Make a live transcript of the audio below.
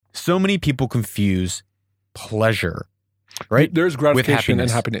So many people confuse pleasure, right? There's gratification and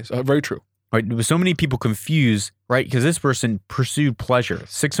happiness. Very true. Right. So many people confuse, right? Because this person pursued pleasure,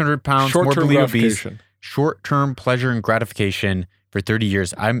 600 pounds, Short-term morbidly obese, gratification. short-term pleasure and gratification for 30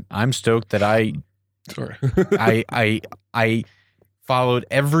 years. I'm stoked that I followed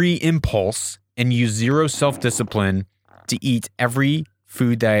every impulse and used zero self-discipline to eat every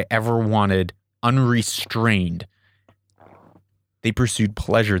food that I ever wanted, unrestrained. They pursued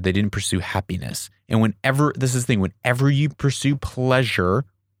pleasure. They didn't pursue happiness. And whenever you pursue pleasure,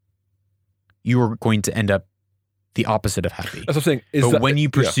 you are going to end up the opposite of happy. That's what I'm saying. When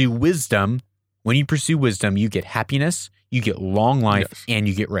you pursue wisdom, you get happiness, you get long life, and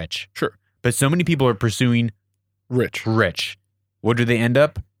you get rich. Sure. But so many people are pursuing rich. What do they end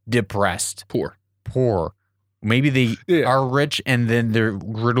up? Depressed. Poor. Maybe they are rich and then they're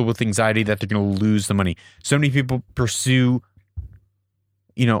riddled with anxiety that they're going to lose the money. So many people pursue,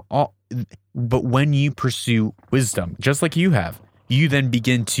 but when you pursue wisdom, just like you have, you then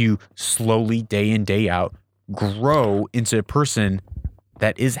begin to slowly, day in, day out, grow into a person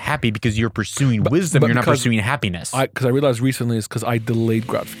that is happy because you're pursuing wisdom. You're not pursuing happiness. Because I realized recently it's because I delayed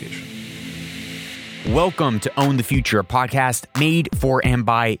gratification. Welcome to Own the Future, a podcast made for and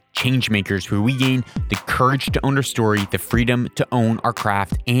by changemakers, where we gain the courage to own our story, the freedom to own our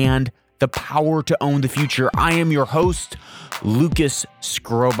craft, and the power to own the future. I am your host, Lucas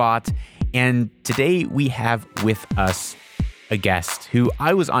Skrobot, and today we have with us a guest who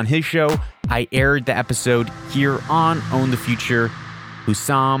I was on his show. I aired the episode here on Own the Future,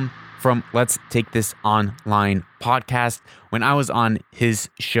 Hussam from Let's Take This Online podcast. When I was on his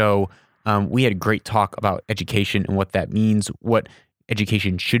show, we had a great talk about education and what that means, what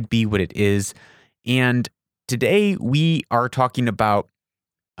education should be, what it is. And today we are talking about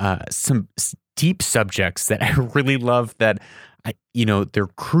some deep subjects that I really love, that they're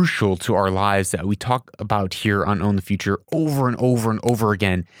crucial to our lives, that we talk about here on Own the Future over and over and over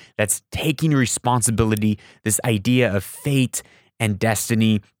again. That's taking responsibility, this idea of fate and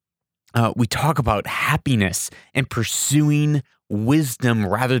destiny. We talk about happiness and pursuing wisdom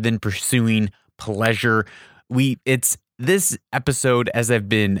rather than pursuing pleasure. It's this episode, as I've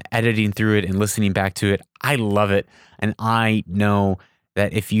been editing through it and listening back to it, I love it. And I know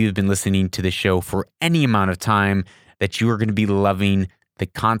that if you've been listening to the show for any amount of time, that you are going to be loving the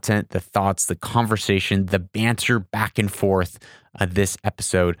content, the thoughts, the conversation, the banter back and forth of this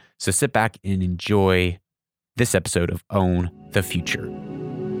episode. So sit back and enjoy this episode of Own the Future.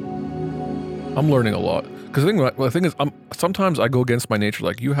 I'm learning a lot. Because the thing is, sometimes I go against my nature.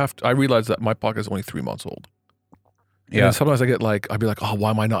 Like, I realize that my podcast is only 3 months old. Yeah. And sometimes I'd be like, oh, why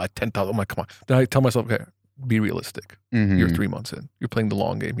am I not at 10,000? I'm like, come on. Then I tell myself, okay, be realistic. Mm-hmm. You're 3 months in. You're playing the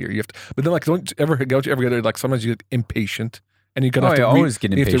long game here. You have to, but then, like, don't you ever get like, sometimes you get impatient, and you have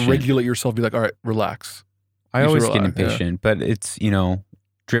to regulate yourself. Be like, all right, relax. I always get impatient, but it's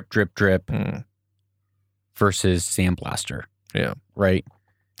drip, drip, drip versus sandblaster. Yeah. Right.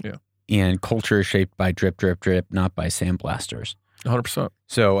 Yeah. And culture is shaped by drip, drip, drip, not by sandblasters. 100%.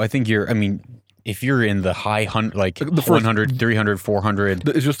 So I think if you're in the high like the 100, 300, 400.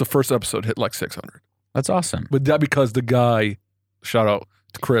 It's just the first episode hit like 600. That's awesome. But that because the guy, shout out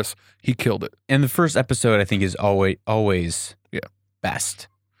to Chris, he killed it. And the first episode, I think, is always best.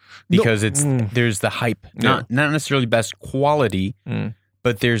 Because there's the hype. Not necessarily best quality,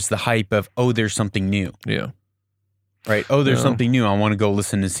 but there's the hype of, there's something new. Yeah. Right. There's something new. I want to go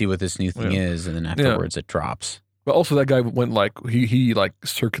listen and see what this new thing is. And then afterwards it drops. But also that guy went he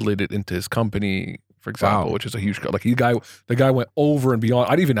circulated into his company, for example, which is a huge, like the guy went over and beyond.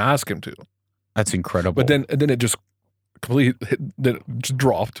 I didn't even ask him to. That's incredible. But then it just completely then it just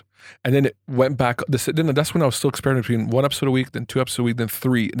dropped. And then it went back. Then that's when I was still experimenting between 1 episode a week, then 2 episodes a week, then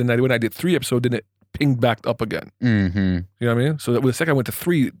 3. And then when I did 3 episodes, then it pinged back up again. Mm-hmm. You know what I mean? So that with the second I went to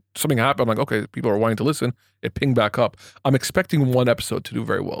 3, something happened. I'm like, okay, people are wanting to listen. It pinged back up. I'm expecting 1 episode to do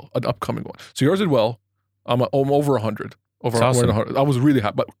very well, an upcoming one. So yours did well. I'm over 100. Over awesome. 100. I was really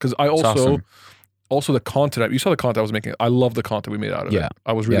happy, but because I also the content. You saw the content I was making. I love the content we made out of it.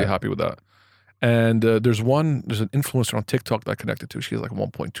 I was really happy with that. And there's an influencer on TikTok that I connected to. She has like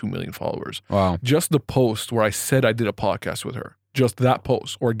 1.2 million followers. Wow. Just the post where I said I did a podcast with her, just that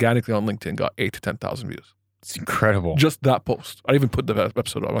post organically on LinkedIn got 8,000 to 10,000 views. It's incredible. Just that post. I didn't even put the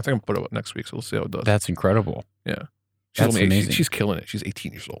episode up. I think I'm going to put it up next week, so we'll see how it does. That's incredible. Yeah. That's amazing. She's killing it. She's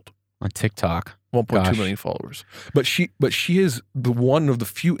 18 years old. On TikTok. 1.2 million followers. But she is the one of the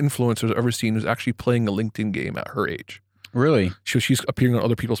few influencers I've ever seen who's actually playing a LinkedIn game at her age. Really? She's appearing on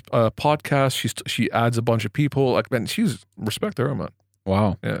other people's podcasts. She adds a bunch of people. Like, man, she's respect her, man.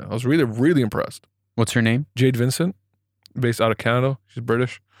 Wow. Yeah, I was really, really impressed. What's her name? Jade Vincent, based out of Canada. She's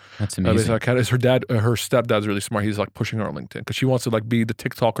British. That's amazing. Her stepdad's really smart. He's like pushing her on LinkedIn because she wants to like be the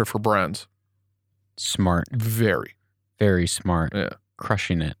TikToker for brands. Smart. Very. Very smart. Yeah.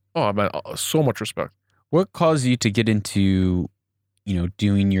 Crushing it. Oh man, so much respect. What caused you to get into,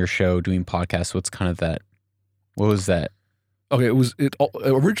 doing your show, doing podcasts? What's kind of that? What was that? Okay, it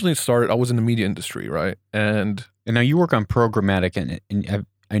originally started, I was in the media industry, right? And now you work on programmatic, and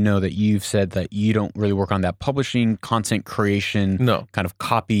I know that you've said that you don't really work on that publishing, content creation, kind of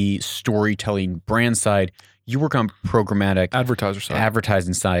copy, storytelling, brand side. You work on programmatic,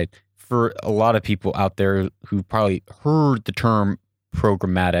 advertising side. For a lot of people out there who probably heard the term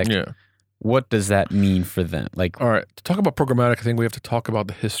programmatic, what does that mean for them? All right, to talk about programmatic, I think we have to talk about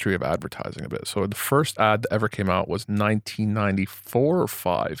the history of advertising a bit. So the first ad that ever came out was 1994 or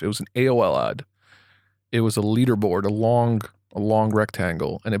 5. It was an AOL ad. It was a leaderboard, a long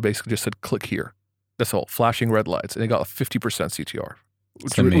rectangle, and it basically just said "click here." That's all, flashing red lights, and it got a 50% CTR,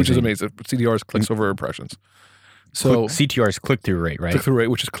 which is amazing. CTR is clicks over impressions. So CTR is click-through rate, right? Click-through rate,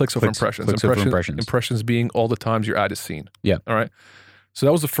 which is clicks over impressions. Impressions being all the times your ad is seen. Yeah. All right. So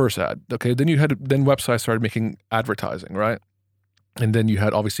that was the first ad. Okay. Then websites started making advertising, right? And then you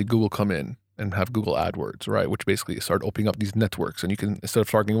had obviously Google come in and have Google AdWords, right? Which basically started opening up these networks, and you can, instead of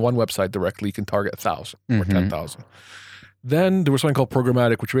targeting one website directly, you can target 1,000 or 10,000. Then there was something called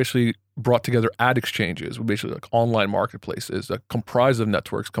programmatic, which basically brought together ad exchanges, basically like online marketplaces that comprise of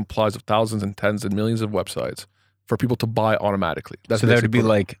networks, comprise of thousands and tens and millions of websites for people to buy automatically. So that would be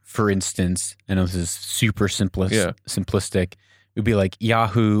like, for instance, I know this is super simplistic. It would be like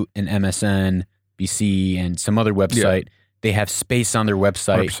Yahoo and MSNBC and some other website. They have space on their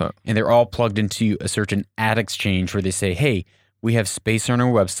website 100%. And they're all plugged into a certain ad exchange where they say, hey, we have space on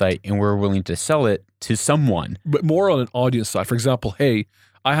our website and we're willing to sell it to someone. But more on an audience side. For example, hey,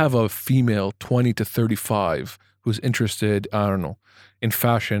 I have a female 20 to 35 who's interested, I don't know, in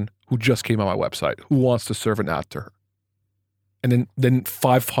fashion, who just came on my website, who wants to serve an ad to her. And then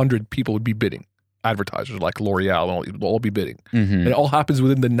 500 people would be bidding. Advertisers like L'Oreal and all, will all be bidding. And it all happens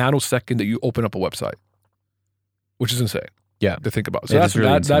within the nanosecond that you open up a website, which is insane. Yeah. To think about. So that's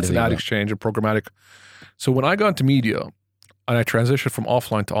an ad exchange and programmatic. So when I got into media and I transitioned from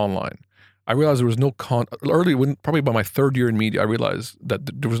offline to online, I realized there was no probably by my third year in media, I realized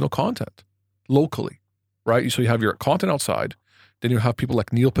that there was no content locally, right? So you have your content outside. Then you have people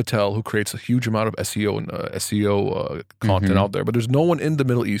like Neil Patel, who creates a huge amount of SEO and content out there. But there's no one in the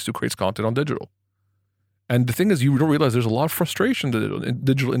Middle East who creates content on digital. And the thing is, you don't realize there's a lot of frustration in the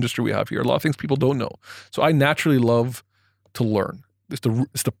digital industry we have here. A lot of things people don't know. So I naturally love to learn. It's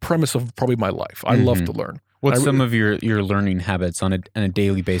the premise of probably my life. I love to learn. What's some of your learning habits on a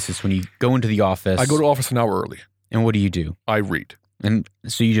daily basis when you go into the office? I go to office an hour early. And what do you do? I read. And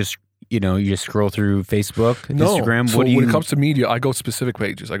so you just scroll through Facebook, Instagram. So when it comes to media, I go to specific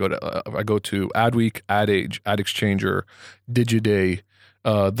pages. I go to Adweek, Ad Age, Ad Exchanger, Digiday,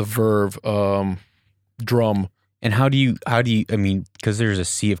 The Verve, Drum. And how do you? I mean, because there's a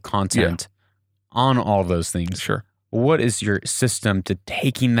sea of content on all those things. Sure. What is your system to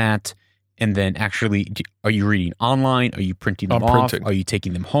taking that? And then actually, are you reading online? Are you printing them off? Are you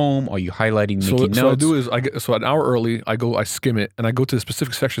taking them home? Are you highlighting, making notes? So what I do is an hour early, I skim it, and I go to the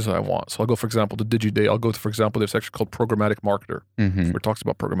specific sections that I want. So I'll go, for example, to Digiday. I'll go to, for example, there's a section called Programmatic Marketer, where it talks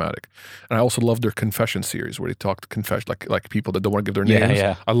about programmatic. And I also love their confession series, where they talk to confess, like people that don't want to give their names.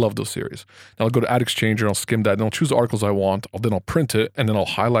 Yeah. I love those series. Then I'll go to Ad Exchanger, and I'll skim that, and I'll choose the articles I want. Then I'll print it, and then I'll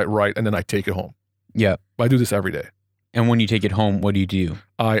highlight right, and then I take it home. Yeah. But I do this every day. And when you take it home, what do you do?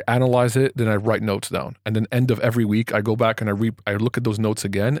 I analyze it, then I write notes down. And then end of every week, I go back and I look at those notes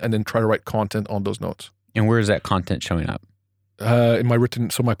again and then try to write content on those notes. And where is that content showing up? In my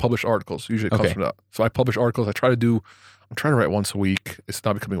published articles. Usually it comes from that. So I publish articles. I'm trying to write once a week. It's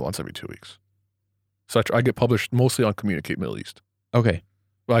now becoming once every 2 weeks. So I get published mostly on Communicate Middle East. Okay.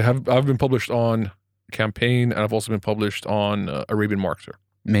 I've been published on Campaign, and I've also been published on Arabian Marketer.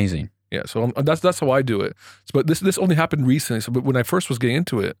 Amazing. Yeah, so that's how I do it. But this only happened recently. So, but when I first was getting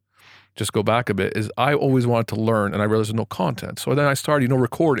into it, just go back a bit, is I always wanted to learn, and I realized there's no content. So then I started,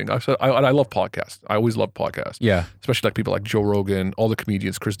 recording. I said I love podcasts. I always love podcasts. Yeah, especially like people like Joe Rogan, all the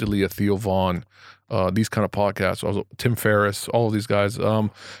comedians, Chris D'Elia, Theo Vaughn, these kind of podcasts. Also, Tim Ferriss, all of these guys.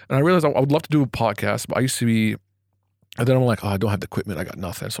 And I realized I would love to do a podcast, but I used to be. And then I'm like, I don't have the equipment. I got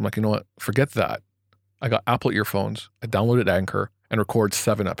nothing. So I'm like, you know what? Forget that. I got Apple earphones. I downloaded Anchor and recorded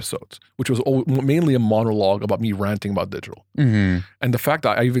 7 episodes, which was mainly a monologue about me ranting about digital. And the fact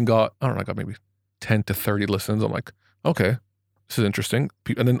that I even got, I got maybe 10 to 30 listens. I'm like, okay, this is interesting.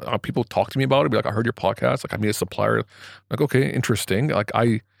 And then people talk to me about it. Be like, I heard your podcast. Like, I made a supplier. I'm like, okay, interesting. Like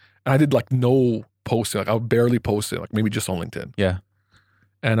I did like no posting. Like I would barely post it, like maybe just on LinkedIn. Yeah.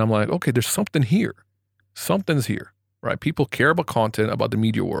 And I'm like, okay, there's something here. Something's here, right? People care about content, about the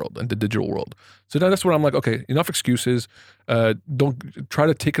media world and the digital world. So then that's where I'm like, okay, enough excuses. Don't try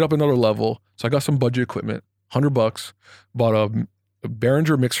to take it up another level. So I got some budget equipment, $100, bought a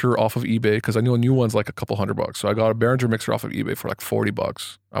Behringer mixer off of eBay because I knew a new one's like a couple $100. So I got a Behringer mixer off of eBay for like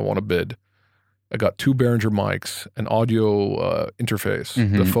 $40. I want a bid. I got 2 Behringer mics, an audio interface,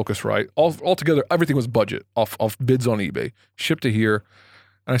 the Focusrite. All together, everything was budget off bids on eBay. Shipped it here.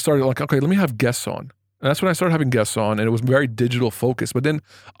 And I started like, okay, let me have guests on. And that's when I started having guests on, and it was very digital focused. But then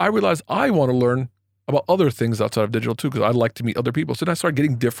I realized I want to learn about other things outside of digital too, because I'd like to meet other people. So then I started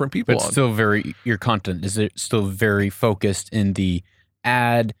getting different people on. Still your content, is it still very focused in the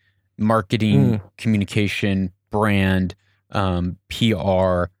ad, marketing, communication, brand,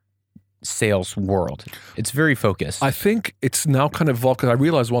 PR, sales world? It's very focused. I think it's now kind of evolved because I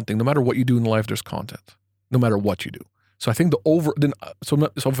realized one thing: no matter what you do in life, there's content. No matter what you do. So I think so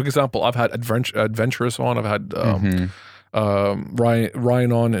for example, I've had adventurous on. I've had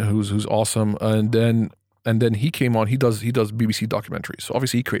Ryan on, who's awesome, and then he came on. He does BBC documentaries. So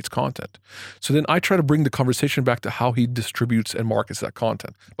obviously he creates content. So then I try to bring the conversation back to how he distributes and markets that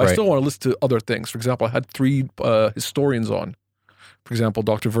content. But I still want to listen to other things. For example, I had 3 historians on. For example,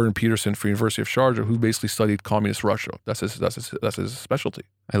 Dr. Vernon Peterson from University of Sharjah, who basically studied communist Russia. That's his specialty.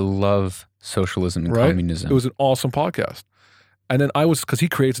 I love socialism and communism. It was an awesome podcast. And then because he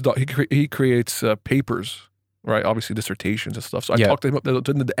creates papers, right? Obviously dissertations and stuff. So I talked to him. At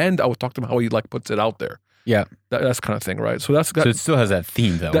the end, I would talk to him how he puts it out there. Yeah, that's kind of thing, right? So so it still has that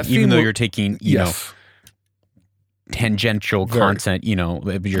theme though, even though you're taking you know tangential content,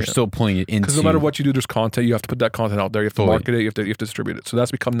 but you're still pulling it into. Because no matter what you do, there's content. You have to put that content out there. You have to market it. You have to distribute it. So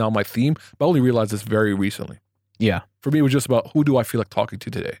that's become now my theme. But I only realized this very recently. Yeah. For me, it was just about who do I feel like talking to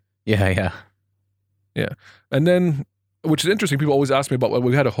today. Yeah. And then, which is interesting, people always ask me about,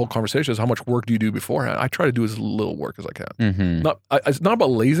 we had a whole conversation, is how much work do you do beforehand? I try to do as little work as I can. It's not about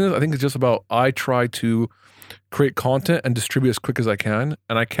laziness. I think it's just about, I try to create content and distribute as quick as I can.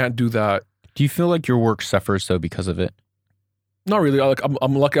 And I can't do that. Do you feel like your work suffers though because of it? Not really.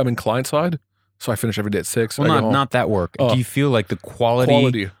 I'm lucky I'm in client side, so I finish every day at 6. Well, not that work. Do you feel like the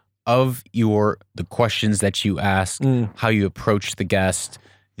quality of the questions that you ask, how you approach the guest,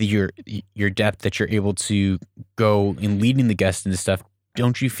 your depth that you're able to go in leading the guest into stuff,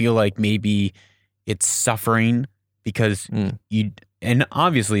 don't you feel like maybe it's suffering because and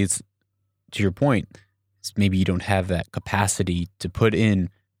obviously it's, to your point, it's maybe you don't have that capacity to put in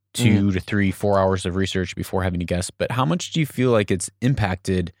 2 to 3, 4 hours of research before having a guest, but how much do you feel like it's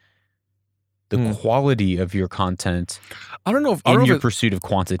impacted the quality of your content? I don't know if in your pursuit of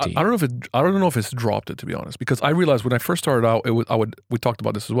quantity. I don't know if it's dropped it, to be honest, because I realized when I first started out, we talked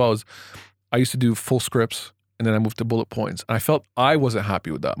about this as well, is I used to do full scripts and then I moved to bullet points, and I felt I wasn't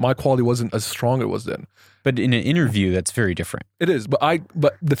happy with that. My quality wasn't as strong as it was then. But in an interview, that's very different. It is, but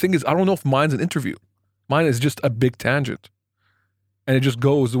the thing is, I don't know if mine's an interview. Mine is just a big tangent. And it just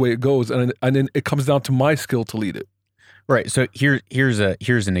goes the way it goes, and then it comes down to my skill to lead it. Right. So here's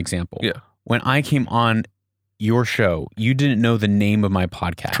an example. Yeah. When I came on your show, you didn't know the name of my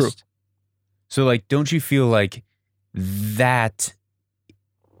podcast. True. So don't you feel like that?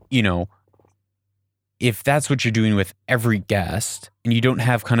 If that's what you're doing with every guest, and you don't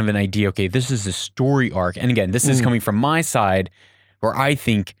have kind of an idea, okay, this is a story arc, and again, this is coming from my side, where I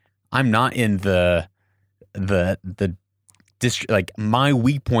think I'm not in the my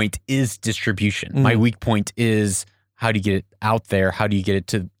weak point is distribution. My weak point is how do you get it out there? How do you get it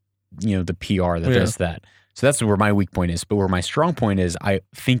to, the PR that does that? So that's where my weak point is. But where my strong point is, I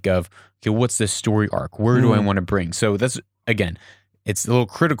think of, okay, what's this story arc? Where do I want to bring? So that's, again, it's a little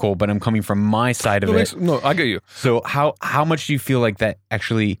critical, but I'm coming from my side of it. No, I get you. So how much do you feel like that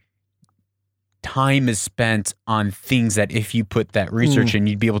actually time is spent on things that if you put that research in,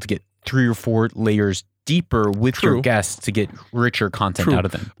 you'd be able to get 3 or 4 layers deeper with your guests to get richer content out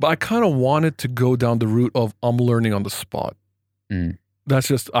of them. But I kind of wanted to go down the route of I'm learning on the spot. That's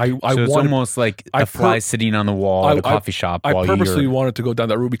just So it's almost like a fly sitting on the wall at a coffee shop. I purposely wanted to go down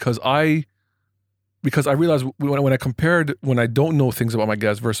that route because I realized when I compared when I don't know things about my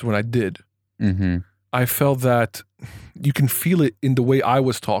guests versus when I did, I felt that you can feel it in the way I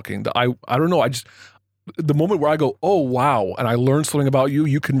was talking. That I don't know. The moment where I go, oh wow, and I learned something about you,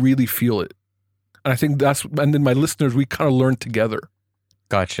 you can really feel it. And I think and then my listeners, we kind of learn together.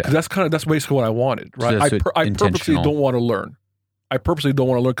 Gotcha. That's basically what I wanted, right? So I purposely don't want to learn. I purposely don't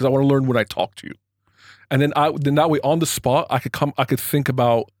want to learn because I want to learn when I talk to you. And then that way on the spot, I could think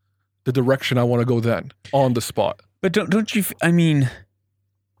about the direction I want to go then on the spot. But don't you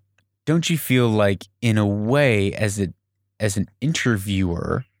feel like in a way, as as an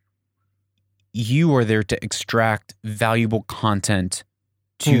interviewer, you are there to extract valuable content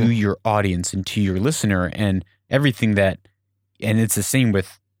to your audience and to your listener, and everything that, and it's the same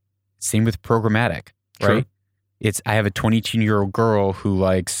with programmatic, right? Sure. I have a 22-year-old girl who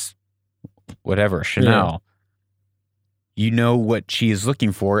likes whatever, Chanel. You know what she is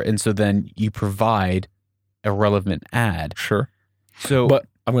looking for, and so then you provide a relevant ad. Sure. So, but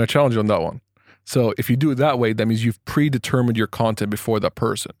I'm going to challenge you on that one. So if you do it that way, that means you've predetermined your content before that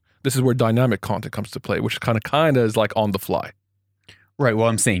person. This is where dynamic content comes to play, which kind of is like on the fly. Right. Well,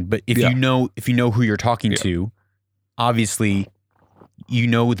 I'm saying, but if you know who you're talking to, obviously, you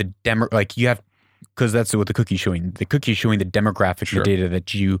know the you have, because that's what the cookie's showing. The cookie's showing the demographic, the data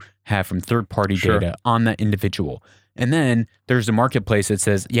that you have from third-party data on that individual. And then there's a marketplace that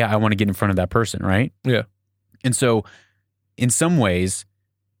says, yeah, I want to get in front of that person, right? Yeah. And so in some ways,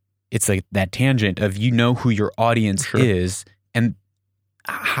 it's like that tangent of who your audience is, and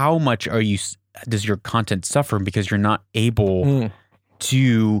how much does your content suffer because you're not able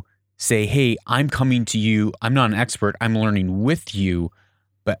to say, hey, I'm coming to you. I'm not an expert. I'm learning with you,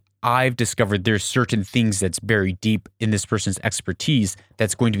 but I've discovered there's certain things that's buried deep in this person's expertise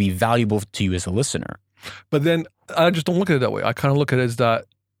that's going to be valuable to you as a listener. But then I just don't look at it that way. I kind of look at it as that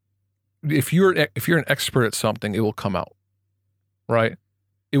if you're an expert at something, it will come out, right?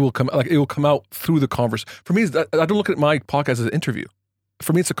 It will come out through the conversation. For me, I don't look at my podcast as an interview.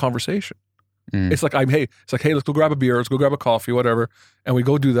 For me, it's a conversation. It's like, hey, let's go grab a beer, let's go grab a coffee, whatever. And we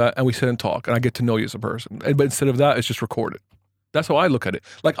go do that and we sit and talk and I get to know you as a person. But instead of that, it's just recorded. That's how I look at it.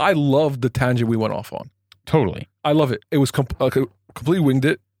 Like, I love the tangent we went off on. Totally. I love it. It was completely winged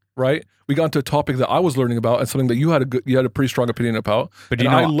it, right? We got into a topic that I was learning about and something that you had a pretty strong opinion about. But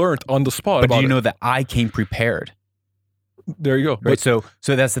I learned on the spot about it. But you know that I came prepared. There you go. Right. So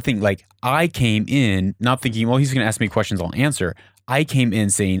that's the thing. Like, I came in not thinking, well, he's going to ask me questions, I'll answer. I came in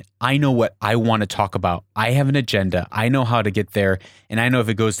saying, I know what I want to talk about. I have an agenda. I know how to get there. And I know if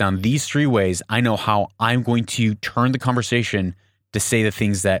it goes down these 3 ways, I know how I'm going to turn the conversation to say the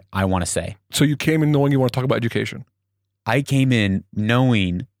things that I want to say. So you came in knowing you want to talk about education? I came in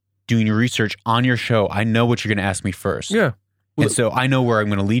knowing, doing your research on your show, I know what you're going to ask me first. Yeah. Well, and so I know where I'm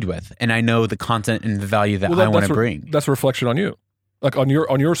going to lead with. And I know the content and the value that I want to bring. That's a reflection on you. Like on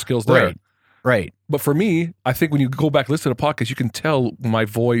your skills there. Right. But for me, I think when you go back, listen to the podcast, you can tell my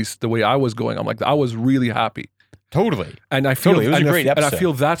voice, the way I was going. I'm like, I was really happy. Totally. And I feel it was a great episode. And I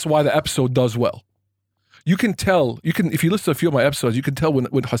feel that's why the episode does well. You can tell, if you listen to a few of my episodes, you can tell when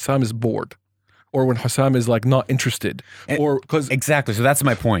Hussam is bored or when Hussam is like not interested. Exactly. So that's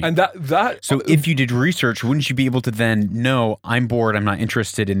my point. And so if you did research, wouldn't you be able to then know I'm bored, I'm not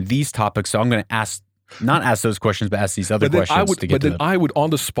interested in these topics, so I'm going to not ask those questions, but ask these other questions I would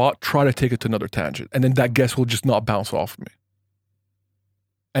on the spot try to take it to another tangent, and then that guest will just not bounce off of me.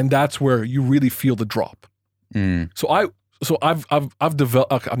 And that's where you really feel the drop. So I've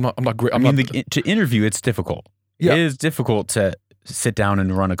developed. I'm not great. To interview, it's difficult. Yeah. It is difficult to sit down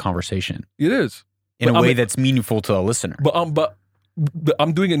and run a conversation. It is in a way that's meaningful to a listener. But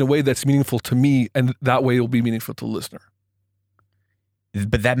I'm doing it in a way that's meaningful to me, and that way it will be meaningful to the listener.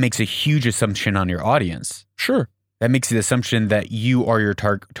 But that makes a huge assumption on your audience. Sure. That makes the assumption that you are your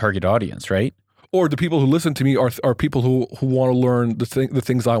target audience, right? Or the people who listen to me are people who want to learn the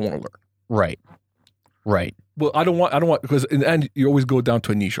things I want to learn. Right. Well, I don't want because in the end you always go down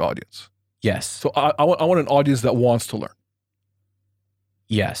to a niche audience. Yes. So I want an audience that wants to learn.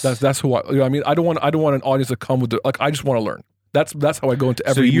 Yes. That's who I mean. I don't want an audience to come with I just want to learn. That's how I go into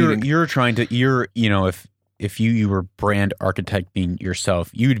every meeting. You're trying to if you were brand archetyping yourself,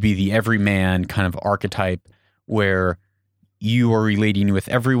 you would be the everyman kind of archetype where you are relating with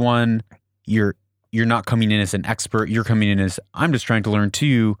everyone. You're not coming in as an expert. You're coming in as, I'm just trying to learn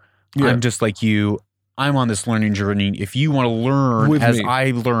too. Yeah. I'm just like you. I'm on this learning journey. If you want to learn with as me,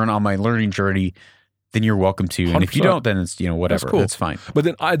 I learn on my learning journey, then you're welcome to. 100%. And if you don't, then it's, whatever. That's cool. That's fine. But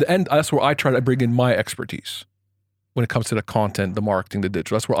then at the end, that's where I try to bring in my expertise. When it comes to the content, the marketing, the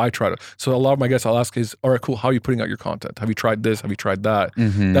digital, that's where I try to. So a lot of my guests I'll ask is, all right, cool, how are you putting out your content? Have you tried this? Have you tried that?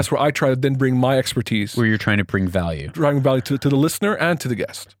 Mm-hmm. That's where I try to then bring my expertise. Where you're trying to bring value. Bring value to the listener and to the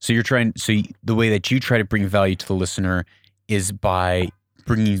guest. So the way that you try to bring value to the listener is by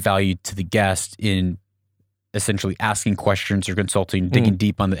bringing value to the guest in essentially asking questions or consulting, digging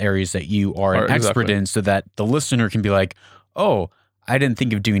deep on the areas that you are an expert in, so that the listener can be like, oh, I didn't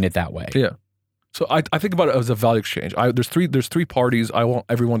think of doing it that way. Yeah. So I think about it as a value exchange. There's three parties. I want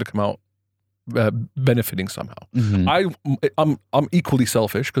everyone to come out benefiting somehow. Mm-hmm. I'm equally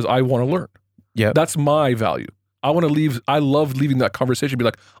selfish because I want to learn. Yeah, that's my value. I love leaving that conversation, be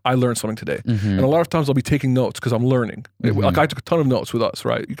like, I learned something today. And a lot of times I'll be taking notes because I'm learning. Like I took a ton of notes with us,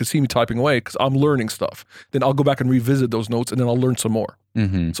 right? You can see me typing away because I'm learning stuff. Then I'll go back and revisit those notes and then I'll learn some more.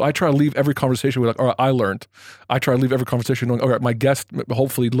 So I try to leave every conversation with like, all right, I learned. I try to leave every conversation knowing, all right, my guest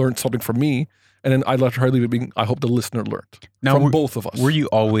hopefully learned something from me. And then I try to leave it being, I hope the listener learned from both of us.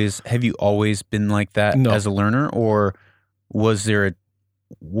 Have you always been like that as a learner, or was there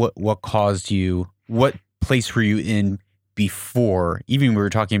what caused you, what place were you in before? Even we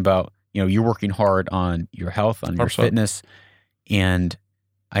were talking about, you're working hard on your health, on your 100%. Fitness. And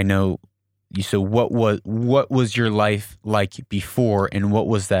I know you, so what was your life like before, and what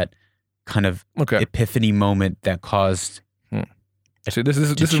was that kind of epiphany moment that caused See, this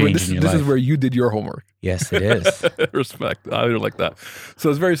is where you did your homework. Yes, it is. Respect. I like that.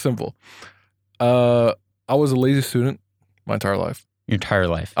 So it's very simple. I was a lazy student my entire life. Your entire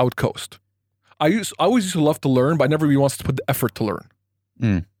life. I would coast. I always used to love to learn, but I never really wanted to put the effort to learn.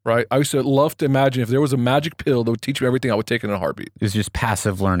 Right? I used to love to imagine if there was a magic pill that would teach me everything, I would take it in a heartbeat. It was just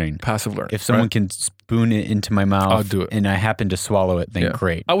passive learning. Passive learning. If someone can spoon it into my mouth, I'll do it. And I happen to swallow it, then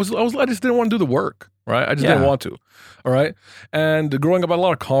great. I just didn't want to do the work. Right? I just didn't want to. All right. And growing up, I had a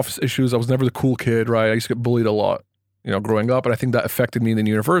lot of confidence issues. I was never the cool kid, right? I used to get bullied a lot, growing up. And I think that affected me in the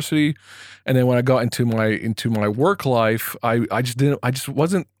university. And then when I got into my work life, I always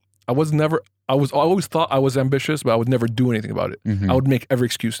thought I was ambitious, but I would never do anything about it. I would make every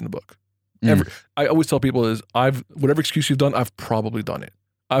excuse in the book. I always tell people whatever excuse you've done, I've probably done it.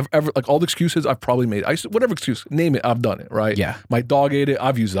 All the excuses I've probably made. Whatever excuse, name it, I've done it, right? Yeah. My dog ate it.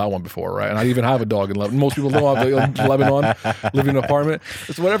 I've used that one before, right? And I even have a dog in Lebanon. Most people know I have Lebanon, living in an apartment.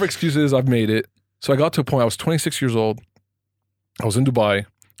 It's whatever excuses, I've made it. So I got to a point, I was 26 years old. I was in Dubai.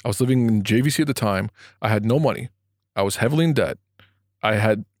 I was living in JVC at the time. I had no money. I was heavily in debt.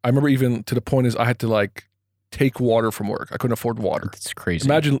 I remember even to the point is I had to take water from work. I couldn't afford water. It's crazy.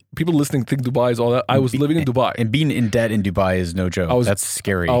 Imagine people listening think Dubai is all that. I was living in Dubai. And being in debt in Dubai is no joke. That's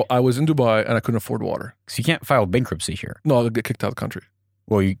scary. I was in Dubai and I couldn't afford water. So you can't file bankruptcy here. No, I'll get kicked out of the country.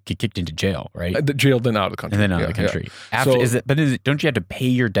 Well, you get kicked into jail, right? Jail, then out of the country. And then out of the country. Don't you have to pay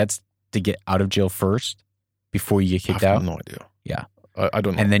your debts to get out of jail first before you get kicked out? I have no idea. Yeah. I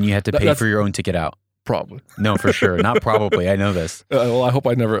don't know. And then you have to pay for your own ticket out. Probably. No, for sure. Not probably. I know this. Well, I hope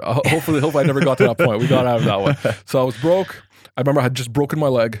I never got to that point. We got out of that one. So I was broke. I remember I had just broken my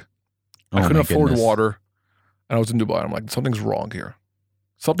leg. I couldn't afford water. And I was in Dubai. I'm like, something's wrong here.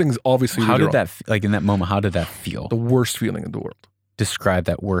 Something's obviously wrong. How did that, in that moment, how did that feel? The worst feeling in the world. Describe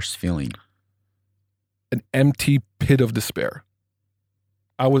that worst feeling. An empty pit of despair.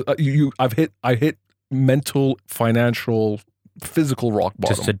 I hit mental, financial, physical rock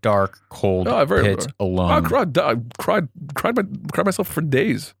bottom. Just a dark, cold pit alone. I cried myself for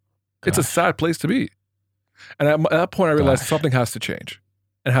days. Gosh. It's a sad place to be. And at that point, I realized something has to change.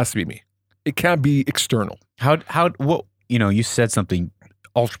 It has to be me. It can't be external. You said something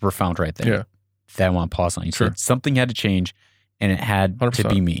ultra profound right there. Yeah. That I want to pause on. You said something had to change, and it had 100%. To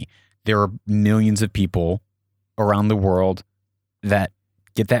be me. There are millions of people around the world that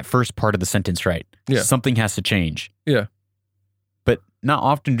get that first part of the sentence right. Yeah. Something has to change. Yeah. But not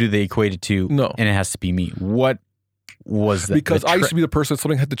often do they equate it to, no. And it has to be me. What was that? Because I used to be the person that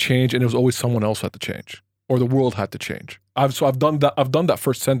something had to change, and it was always someone else who had to change, or the world had to change. I've done that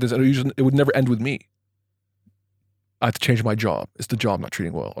first sentence, and it would never end with me. I had to change my job. It's the job not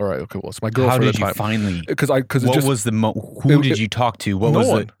treating well. All right, okay, well, it's my girlfriend. How did you finally? Who did you talk to? What no was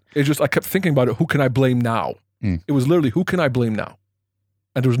one. It's just I kept thinking about it. Who can I blame now? It was literally, who can I blame now?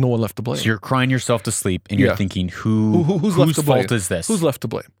 And there was no one left to blame. So you're crying yourself to sleep, and you're thinking, whose fault is this? Who's left to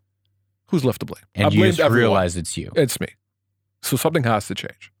blame? Who's left to blame? And you just realize it's you. It's me. So something has to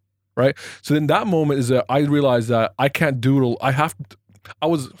change, right? So then that moment is that I realized that I can't do it. I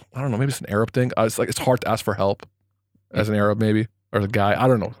don't know, maybe it's an Arab thing. It's hard to ask for help as an Arab, maybe, or as a guy. I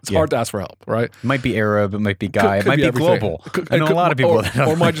don't know. It's hard to ask for help, right? It might be Arab. It might be guy. It might be global. I know a lot of people.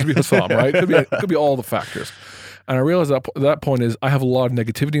 Or it might just be Hussam, right? It could be all the factors. And I realized that point is I have a lot of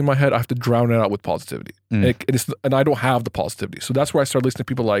negativity in my head. I have to drown it out with positivity. And I don't have the positivity. So that's where I started listening to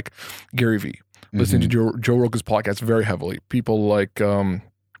people like Gary Vee, listening to Joe Rogan's podcast very heavily. People like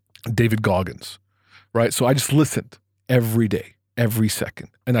David Goggins, right? So I just listened every day, every second.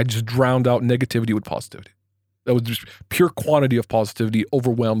 And I just drowned out negativity with positivity. That was just pure quantity of positivity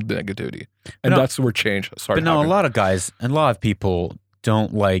overwhelmed the negativity. And that's where change started happening. A lot of guys and a lot of people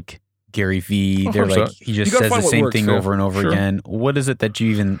don't like Gary Vee. They're like, he just says the same thing over and over again. What is it that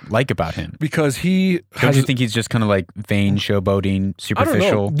you even like about him? Because don't you think he's just kind of like vain, showboating, superficial? I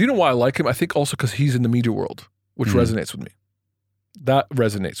don't know. Do you know why I like him? I think also because he's in the media world, which resonates with me. That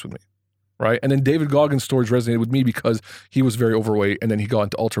resonates with me, right? And then David Goggins' stories resonated with me because he was very overweight, and then he got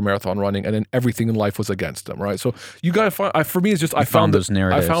into ultra marathon running, and then everything in life was against him, right? So you got to find. For me, it's just I found those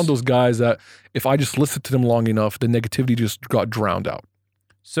narratives. I found those guys that if I just listened to them long enough, the negativity just got drowned out.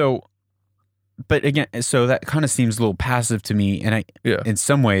 So, but again, so that kind of seems a little passive to me, and in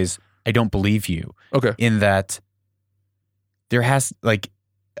some ways, I don't believe you. Okay. In that, there has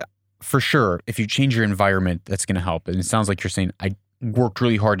for sure, if you change your environment, that's going to help. And it sounds like you're saying I worked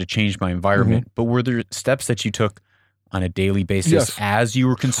really hard to change my environment, but were there steps that you took on a daily basis as you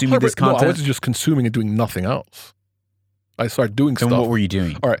were consuming this content? No, I wasn't just consuming and doing nothing else. I started doing stuff. And what were you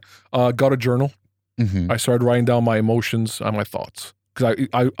doing? All right. Got a journal. I started writing down my emotions and my thoughts. Because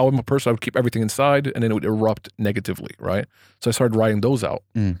I'm a person, I would keep everything inside and then it would erupt negatively, right? So I started writing those out.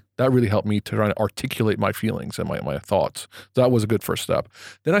 That really helped me to try to articulate my feelings and my thoughts. So that was a good first step.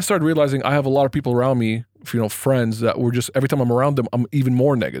 Then I started realizing I have a lot of people around me, friends that were just, every time I'm around them, I'm even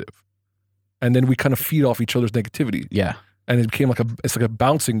more negative. And then we kind of feed off each other's negativity. Yeah. And it became it's like a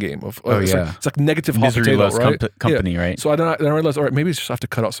bouncing game of, it's like negative hot potato, right? Company, right? So then I realized, all right, maybe I just have to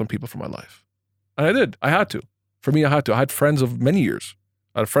cut out some people from my life. And I did. I had to. For me, I had to. I had friends of many years.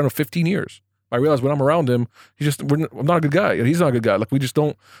 I had a friend of 15 years. I realized when I'm around him, I'm not a good guy. And he's not a good guy. Like we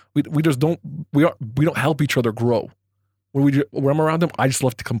don't help each other grow. When I'm around him, I just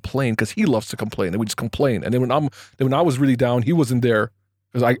love to complain because he loves to complain, and we just complain. And then when I was really down, he wasn't there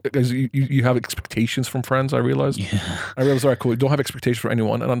because you have expectations from friends. I realized. Yeah. I realized, all right, cool. You don't have expectations for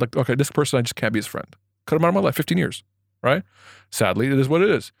anyone, and I'm like, okay, this person I just can't be his friend. Cut him out of my life. 15 years, right? Sadly, it is what it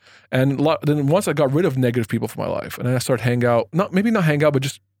is. And then once I got rid of negative people from my life, and then I started hang out, maybe not hang out, but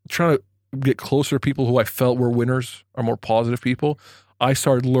just trying to get closer to people who I felt were winners or more positive people, I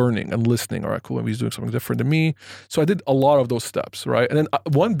started learning and listening. All right, cool, maybe he's doing something different than me. So I did a lot of those steps, right? And then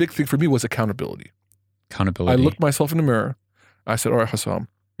one big thing for me was accountability. I looked myself in the mirror. I said, all right, Hussam,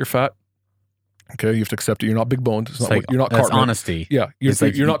 you're fat. Okay, you have to accept it. You're not big boned. You're not Cartman. That's honesty. Yeah,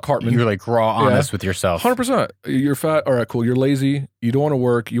 you're not Cartman. You're raw honest with yourself. 100%. You're fat. All right, cool. You're lazy. You don't want to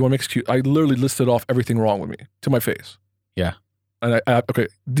work. You want to make excuse. I literally listed off everything wrong with me to my face. Yeah. And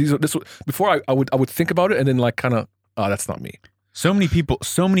before I would think about it and then that's not me. So many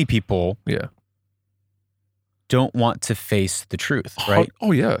people. Yeah. Don't want to face the truth, right?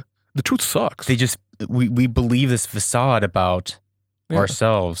 Oh yeah. The truth sucks. They just we believe this facade about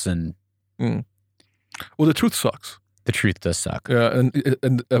ourselves and. Well, the truth sucks. The truth does suck. Yeah, and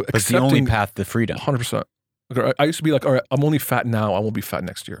it's the only path to freedom. 100%. I used to be like, all right, I'm only fat now. I won't be fat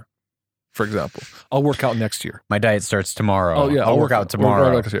next year. For example, I'll work out next year. My diet starts tomorrow. Oh yeah, I'll work out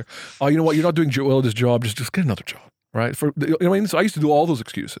tomorrow. Next year. Oh, you know what? You're not doing well at this job. Just get another job, right? So I used to do all those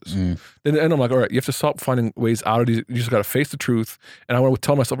excuses. And I'm like, all right, you have to stop finding ways out of these. You just got to face the truth. And I want to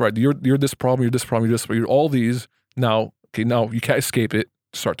tell myself, all right, you're this problem. You're this problem. You're this. You're all these. Now you can't escape it.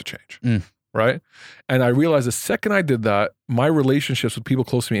 Start to change. Right? And I realized the second I did that, my relationships with people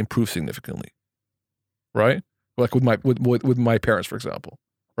close to me improved significantly. Right? Like with my parents, for example.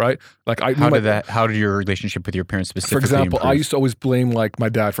 Right? Like how did your relationship with your parents specifically For example, improve? I used to always blame my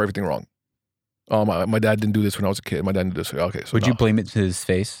dad for everything wrong. Oh, my dad didn't do this when I was a kid. My dad didn't do this. Okay, so would you blame it to his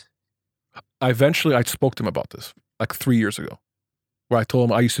face? I spoke to him about this like 3 years ago, where I told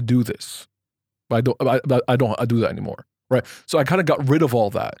him I used to do this, but I don't do that anymore. Right. So I kind of got rid of all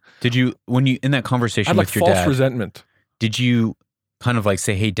that. Did you, when you, in that conversation with your dad, false resentment. Did you kind of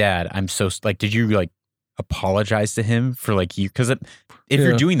say, hey, Dad, I'm so, did you apologize to him for you? Because if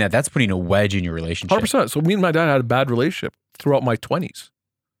you're doing that, that's putting a wedge in your relationship. 100%. So me and my dad had a bad relationship throughout my 20s.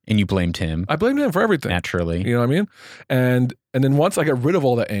 And you blamed him. I blamed him for everything. Naturally. You know what I mean? And then once I got rid of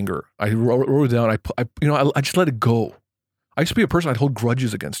all that anger, I wrote it down. I just let it go. I used to be a person, I'd hold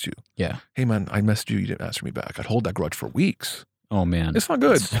grudges against you. Yeah. Hey man, I messaged you, you didn't answer me back. I'd hold that grudge for weeks. Oh man. It's not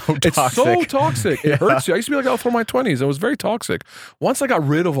good. It's so toxic. It hurts you. I used to be like that for my 20s. It was very toxic. Once I got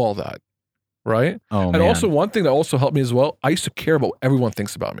rid of all that, right? Oh, and also one thing that also helped me as well, I used to care about what everyone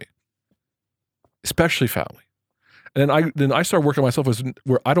thinks about me. Especially family. And then I started working on myself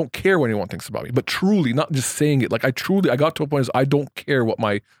where I don't care what anyone thinks about me, but truly, not just saying it. I got to a point I don't care what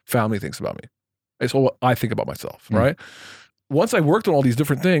my family thinks about me. It's all what I think about myself, right? Once I worked on all these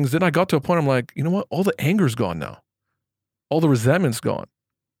different things, then I got to a point I'm like, you know what? All the anger's gone now. All the resentment's gone.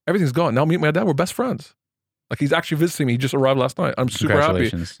 Everything's gone. Now me and my dad, we're best friends. He's actually visiting me. He just arrived last night. I'm super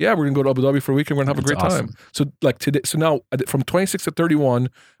happy. Yeah, we're going to go to Abu Dhabi for a week and we're going to have a great time. So today, now from 26 to 31,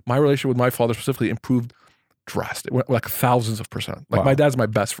 my relationship with my father specifically improved drastic, thousands of %. Wow. My dad's my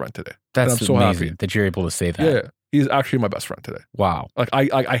best friend today. That's I'm so amazing happy that you're able to say that. Yeah. He's actually my best friend today. Wow.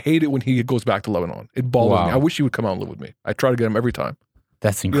 I hate it when he goes back to Lebanon. It bothers me. I wish he would come out and live with me. I try to get him every time.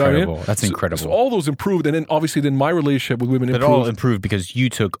 That's You know what I mean? incredible. That's incredible. So all those improved, and then obviously my relationship with women But it improved. all improved because you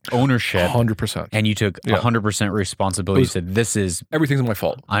took ownership 100%. and you took 100% responsibility. You said, this is... Everything's my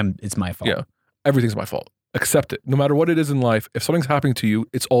fault. It's my fault. Yeah. Everything's my fault. Accept it. No matter what it is in life, if something's happening to you,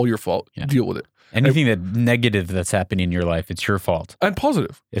 it's all your fault. Yeah. Deal with it. Anything that negative that's happening in your life, it's your fault. And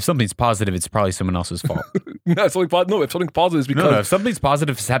positive. If something's positive, it's probably someone else's fault. No, if something positive is because... No, if something's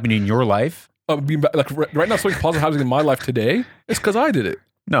positive is happening in your life... like right now, something positive happening in my life today, it's because I did it.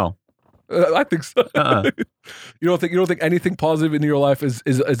 No. I think so. You don't think anything positive in your life is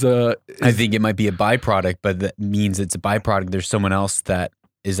I think it might be a byproduct, but that means it's a byproduct. There's someone else that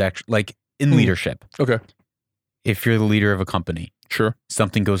is actually, like in leadership. Okay. If you're the leader of a company, sure,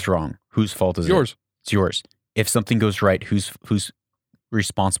 something goes wrong. Whose fault is yours? It? It's yours. If something goes right, who's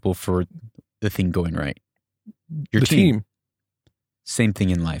responsible for the thing going right? Your team. Same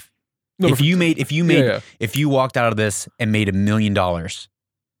thing in life. No, if you walked out of this and made $1 million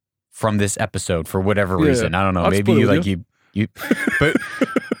from this episode for whatever reason, I don't know, maybe you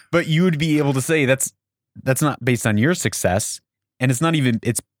but you would be able to say that's not based on your success, and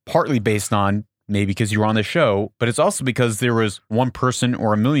it's partly based on maybe because you were on the show, but it's also because there was one person or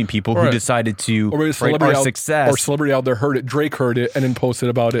 1 million people who decided to write our success. Or celebrity out there heard it, Drake heard it, and then posted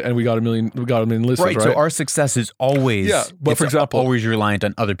about it, and we got 1 million listeners. Right. So our success is always, but for example, always reliant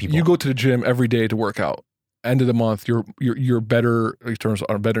on other people. You go to the gym every day to work out. End of the month, you're better in terms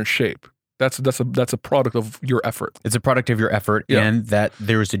of better in shape. That's a product of your effort. It's a product of your effort, and that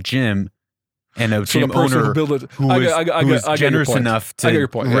there's a gym. And a gym owner who is generous enough to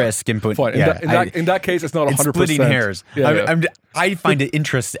risk and put... Fine. In that case, it's not 100%. It's splitting hairs. I find it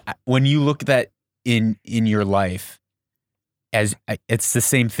interesting when you look at that in your life, as it's the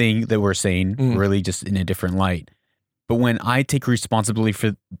same thing that we're saying, really just in a different light. But when I take responsibility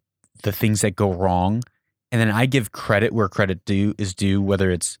for the things that go wrong, and then I give credit where credit is due,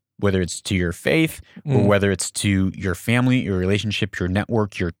 whether it's to your faith or whether it's to your family, your relationship, your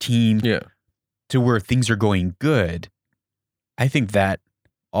network, your team... to where things are going good, I think that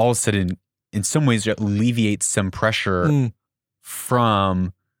all of a sudden, in some ways, alleviates some pressure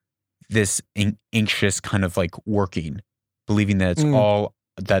from this anxious kind of like working, believing that it's all,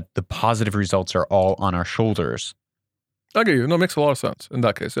 that the positive results are all on our shoulders. I get you. No, it makes a lot of sense in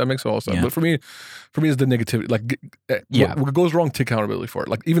that case. That makes a lot of sense. Yeah. But for me, it's the negativity. Like, what goes wrong, take accountability for it.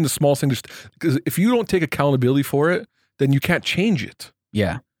 Like, even the small thing, because if you don't take accountability for it, then you can't change it.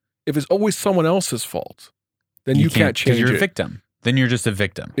 Yeah. If it's always someone else's fault, then you can't change it. Because you're a victim. Then you're just a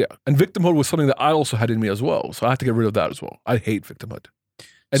victim. Yeah. And victimhood was something that I also had in me as well. So I had to get rid of that as well. I hate victimhood.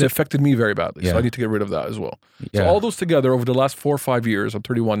 And it affected me very badly. So I need to get rid of that as well. So all those together over the last 4 or 5 years, I'm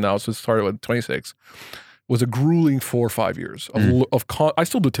 31 now, so it started at 26, was a grueling 4 or 5 years of I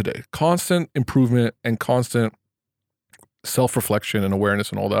still do today. Constant improvement and constant self-reflection and awareness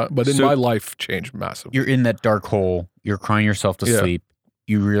and all that. But my life changed massively. You're in that dark hole. You're crying yourself to sleep.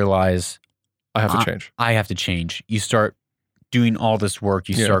 You realize I have to change. I have to change. You start doing all this work.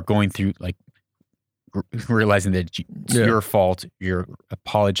 You start going through, like, realizing that it's your fault. You're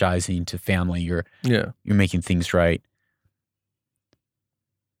apologizing to family. You're making things right.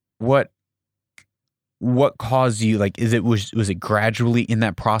 What caused you, like, was it gradually in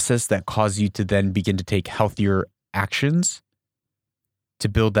that process that caused you to then begin to take healthier actions to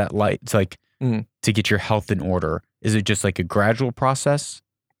build that light? It's like to get your health in order. Is it just like a gradual process?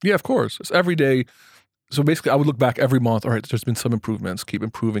 Yeah, of course. It's every day. So basically, I would look back every month. All right, there's been some improvements. Keep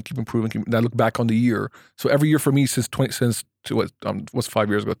improving. And I look back on the year. So every year for me what's 5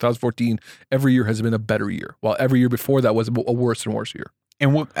 years ago, 2014, every year has been a better year. While every year before that was a worse and worse year.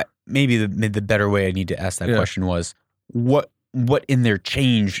 And what maybe the better way I need to ask that question was, what in there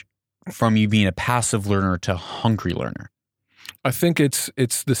changed from you being a passive learner to a hungry learner? I think it's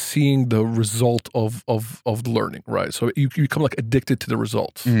the seeing the result of learning, right? So you become like addicted to the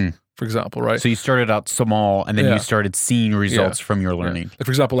results, for example, right? So you started out small and then you started seeing results from your learning. Like,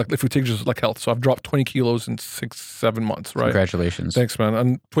 for example, like if we take just like health. So I've dropped 20 kilos in 6-7 months, right? Congratulations. Thanks, man.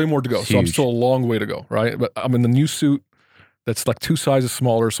 And 20 more to go. So I'm still a long way to go, right? But I'm in the new suit that's like 2 sizes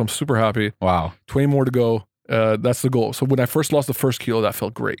smaller, so I'm super happy. Wow. 20 more to go. That's the goal. So when I first lost the first kilo, that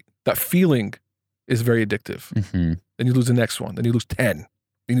felt great. That feeling is very addictive. Mm-hmm. Then you lose the next one. Then you lose 10.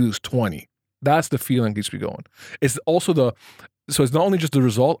 Then you lose 20. That's the feeling that keeps me going. It's also so it's not only just the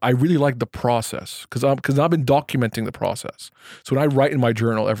result. I really like the process because I've been documenting the process. So when I write in my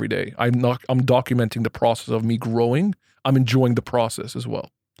journal every day, I'm documenting the process of me growing. I'm enjoying the process as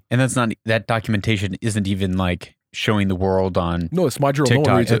well. And that documentation isn't even like showing the world on No, it's my journal. TikTok.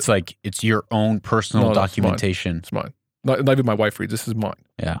 No one reads it's like, it's your own personal documentation. It's mine. Not even my wife reads. This is mine.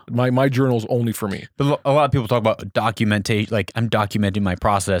 Yeah. My journal is only for me. But a lot of people talk about documentation. Like I'm documenting my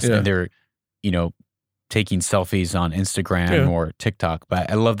process, and they're, taking selfies on Instagram or TikTok.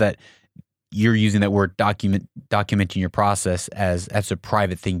 But I love that you're using that word documenting your process as a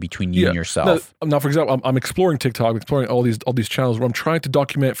private thing between you and yourself. Now, for example, I'm exploring TikTok, I'm exploring all these channels where I'm trying to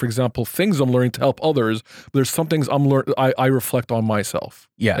document, for example, things I'm learning to help others. But there's some things I reflect on myself.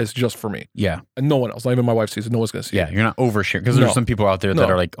 Yeah, it's just for me. Yeah, and no one else. Not even my wife sees it. No one's gonna see it. Yeah, you're not oversharing because there's some people out there that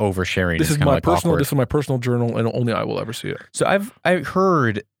are like oversharing. This is my personal. This is my personal journal, and only I will ever see it. So I've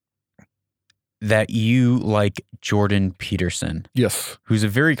heard that you like Jordan Peterson. Yes. Who's a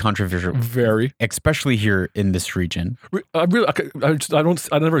very controversial. Very. Especially here in this region. I never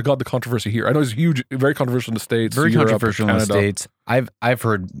got the controversy here. I know he's huge, very controversial in the States. Very Europe, controversial in the Canada. States. I've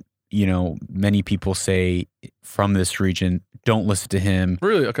heard, many people say from this region, don't listen to him.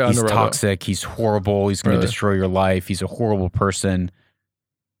 Really? Okay, he's toxic. He's horrible. He's going to destroy your life. He's a horrible person.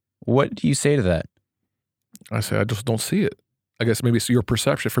 What do you say to that? I say I just don't see it. I guess maybe it's your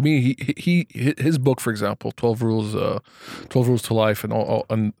perception. For me, his book, for example, 12 Rules to Life, and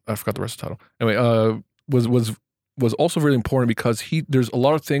and I forgot the rest of the title. Anyway, was also really important because there's a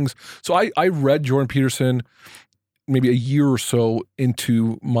lot of things. So I read Jordan Peterson maybe a year or so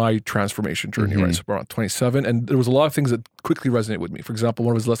into my transformation journey, right? So around 27, and there was a lot of things that quickly resonated with me. For example,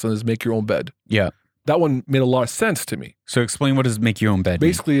 one of his lessons is make your own bed. Yeah. That one made a lot of sense to me. So explain what does make your own bed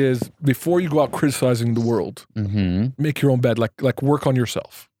basically mean? Is before you go out criticizing the world, make your own bed, like work on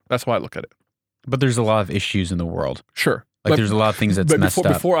yourself. That's how I look at it. But there's a lot of issues in the world. Sure. Like there's a lot of things that's messed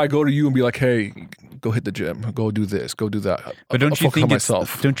up. Before I go to you and be like, hey, go hit the gym, go do this, go do that. But don't you think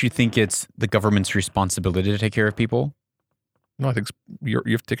it's the government's responsibility to take care of people? No, I think you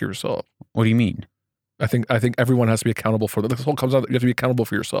have to take care of yourself. What do you mean? I think everyone has to be accountable for that. This whole comes out that you have to be accountable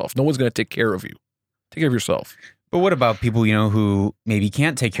for yourself. No one's going to take care of you. Take care of yourself. But what about people, who maybe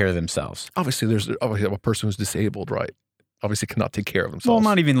can't take care of themselves? Obviously, there's a person who's disabled, right? Obviously cannot take care of themselves. Well,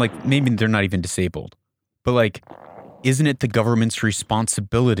 not even maybe they're not even disabled. But isn't it the government's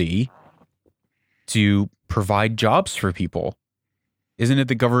responsibility to provide jobs for people? Isn't it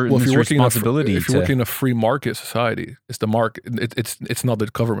the government's responsibility? If you're working in a free market society, it's the market. It's not the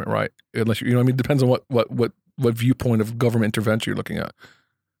government, right? Unless it depends on what viewpoint of government intervention you're looking at.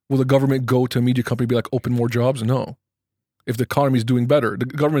 Will the government go to a media company and be like, open more jobs? No. If the economy is doing better, the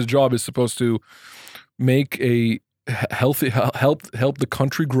government's job is supposed to make a healthy, help the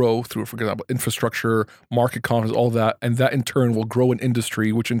country grow through, for example, infrastructure, market confidence, all that, and that in turn will grow an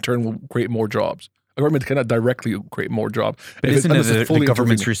industry, which in turn will create more jobs. The government cannot directly create more jobs. But isn't it the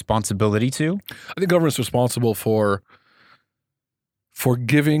government's responsibility to? I think government's responsible for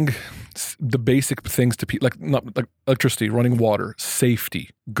giving the basic things to people, like electricity, running water, safety,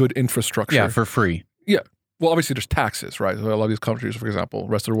 good infrastructure. Yeah, for free. Yeah. Well, obviously there's taxes, right? A lot of these countries, for example, the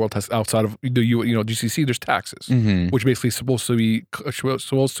rest of the world has outside of the GCC, there's taxes, which basically is supposed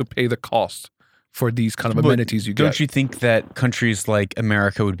to pay the cost for these kind of amenities you get. Don't you think that countries like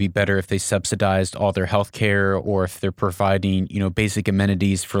America would be better if they subsidized all their health care, or if they're providing, basic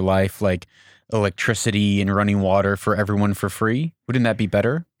amenities for life like electricity and running water for everyone for free? Wouldn't that be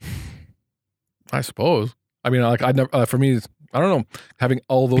better? I suppose. I mean, I never. For me, I don't know. Having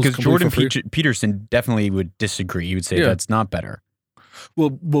all those because Jordan Peterson definitely would disagree. He would say that's not better.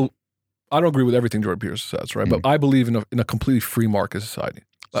 Well, I don't agree with everything Jordan Peterson says, right? But I believe in a completely free market society.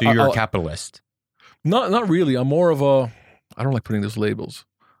 So you're a capitalist? Not really. I'm more of a. I don't like putting those labels.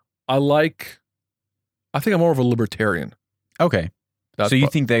 I think I'm more of a libertarian. Okay. So you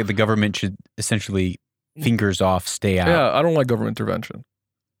think that the government should essentially fingers off, stay out? Yeah, I don't like government intervention.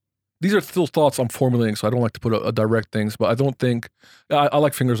 These are still thoughts I'm formulating, so I don't like to put a direct things, but I don't think, I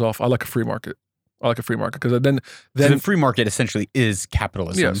like fingers off. I like a free market. Because then the free market essentially is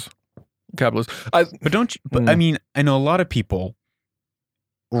capitalism. Yes, capitalism. I mean, I know a lot of people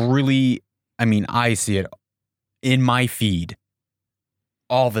really, I see it in my feed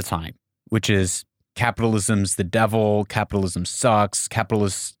all the time, which is capitalism's the devil, capitalism sucks,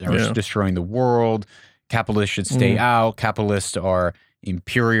 capitalists are destroying the world, capitalists should stay out, capitalists are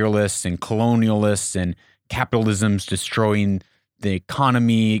imperialists and colonialists, and capitalism's destroying the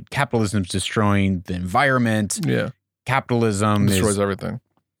economy, capitalism's destroying the environment. Yeah. Capitalism destroys everything.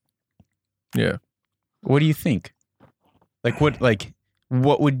 Yeah. What do you think? What's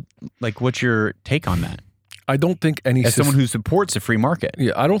your take on that? I don't think any as someone who supports a free market.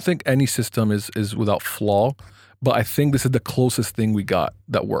 Yeah, I don't think any system is without flaw, but I think this is the closest thing we got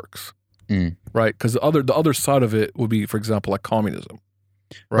that works. Right? Because the other side of it would be, for example, like communism.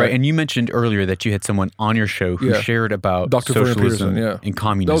 Right. And you mentioned earlier that you had someone on your show who shared about Dr. socialism and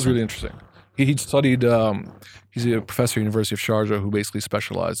communism. That was really interesting. He studied. He's a professor at the University of Sharjah who basically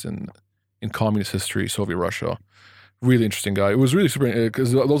specialized in communist history, Soviet Russia. Really interesting guy. It was really super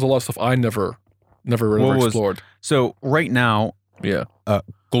because there was a lot of stuff I never explored. So right now, Yeah.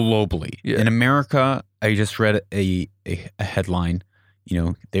 globally, Yeah. in America, I just read a headline. You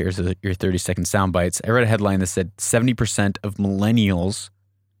know, there's your 30-second sound bites. I read a headline that said 70% of millennials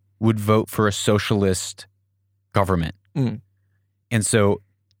would vote for a socialist government. Mm.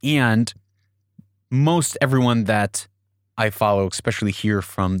 And most everyone that I follow, especially here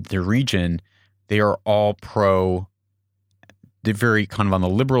from the region, they are all they're very kind of on the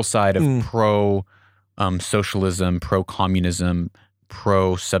liberal side of pro socialism, pro communism,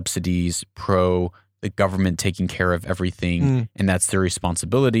 pro subsidies, pro the government taking care of everything, and that's their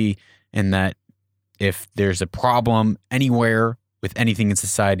responsibility. And that if there's a problem anywhere with anything in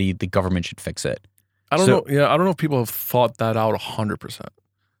society, the government should fix it. I don't know. Yeah, I don't know if people have thought that out 100%.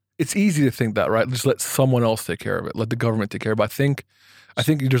 It's easy to think that, right? Just let someone else take care of it. Let the government take care of it. But I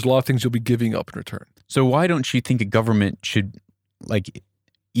think there's a lot of things you'll be giving up in return. So why don't you think the government should, like,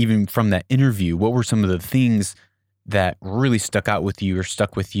 even from that interview, what were some of the things that really stuck with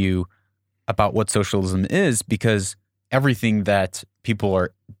you about what socialism is? Because everything that people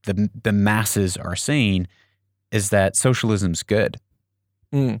are, the masses are saying is that socialism's good.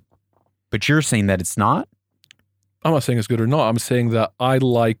 But you're saying that it's not? I'm not saying it's good or not. I'm saying that I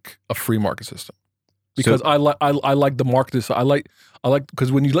like a free market system because I like the market decide. I like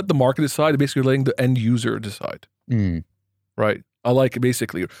because when you let the market decide, you're basically letting the end user decide. Right? I like it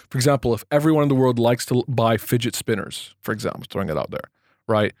basically. For example, if everyone in the world likes to buy fidget spinners, for example, throwing it out there,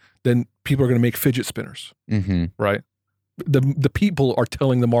 right? Then people are going to make fidget spinners, right? The people are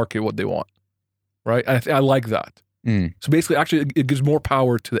telling the market what they want, right? I like that. So basically, actually, it gives more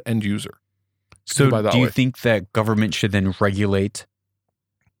power to the end user. So do you think that government should then regulate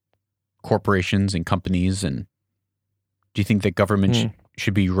corporations and companies? And do you think that government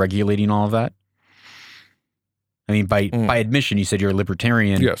should be regulating all of that? I mean, by admission, you said you're a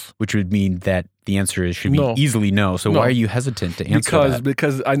libertarian, yes, which would mean that the answer should be easily no. So why are you hesitant to answer that?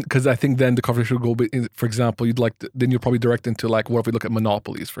 Because I think then the conversation would go, for example, then you'll probably direct into like, what if we look at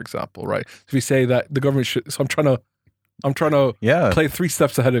monopolies, for example, right? If we say that the government should, so I'm trying to play 3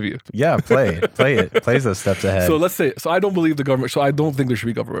 steps ahead of you. Yeah, play it. Play those steps ahead. So let's say, I don't believe the government, so I don't think there should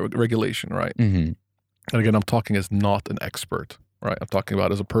be government regulation, right? And again, I'm talking as not an expert, right? I'm talking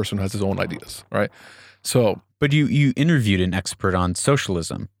about as a person who has his own ideas, right? So, but you interviewed an expert on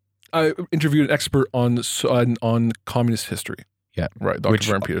socialism. I interviewed an expert on communist history. Yeah, right.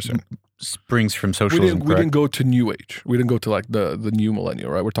 Dr. Vern Peterson springs from socialism. We didn't go to New Age. We didn't go to like the new millennium,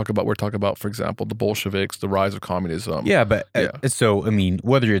 right? We're talking about, for example, the Bolsheviks, the rise of communism. Yeah, but so I mean,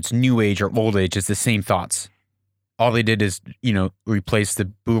 whether it's New Age or Old Age, it's the same thoughts. All they did is replace the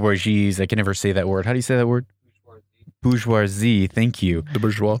bourgeoisie. I can never say that word. How do you say that word? Bourgeoisie. Thank you. The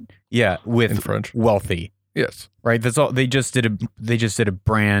bourgeois. Yeah, with in French. Wealthy. Yes. Right. That's all. They just did a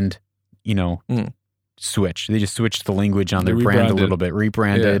brand, switch. They just switched the language on their brand a little bit,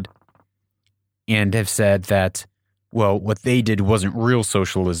 rebranded, and have said that, well, what they did wasn't real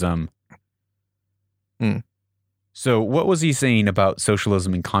socialism. So what was he saying about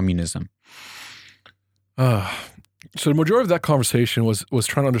socialism and communism? So the majority of that conversation was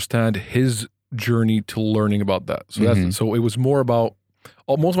trying to understand his journey to learning about that. So so it was more about,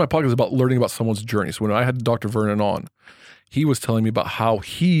 most of my podcast is about learning about someone's journey. So when I had Dr. Vernon on, he was telling me about how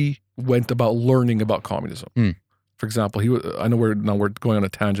he went about learning about communism. For example, I know we're going on a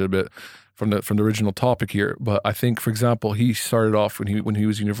tangent a bit from the original topic here, but I think, for example, he started off when he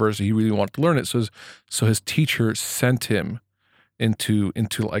was in university, he really wanted to learn it. So his teacher sent him into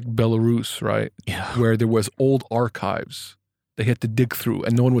like Belarus, right? Yeah. Where there was old archives they had to dig through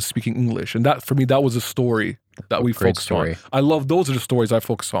and no one was speaking English. And that, for me, that was a story that we focused on. I love, those are the stories I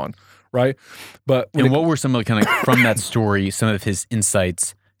focus on, right? But what were some of the kind of, from that story, some of his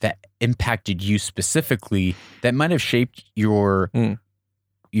insights that impacted you specifically that might have shaped your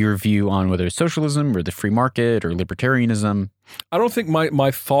view on whether it's socialism or the free market or libertarianism? I don't think my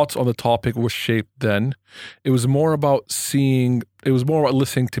thoughts on the topic were shaped then. It was more about listening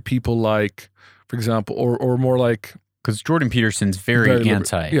to people like, for example, or more like... Because Jordan Peterson's very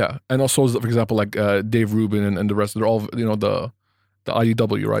anti. Yeah. And also, for example, like Dave Rubin and the rest, they're all, the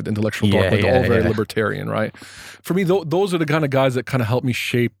IDW, right? The intellectual dogma, they're all very libertarian, right? For me, those are the kind of guys that kind of help me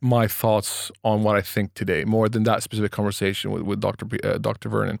shape my thoughts on what I think today, more than that specific conversation with Dr.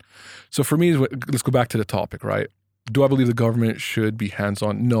 Vernon. So for me, let's go back to the topic, right? Do I believe the government should be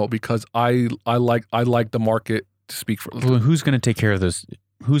hands-on? No, because I like the market to speak for. Well, who's going to take care of this?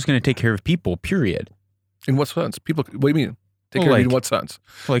 Who's going to take care of people, period? In what sense? People, what do you mean? Take care of you in what sense?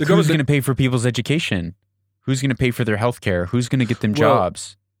 Like, who's going to pay for people's education? Who's going to pay for their health care? Who's going to get them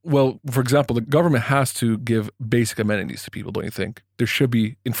jobs? Well, for example, the government has to give basic amenities to people, don't you think? There should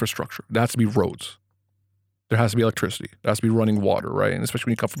be infrastructure. There has to be roads. There has to be electricity. There has to be running water, right? And especially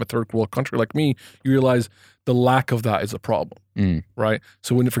when you come from a third world country like me, you realize the lack of that is a problem, right?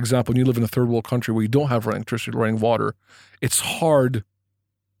 So when, for example, when you live in a third world country where you don't have running electricity, running water, it's hard.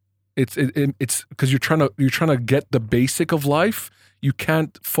 It's because you're trying to get the basic of life. You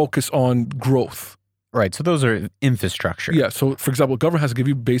can't focus on growth. Right. So those are infrastructure. Yeah. So for example, government has to give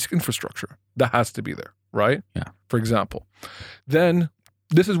you basic infrastructure. That has to be there, right? Yeah. For example, then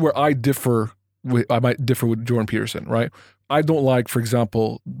this is where I might differ with Jordan Peterson, right? I don't like, for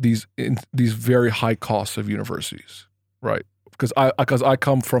example, these very high costs of universities, right? Because I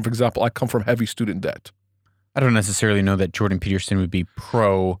come from, for example, heavy student debt. I don't necessarily know that Jordan Peterson would be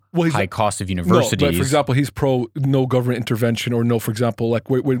pro high cost of universities. No, but for example, he's pro no government intervention, or no, for example, like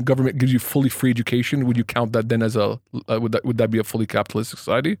when government gives you fully free education, would you count that then as would that be a fully capitalistic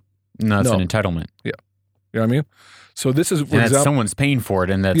society? No, it's an entitlement. Yeah. You know what I mean? So this is, for and example, someone's paying for it,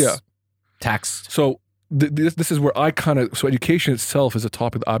 and that's taxed. So this is where so education itself is a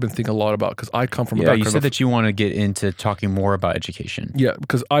topic that I've been thinking a lot about, because I come from a background. You said that you want to get into talking more about education. Yeah,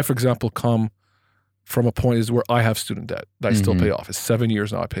 because I, for example, come from a point is where I have student debt that I still pay off. It's 7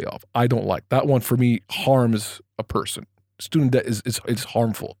 years now I pay off. I don't like that one. For me, harms a person. Student debt is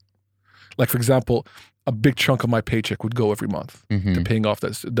harmful. Like, for example, a big chunk of my paycheck would go every month to paying off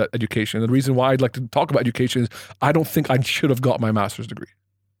that education. And the reason why I'd like to talk about education is I don't think I should have got my master's degree.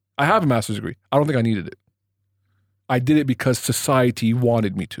 I have a master's degree. I don't think I needed it. I did it because society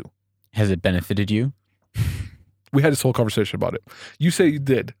wanted me to. Has it benefited you? We had this whole conversation about it. You say you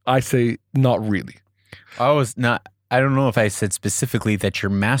did. I say not really. I don't know if I said specifically that your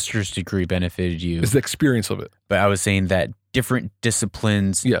master's degree benefited you. It's the experience of it. But I was saying that different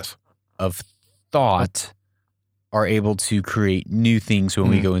disciplines of thought are able to create new things when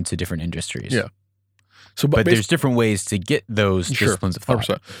we go into different industries. Yeah. So, but there's different ways to get those disciplines of thought.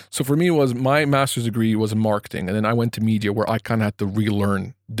 100%. So for me, my master's degree was in marketing, and then I went to media, where I kind of had to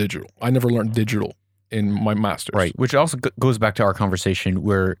relearn digital. I never learned digital in my master's. Right, which also goes back to our conversation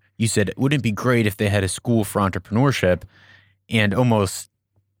where you said, wouldn't it be great if they had a school for entrepreneurship? And almost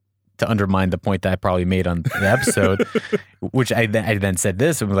to undermine the point that I probably made on the episode, which I then said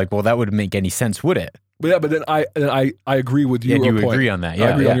this, and was like, well, that wouldn't make any sense, would it? But then I agree with you. Yeah, you agree on that. Yeah, I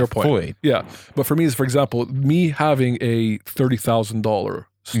agree on your point. Fully. Yeah, but for me, for example, me having a $30,000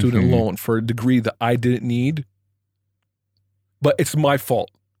 student loan for a degree that I didn't need, but it's my fault.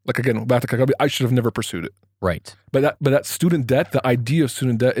 Like, again, back to I should have never pursued it. Right. But that student debt, the idea of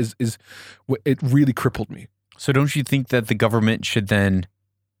student debt is it really crippled me. So don't you think that the government should then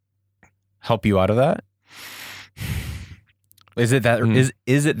help you out of that? Is it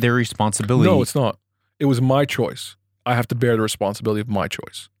it their responsibility? No, it's not. It was my choice. I have to bear the responsibility of my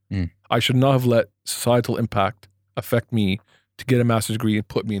choice. I should not have let societal impact affect me to get a master's degree and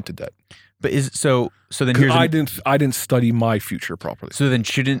put me into debt. But so then here's I didn't study my future properly. So then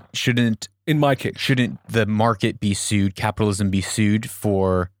shouldn't in my case, shouldn't the market be sued, capitalism be sued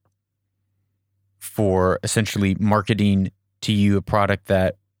for essentially marketing to you a product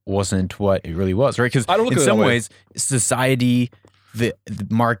that wasn't what it really was, right? Because in some ways, society, the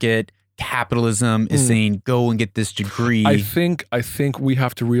market, capitalism is saying, go and get this degree. I think we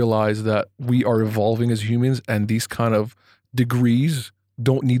have to realize that we are evolving as humans, and these kind of degrees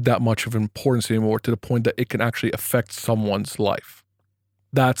don't need that much of importance anymore, to the point that it can actually affect someone's life.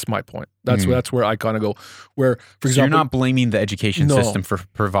 That's my point. That's where I kind of go. Where, for example, you're not blaming the education system for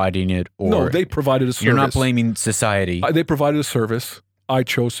providing it, or no, they provided a service. You're not blaming society. They provided a service. I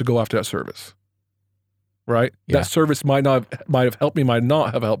chose to go after that service. Right? Yeah. That service might have helped me, might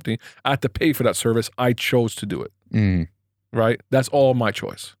not have helped me. I had to pay for that service. I chose to do it. Right? That's all my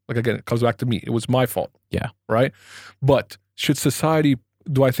choice. Like, again, it comes back to me. It was my fault. Yeah. Right? But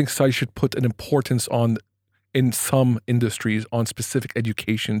do I think society should put an importance in some industries on specific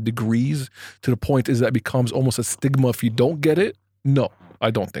education degrees, to the point is that it becomes almost a stigma if you don't get it? No,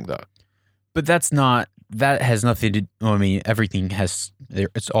 I don't think that. But that has nothing to, everything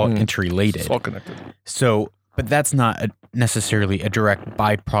it's all interrelated. It's all connected. So, but that's not necessarily a direct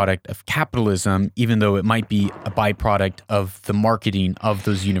byproduct of capitalism, even though it might be a byproduct of the marketing of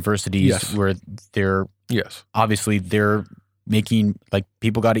those universities, where they're obviously they're making, like,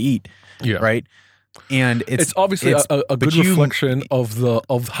 people got to eat, right? And it's obviously a good reflection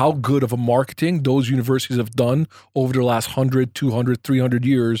of how good of a marketing those universities have done over the last 100, 200, 300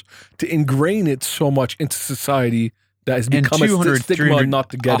 years to ingrain it so much into society that has become a stigma not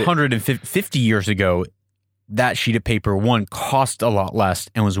to get 150 years ago, that sheet of paper, one, cost a lot less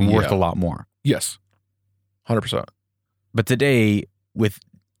and was worth a lot more. Yes. 100%. But today,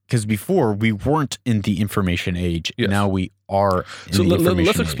 because before we weren't in the information age, now we are in the information age.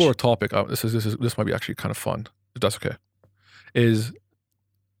 Let's explore a topic. This might be actually kind of fun, if that's okay. Is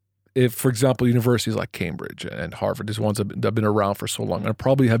if, for example, universities like Cambridge and Harvard, these ones that have been around for so long and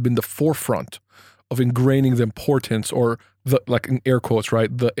probably have been the forefront of ingraining the importance, or the, like in air quotes, right,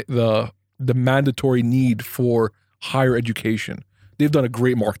 the mandatory need for higher education. They've done a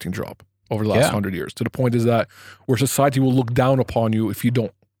great marketing job over the last 100 years, to the point is that where society will look down upon you if you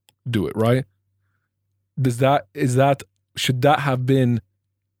don't do it, right? Should that have been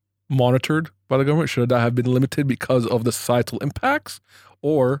monitored by the government? Should that have been limited because of the societal impacts,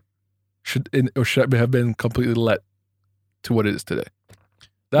 or should it have been completely let to what it is today?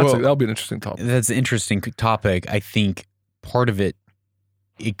 That'll be an interesting topic. That's an interesting topic. I think part of it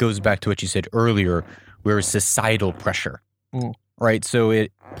goes back to what you said earlier, where societal pressure, right? So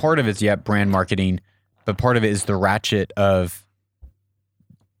part of it's brand marketing, but part of it is the ratchet of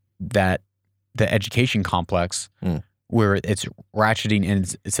the education complex, where it's ratcheting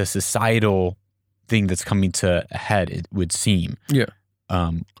and it's a societal thing that's coming to a head, it would seem. Yeah.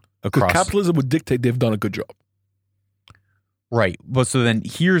 Across capitalism would dictate they've done a good job. Right. Well, so then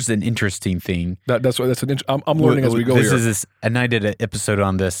here's an interesting thing. I'm learning as we go here. And I did an episode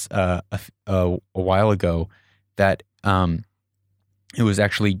on this a while ago that it was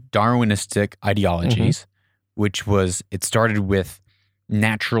actually Darwinistic ideologies, which it started with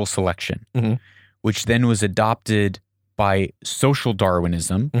natural selection, which then was adopted by social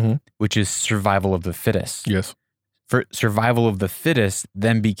Darwinism, which is survival of the fittest. Yes. For survival of the fittest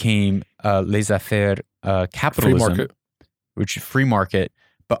then became laissez-faire capitalism. Free market. Which is free market,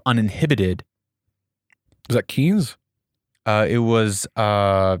 but uninhibited. Was that Keynes? It was.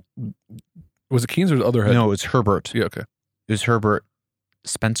 Was it Keynes or the other head? No, it was Herbert. Yeah, okay. It was Herbert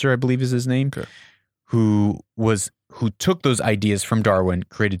Spencer, I believe is his name. Okay. Who took those ideas from Darwin,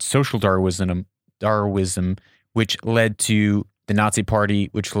 created social Darwinism, which led to the Nazi Party,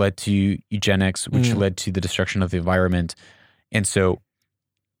 which led to eugenics, which led to the destruction of the environment. And so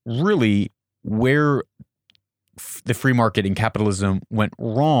really where the free market and capitalism went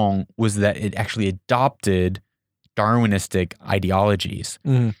wrong was that it actually adopted Darwinistic ideologies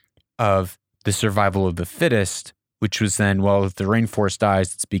of the survival of the fittest, which was then, well, if the rainforest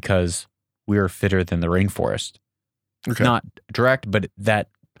dies, it's because we are fitter than the rainforest. Okay. Not direct, but that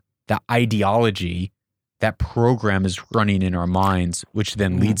ideology, that program is running in our minds, which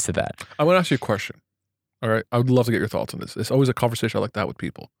then leads to that. I want to ask you a question. All right. I would love to get your thoughts on this. It's always a conversation I like to have with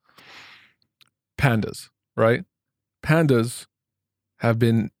people. Pandas, right? Pandas have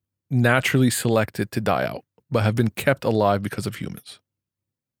been naturally selected to die out, but have been kept alive because of humans.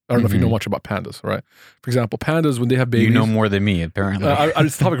 I don't know if you know much about pandas, right? For example, pandas, when they have babies... You know more than me, apparently.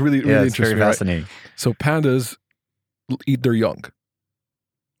 This topic really interesting. Very fascinating. Right? So pandas eat their young.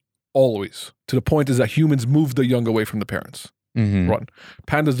 Always. To the point is that humans move the young away from the parents. Run.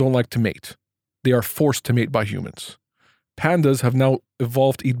 Pandas don't like to mate. They are forced to mate by humans. Pandas have now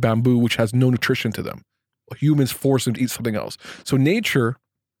evolved to eat bamboo, which has no nutrition to them. Humans force them to eat something else. So nature,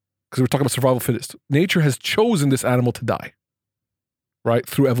 because we're talking about survival fittest, nature has chosen this animal to die, right?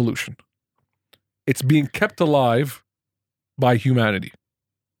 Through evolution. It's being kept alive by humanity.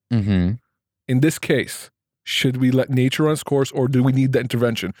 In this case, should we let nature run its course, or do we need the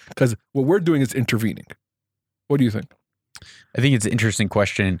intervention? Because what we're doing is intervening. What do you think? I think it's an interesting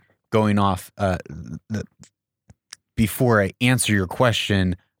question going off. Before I answer your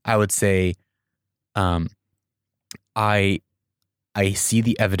question, I would say I see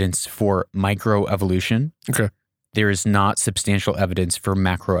the evidence for microevolution. Okay. There is not substantial evidence for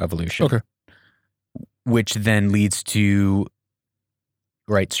macroevolution. Okay. Which then leads to,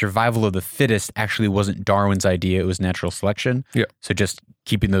 right, survival of the fittest actually wasn't Darwin's idea, it was natural selection. Yeah. So just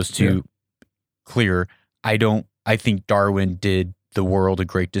keeping those two clear, I think Darwin did the world a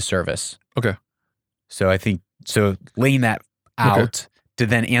great disservice. Okay. So laying that out to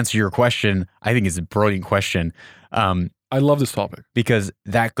then answer your question, I think is a brilliant question. I love this topic. Because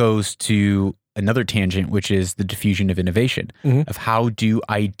that goes to another tangent, which is the diffusion of innovation, of how do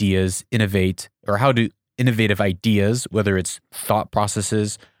ideas innovate, or how do innovative ideas, whether it's thought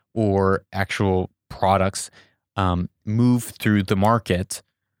processes or actual products, move through the market,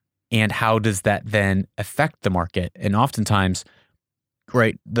 and how does that then affect the market? And oftentimes,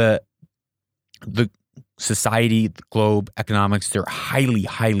 right, the society, the globe, economics, they're highly,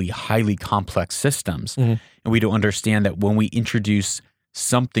 highly, highly complex systems. And we don't understand that when we introduce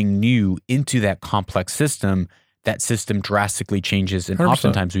something new into that complex system, that system drastically changes. And 100%.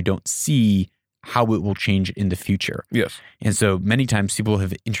 Oftentimes we don't see how it will change in the future. Yes. And so many times people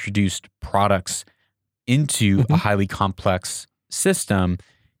have introduced products into a highly complex system,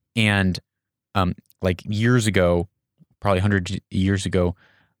 and like years ago, probably 100 years ago,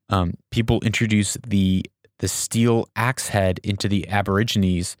 people introduced the steel axe head into the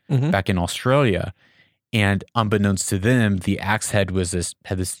Aborigines back in Australia, and unbeknownst to them, the axe head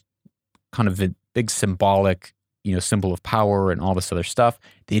had this kind of a big symbolic, symbol of power and all this other stuff.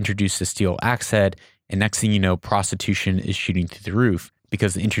 They introduced the steel axe head, and next thing you know, prostitution is shooting through the roof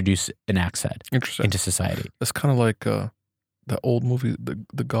because they introduced an axe head into society. That's kind of like that old movie,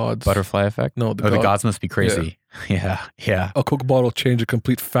 the Gods. Butterfly Effect? No, the gods must be crazy. Yeah. A Coke bottle changed the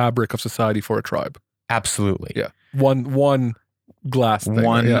complete fabric of society for a tribe. Absolutely. Yeah. One glass thing.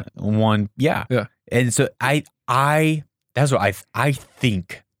 One. Yeah. And so that's what I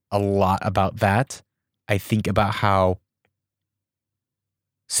think a lot about that. I think about how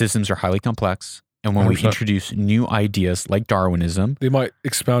systems are highly complex, and when 100%. We introduce new ideas like Darwinism, they might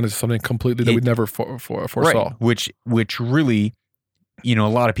expound into something completely that we never foresaw. Right. Which really, a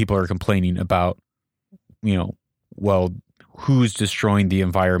lot of people are complaining about, well, who's destroying the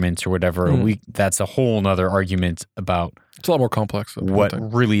environment or whatever. That's a whole nother argument about. It's a lot more complex. What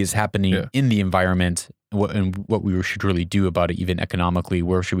really is happening in the environment, and what we should really do about it, even economically.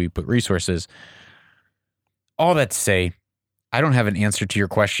 Where should we put resources? All that to say, I don't have an answer to your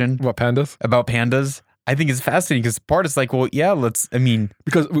question about pandas. I think it's fascinating because part is like, well, yeah,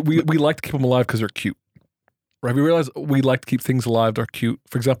 because we like to keep them alive because they're cute, right? We realize we like to keep things alive that are cute.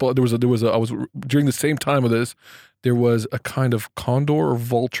 For example, I was during the same time of this, there was a kind of condor or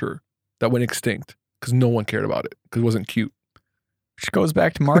vulture that went extinct because no one cared about it because it wasn't cute. Which goes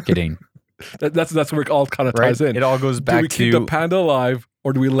back to marketing. That's where it all kind of ties in. It all goes back to, do we keep the panda alive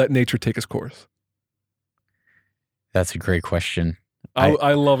or do we let nature take its course? That's a great question.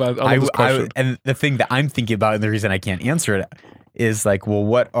 I love this question. And the thing that I'm thinking about, and the reason I can't answer it, is like, well,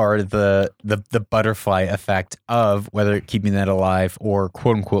 what are the butterfly effect of whether keeping that alive or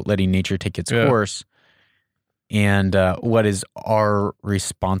quote unquote letting nature take its course, and what is our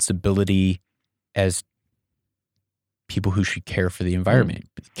responsibility as people who should care for the environment,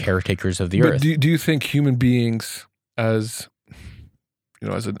 caretakers of the earth? Do you think human beings as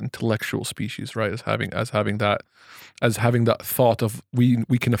an intellectual species, right, as having that thought of we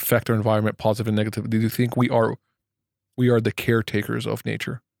can affect our environment, positive and negative, do you think we are the caretakers of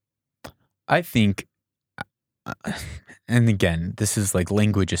nature? I think, and again, this is like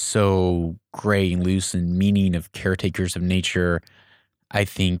language is so gray and loose, and meaning of caretakers of nature. I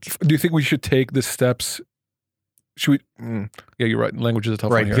think. Do you think we should take the steps? Should we? Yeah, you're right. Language is a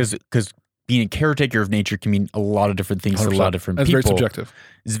tough one here. Because being a caretaker of nature can mean a lot of different things to a lot of different people. It's very subjective.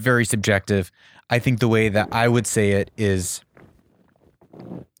 It's very subjective. I think the way that I would say it is,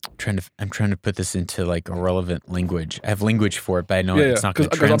 I'm trying to put this into like a relevant language. I have language for it, but I know it's not going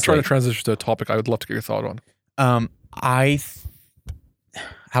to translate. I'm trying to transition to a topic I would love to get your thought on.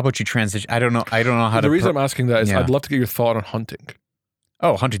 How about you transition? I don't know how to. The reason I'm asking that is I'd love to get your thought on hunting.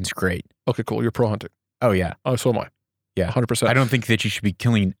 Oh, hunting's great. Okay, cool. You're pro hunting. Oh yeah. Oh, so am I. Yeah, 100%. I don't think that you should be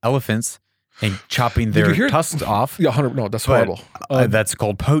killing elephants and chopping their tusks off. Yeah, 100. No, that's horrible. That's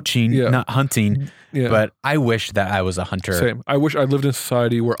called poaching, not hunting. Yeah. But I wish that I was a hunter. Same. I wish I lived in a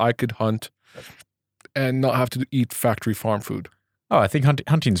society where I could hunt and not have to eat factory farm food. Oh, I think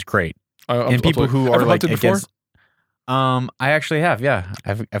hunting's great. And people who are like against. I actually have. Yeah,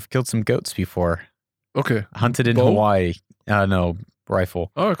 I've killed some goats before. Okay. Hunted in Hawaii. No,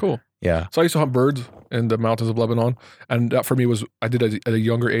 rifle. Oh, cool. Yeah. So I used to hunt birds in the mountains of Lebanon, and that for me I did it at a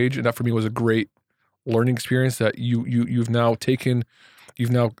younger age, and that for me was a great learning experience. That you've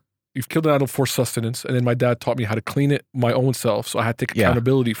killed an animal for sustenance, and then my dad taught me how to clean it my own self, so I had to take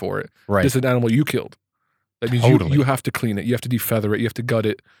accountability for it. Right. This is an animal you killed. That means you have to clean it, you have to defeather it, you have to gut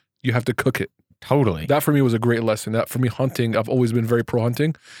it, you have to cook it. Totally. That for me was a great lesson. That for me, hunting, I've always been very pro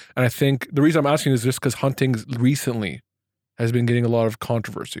hunting, and I think the reason I'm asking is just because hunting recently has been getting a lot of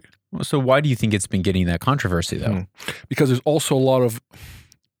controversy. So why do you think it's been getting that controversy though? Because there's also a lot of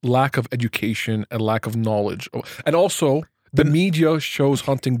lack of education and lack of knowledge. And also the media shows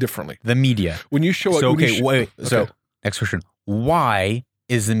hunting differently. The media. When you show it. So next question. Why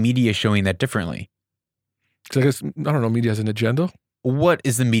is the media showing that differently? Because I guess, I don't know, media has an agenda. What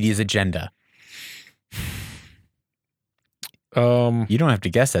is the media's agenda? You don't have to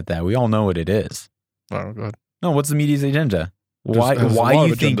guess at that. We all know what it is. Oh, go ahead. No, what's the media's agenda? Why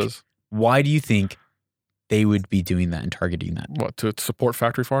do you think they would be doing that and targeting that? What, to support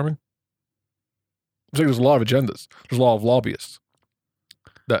factory farming? I think there's a lot of agendas. There's a lot of lobbyists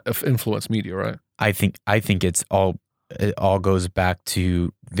that influence media, right? I think it all goes back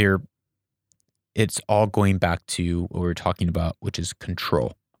to it's all going back to what we were talking about, which is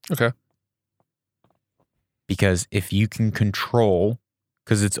control. Okay. Because if you can control,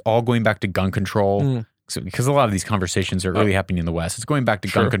 because it's all going back to gun control, so because a lot of these conversations are really happening in the West. It's going back to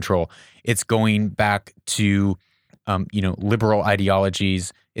gun control. It's going back to, liberal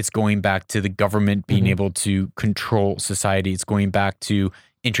ideologies. It's going back to the government being able to control society. It's going back to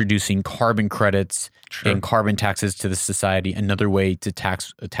introducing carbon credits and carbon taxes to the society. Another way to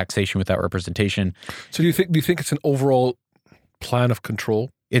taxation without representation. So do you think it's an overall plan of control?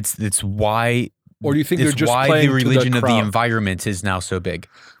 It's why. Or do you think they're just why playing the religion to of the environment is now so big?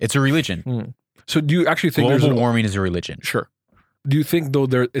 It's a religion. So do you actually think global warming is a religion? Sure. Do you think though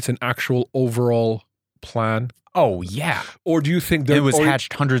it's an actual overall plan? Oh yeah. Or do you think it was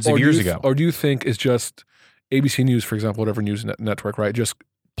hatched hundreds of years ago? Or do you think it's just ABC News, for example, whatever news network, right? Just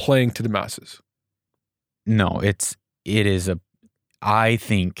playing to the masses? No, I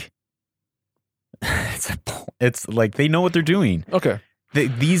think it's like they know what they're doing. Okay. The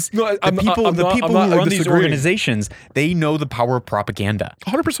people who run these organizations, they know the power of propaganda.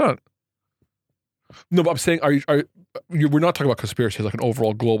 100%. No, but I'm saying, we're not talking about conspiracy, like an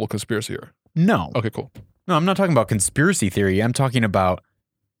overall global conspiracy here. No. Okay, cool. No, I'm not talking about conspiracy theory. I'm talking about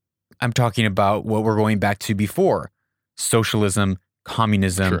what we're going back to before: socialism,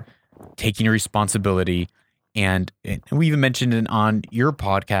 communism, taking responsibility, and we even mentioned it on your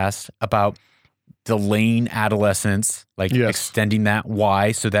podcast about delaying adolescence, like extending that.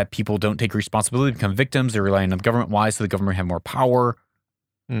 Why? So that people don't take responsibility, become victims. They're relying on the government. Why? So the government have more power.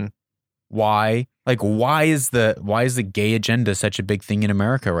 Why? Like, why is the gay agenda such a big thing in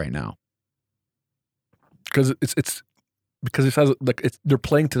America right now? Because because it has they're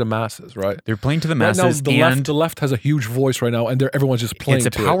playing to the masses, right? They're playing to the masses. Right now, the left has a huge voice right now, and everyone's just playing.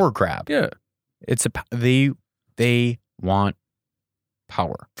 It's a power grab. Yeah, they want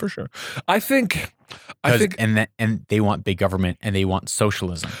power for sure. I think, and they want big government, and they want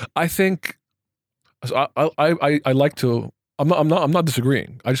socialism. I think. So I like to. I'm not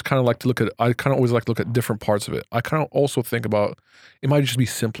disagreeing. I just kind of like to look at. I kind of always like to look at different parts of it. I kind of also think about it might just be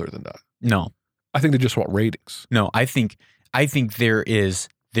simpler than that. No. I think they just want ratings. No, I think there is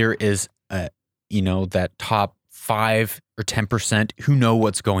that top 5 or 10% who know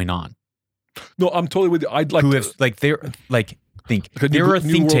what's going on. No, I'm totally with you. I'd like there are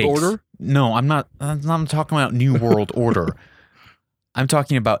think tanks. Order? No, I'm not talking about New World Order. I'm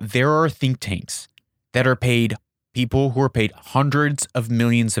talking about there are think tanks that are paid, people who are paid hundreds of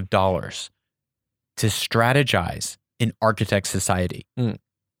millions of dollars to strategize and architect society.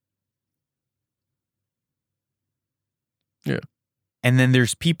 Yeah. And then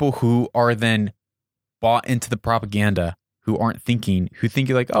there's people who are then bought into the propaganda, who aren't thinking, who think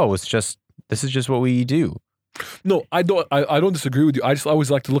like, oh, this is just what we do. No, I don't disagree with you. I always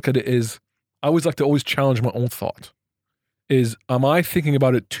like to look at it as, I always like to always challenge my own thought. Am I thinking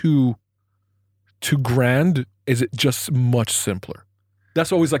about it too grand? Is it just much simpler?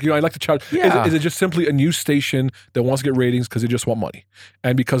 That's always like, I like to challenge. Yeah. Is it just simply a news station that wants to get ratings because they just want money?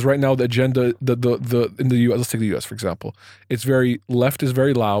 And because right now the agenda, the in the U.S., let's take the U.S. for example, left is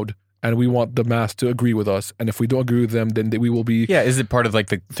very loud, and we want the mass to agree with us. And if we don't agree with them, then we will be. Yeah, is it part of like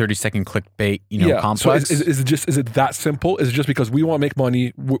the 30-second clickbait, complex? So is it that simple? Is it just because we want to make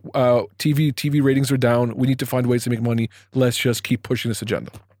money? TV ratings are down. We need to find ways to make money. Let's just keep pushing this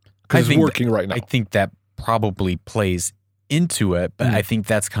agenda because it's working right now. I think that probably plays into it, but I think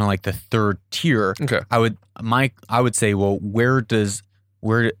that's kind of like the third tier. Okay. I would say, well, where did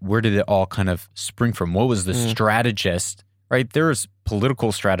it all kind of spring from? What was the strategist, right? There's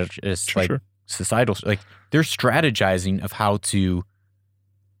political strategists, societal, like they're strategizing of how to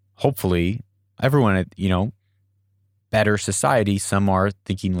hopefully everyone, better society. Some are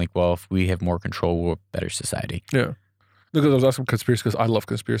thinking like, well, if we have more control, we'll better society. Yeah. Look, I was asking conspiracy because I love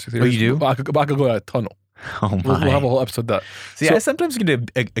conspiracy theories. Oh, you do? I could go down a tunnel. Oh my. We'll have a whole episode of that. See, I sometimes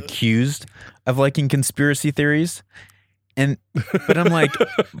get accused of liking conspiracy theories, but I'm like,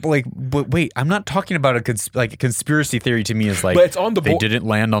 but wait, I'm not talking about a conspiracy theory. To me is like, but it's on the they didn't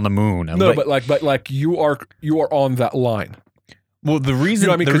land on the moon. But you are on that line. Well, the reason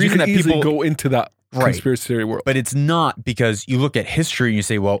the reason that people go into that conspiracy theory world, but it's not because you look at history and you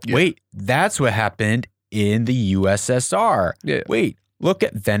say, well, wait, that's what happened in the USSR. Yeah. Wait, look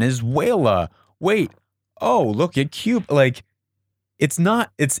at Venezuela. Wait. Oh, look at Cuba. Like, it's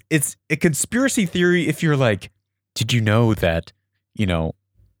a conspiracy theory if you're like, did you know that,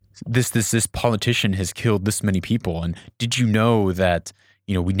 this politician has killed this many people? And did you know that,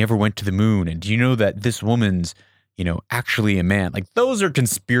 we never went to the moon? And do you know that this woman's, actually a man? Like, those are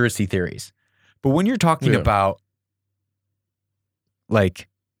conspiracy theories. But when you're talking about, like,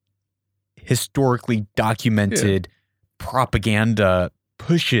 historically documented propaganda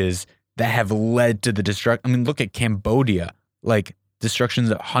pushes that have led to the destruction. I mean, look at Cambodia, like destructions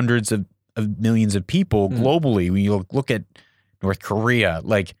of hundreds of millions of people globally. When you look at North Korea,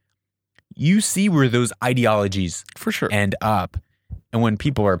 like you see where those ideologies for sure end up. And when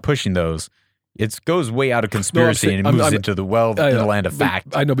people are pushing those, it goes way out of conspiracy and it moves into the land of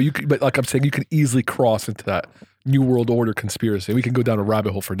fact. I know, but like I'm saying, you can easily cross into that New World Order conspiracy. We can go down a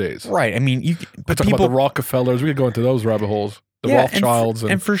rabbit hole for days. Right. I mean, you talk about the Rockefellers. We could go into those rabbit holes. The Rothschilds.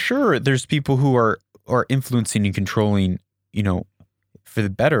 And for sure, there's people who are influencing and controlling, for the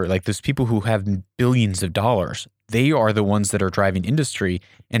better. Like there's people who have billions of dollars. They are the ones that are driving industry.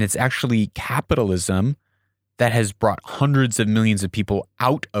 And it's actually capitalism that has brought hundreds of millions of people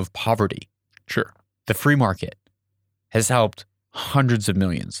out of poverty. Sure. The free market has helped hundreds of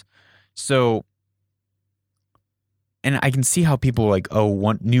millions. So, and I can see how people are like, oh,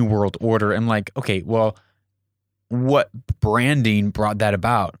 want New World Order. I'm like, okay, well, what branding brought that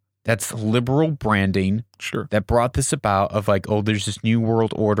about? That's liberal branding. Sure. That brought this about of like, oh, there's this New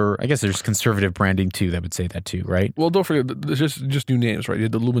World Order. I guess there's conservative branding too that would say that too, right? Well, don't forget, there's just new names, right? You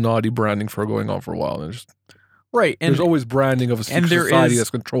had the Illuminati branding going on for a while. And right. And there's always branding of a society that's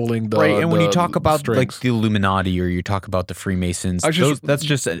controlling the right. And when you talk about strings. like the Illuminati or you talk about the Freemasons, that's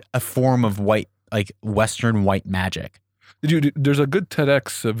just a form of white, like Western white magic. There's a good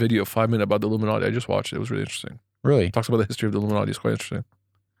TEDx video, 5 minutes about the Illuminati. I just watched it. It was really interesting. Really? It talks about the history of the Illuminati. It's quite interesting.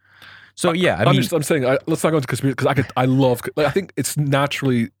 So yeah, I'm saying let's not go into conspiracy because I love. Like, I think it's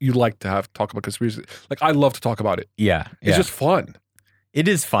naturally you like to talk about conspiracy. Like I love to talk about it. Yeah, it's just fun. It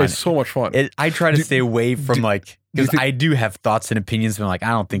is fun. It's so much fun. I try to stay away from because I do have thoughts and opinions, but like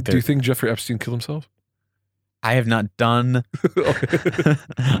I don't think. Do you think Jeffrey Epstein killed himself? I have not done.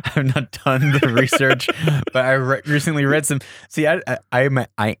 I have not done the research, but I recently read some. See, I am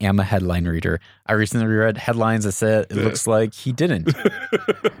a headline reader. I recently read headlines that said it looks like he didn't.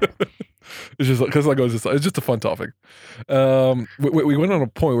 It's just because it's just a fun topic. We went on a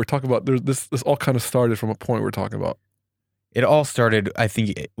point we're talking about. This all kind of started from a point we're talking about. It all started, I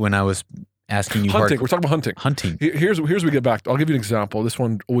think, when I was asking you. Hunting. We're talking about hunting. Hunting. Here's we get back. I'll give you an example. This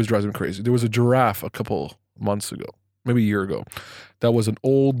one always drives me crazy. There was a giraffe a couple months ago, maybe a year ago, that was an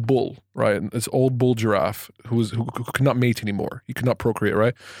old bull, right? This old bull giraffe who could not mate anymore. He could not procreate,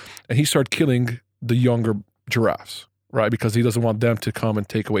 right? And he started killing the younger giraffes, right? Because he doesn't want them to come and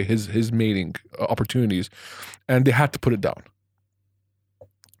take away his mating opportunities. And they had to put it down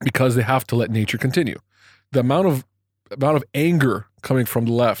because they have to let nature continue. The amount of anger coming from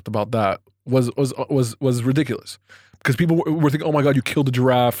the left about that was ridiculous. Because people were thinking, oh my God, you killed a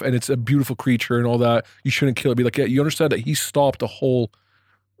giraffe and it's a beautiful creature and all that. You shouldn't kill it. Be like, yeah, you understand that he stopped a whole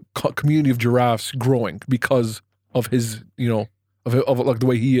community of giraffes growing because of his, of like the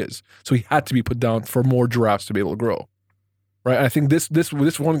way he is. So he had to be put down for more giraffes to be able to grow, right? And I think this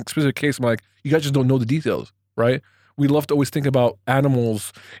one specific case, I'm like, you guys just don't know the details, right? We love to always think about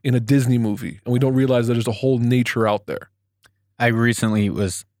animals in a Disney movie, and we don't realize that there's a whole nature out there. I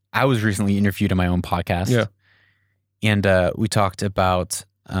was recently interviewed on my own podcast. Yeah. And we talked about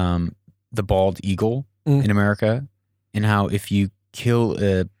the bald eagle in America and how if you kill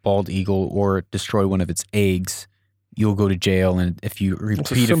a bald eagle or destroy one of its eggs, you'll go to jail. And if you repeat offended,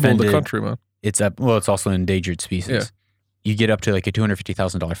 it's a symbol of the country, man. It's also an endangered species. Yeah. You get up to like a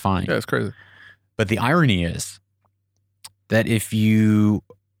 $250,000 fine. Yeah, it's crazy. But the irony is that if you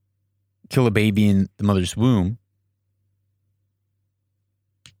kill a baby in the mother's womb,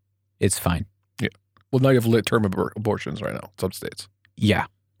 it's fine. Yeah. Well, now you have late-term abortions right now in some states. Yeah.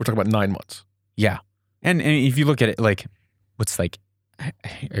 We're talking about 9 months. Yeah. And if you look at it, like,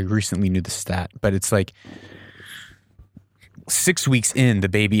 I recently knew the stat, but it's like 6 weeks in, the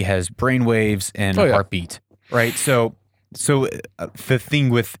baby has brainwaves and a heartbeat, right? So the thing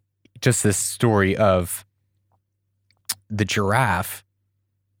with just this story of the giraffe,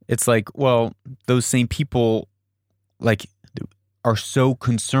 it's like, well, those same people, like, are so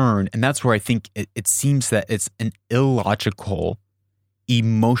concerned, and that's where I think it seems that it's an illogical,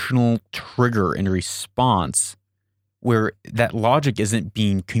 emotional trigger and response where that logic isn't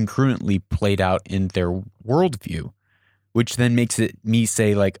being congruently played out in their worldview, which then makes me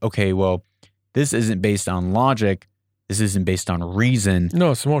say like, okay, well, this isn't based on logic. This isn't based on reason.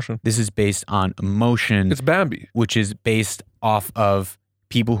 No, it's emotion. This is based on emotion. It's Bambi. Which is based off of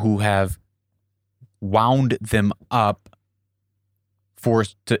people who have wound them up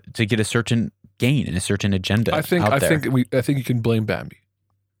to get a certain gain and a certain agenda. I think you can blame Bambi.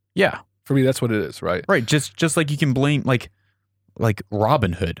 Yeah. For me, that's what it is, right? Right. Just like you can blame, like like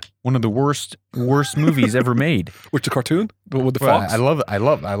Robin Hood, one of the worst movies ever made. Which the cartoon with the fox? I love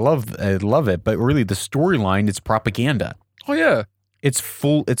it. But really, the storyline is propaganda. Oh yeah, it's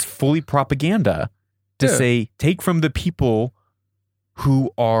fully propaganda to say take from the people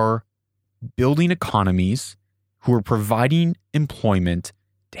who are building economies, who are providing employment,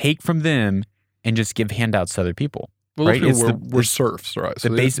 take from them and just give handouts to other people. Well, right? We're serfs, right?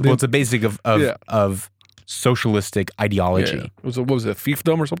 So it's a basic of socialistic ideology. Yeah. What was it?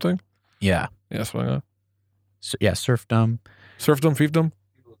 Fiefdom or something? Yeah. Yeah, that's what I got. So, yeah, serfdom. Serfdom, fiefdom?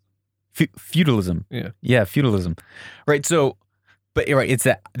 Feudalism. Yeah. Yeah, feudalism. Right. So, but you're right. It's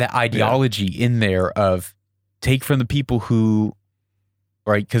that ideology in there of take from the people who,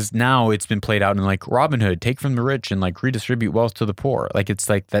 right? Because now it's been played out in like Robin Hood, take from the rich and like redistribute wealth to the poor. Like it's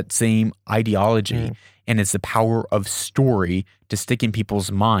like that same ideology, and it's the power of story to stick in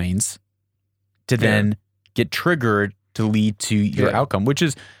people's minds to then get triggered to lead to your outcome, which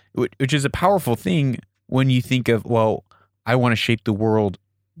is a powerful thing when you think of, well, I want to shape the world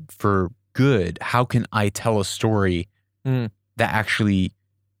for good. How can I tell a story that actually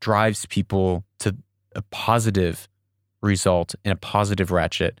drives people to a positive result and a positive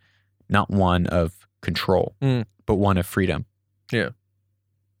ratchet, not one of control, but one of freedom? Yeah.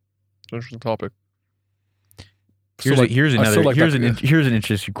 It's an interesting topic. Here's an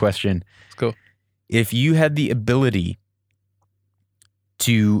interesting question. Let's go. If you had the ability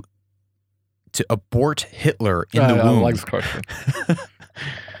to abort Hitler in the womb, I like this question.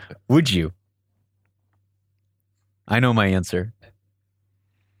 Would you? I know my answer.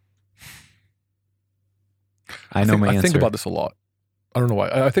 I think about this a lot. I don't know why.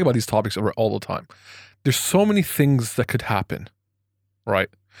 I think about these topics all the time. There's so many things that could happen, right?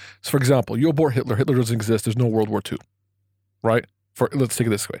 So, for example, you abort Hitler. Hitler doesn't exist. There's no World War II, right? Let's take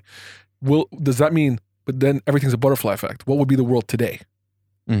it this way. Does that mean, but then everything's a butterfly effect? What would be the world today?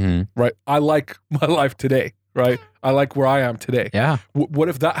 Right? I like my life today, right? I like where I am today. Yeah. What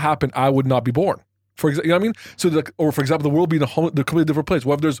if that happened? I would not be born. For example, you know what I mean? So, or for example, the world being a completely different place.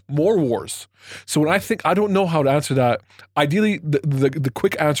 What if there's more wars? So when I don't know how to answer that. Ideally, the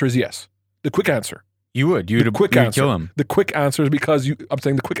quick answer is yes. The quick answer. You would kill him. The quick answer is because I'm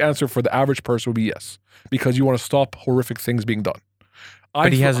saying the quick answer for the average person would be yes, because you want to stop horrific things being done.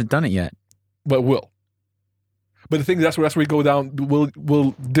 But he hasn't done it yet. But will. But the thing that's where we go down.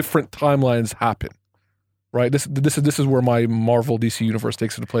 Will different timelines happen? Right. This is where my Marvel DC universe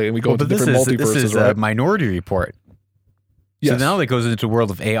takes into play, and we go into different multiverses. This is right? a Minority Report. Yes. So now that goes into the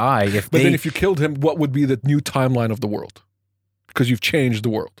world of AI. Then if you killed him, what would be the new timeline of the world? Because you've changed the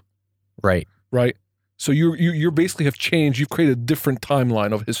world. Right. Right. So you basically have changed. You've created a different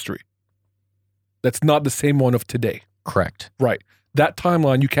timeline of history. That's not the same one of today. Correct. Right. That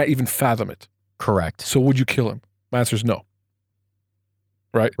timeline, you can't even fathom it. Correct. So would you kill him? My answer is no.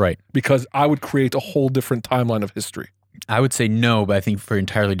 Right? Right. Because I would create a whole different timeline of history. I would say no, but I think for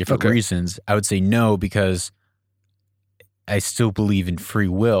entirely different reasons. I would say no because I still believe in free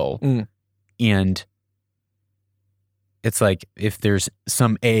will. And it's like if there's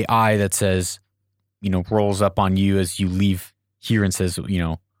some AI that says, rolls up on you as you leave here and says,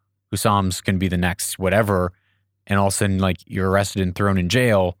 Hussam's going to be the next whatever, and all of a sudden, like, you're arrested and thrown in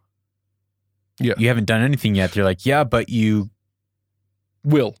jail. Yeah. You haven't done anything yet. They're like, yeah, but you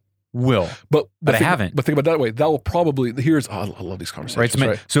will. But I haven't. But think about it that way. That will probably, I love these conversations.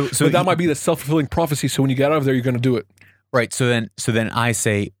 Right. So but that might be the self-fulfilling prophecy. So when you get out of there, you're going to do it. Right. So then I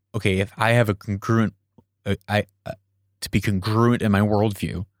say, okay, if I have a congruent, to be congruent in my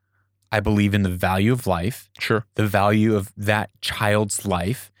worldview, I believe in the value of life. Sure. The value of that child's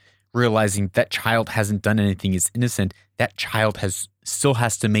life, realizing that child hasn't done anything, is innocent. That child still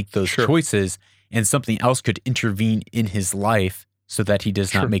has to make those choices, and something else could intervene in his life so that he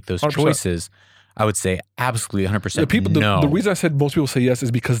does not make those 100%. choices. I would say absolutely 100% no. The reason I said most people say yes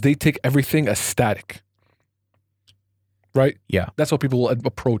is because they take everything as static. Right? Yeah. That's how people will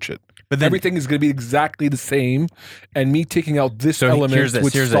approach it. But then, everything is going to be exactly the same, and me taking out this element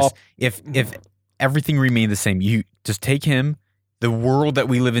would stop. If everything remained the same, you just take him. The world that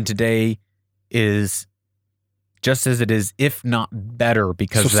we live in today is just as it is, if not better,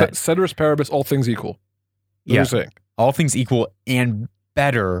 because ceteris paribus, all things equal. That's what you're saying. All things equal and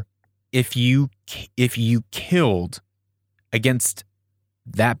better if you killed against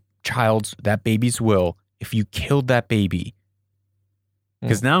that baby's will, if you killed that baby.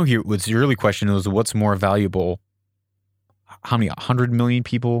 Because now here, what's the really question is, what's more valuable? How many 100 million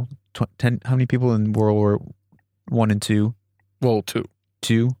people? How many people in World War I and II? Well, 2.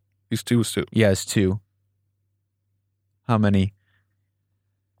 2? These 2 is 2. Yeah, it's 2. How many?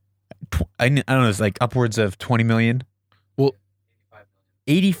 I don't know. It's like upwards of 20 million. Well,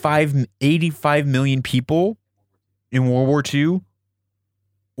 85 million people in World War II,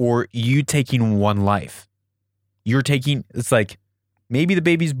 or you taking one life. It's like maybe the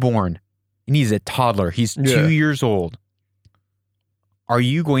baby's born and he's a toddler. He's 2 years old. Are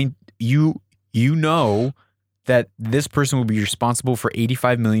you going, you know that this person will be responsible for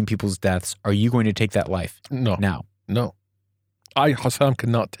 85 million people's deaths. Are you going to take that life? No. Now. No. I, Hussam,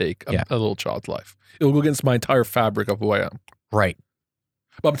 cannot take a little child's life. It will go against my entire fabric of who I am. Right.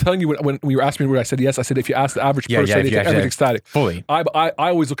 But I'm telling you, when you were asking me where I said yes, I said if you ask the average person, they take everything static. Fully. I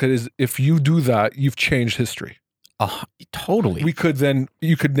always look at it as if you do that, you've changed history. Totally. You could then,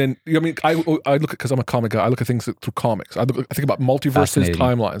 I mean, I look at, because I'm a comic guy, I look at things through comics. I think about multiverses,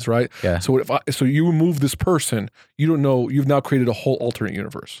 timelines, right? Yeah. So you remove this person, you don't know, you've now created a whole alternate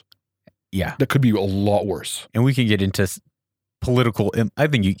universe. Yeah. That could be a lot worse. And we can get into political, I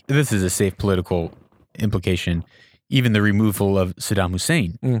think this is a safe political implication, even the removal of Saddam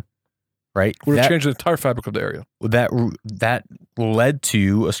Hussein, right? Would have changed the entire fabric of the area. That led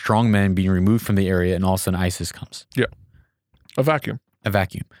to a strong man being removed from the area, and all of a sudden ISIS comes. Yeah. A vacuum.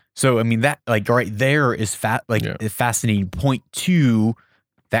 So, I mean, that, like, right there is a fascinating point to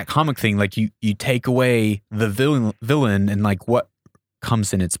that comic thing. Like, you take away the villain and, like, what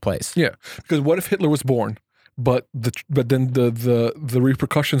comes in its place. Yeah. Because what if Hitler was born, but then the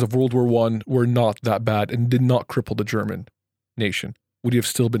repercussions of World War I were not that bad and did not cripple the German nation? Would he have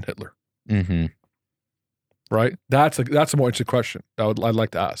still been Hitler? Mm-hmm. Right? That's a more interesting question I'd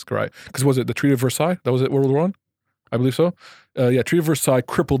like to ask, right? Because was it the Treaty of Versailles? That was it, World War I? I believe so. Treaty of Versailles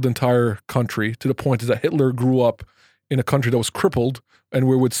crippled the entire country to the point is that Hitler grew up in a country that was crippled and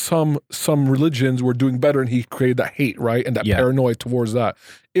where with some religions were doing better, and he created that hate, right? And that paranoia towards that.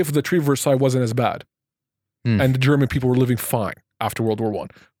 If the Treaty of Versailles wasn't as bad and the German people were living fine after World War I,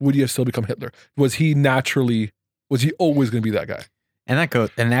 would he have still become Hitler? Was he always going to be that guy? And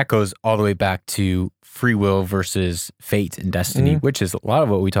that goes all the way back to free will versus fate and destiny, which is a lot of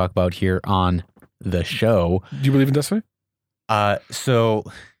what we talk about here on the show. Do you believe in destiny? So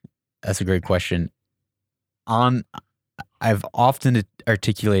that's a great question. I've often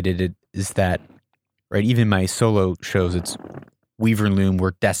articulated it is that, right, even my solo shows, it's weaver and loom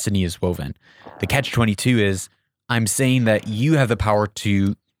where destiny is woven. The catch-22 is I'm saying that you have the power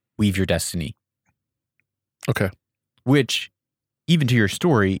to weave your destiny. Okay. Which, even to your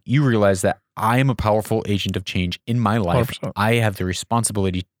story, you realize that I am a powerful agent of change in my life. 100%. I have the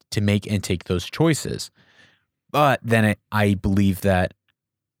responsibility to make and take those choices. But then I believe that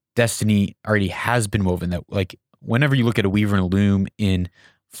destiny already has been woven. That, like, whenever you look at a weaver and a loom in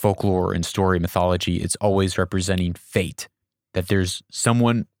folklore and story mythology, it's always representing fate. That there's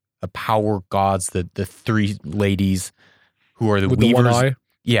someone, a power, gods, the three ladies who are the with weavers. The one eye?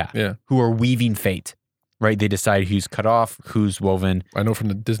 Yeah. Who are weaving fate. Right? They decide who's cut off, who's woven. I know from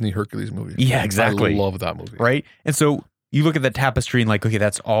the Disney Hercules movie. Yeah, exactly. I love that movie. Right? And so you look at that tapestry and like, okay,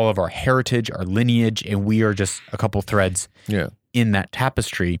 that's all of our heritage, our lineage, and we are just a couple threads in that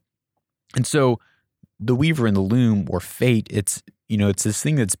tapestry. And so the weaver and the loom or fate, it's this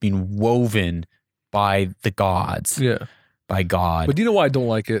thing that's being woven by the gods. Yeah. By God. But do you know why I don't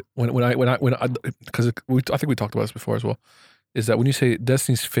like it? Because I think we talked about this before as well, is that when you say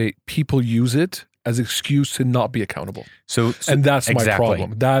destiny's fate, people use it as an excuse to not be accountable. So and that's my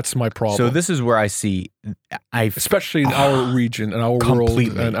problem. That's my problem. So this is where I see, especially in our region and our world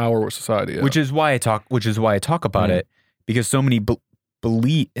and our society, which is why I talk about it, because so many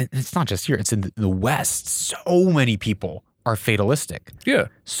believe, it's not just here, it's in the West. So many people are fatalistic. Yeah.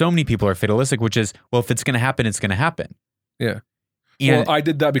 So many people are fatalistic, which is, well, if it's going to happen, it's going to happen. Yeah. And I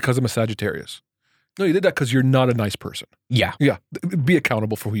did that because I'm a Sagittarius. No, you did that because you're not a nice person. Yeah. Yeah. Be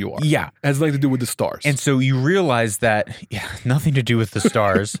accountable for who you are. Yeah. It has nothing to do with the stars. And so you realize that, nothing to do with the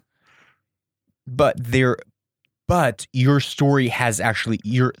stars, but your story has actually,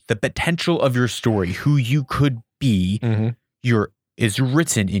 the potential of your story, who you could be, is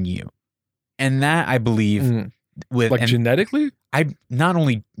written in you. And that, I believe, genetically? Not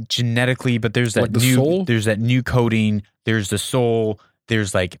only genetically, but there's that soul? There's that new coding, there's the soul,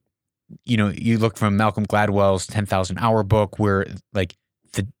 there's like, you look from Malcolm Gladwell's 10,000 Hour book where like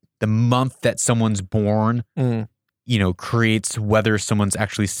the month that someone's born, creates whether someone's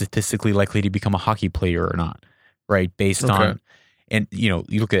actually statistically likely to become a hockey player or not, right? Based on, and you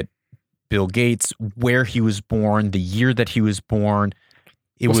look at Bill Gates, where he was born, the year that he was born.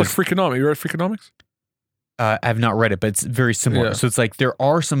 It was like Freakonomics. You read Freakonomics? I have not read it, but it's very similar. Yeah. So it's like there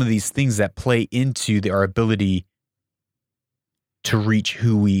are some of these things that play into our ability to reach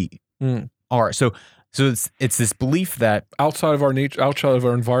who we are. So it's this belief that outside of our nature, outside of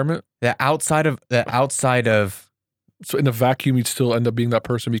our environment, that outside of So in a vacuum, you'd still end up being that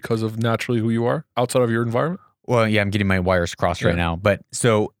person because of naturally who you are outside of your environment? Well, yeah, I'm getting my wires crossed right now. But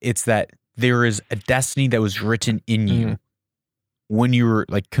so it's that there is a destiny that was written in you when you were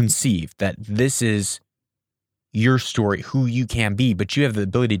like conceived, that this is your story, who you can be, but you have the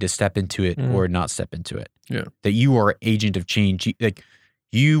ability to step into it or not step into it. Yeah. That you are an agent of change. Like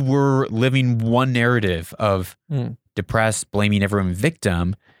you were living one narrative of depressed, blaming everyone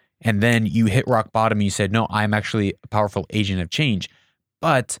victim. And then you hit rock bottom and you said, no, I'm actually a powerful agent of change.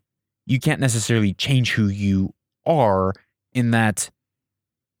 But you can't necessarily change who you are, in that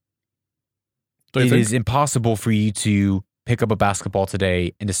it is impossible for you to pick up a basketball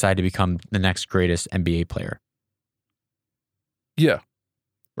today and decide to become the next greatest NBA player. Yeah.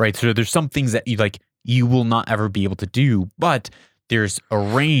 Right. So there's some things that you will not ever be able to do, but there's a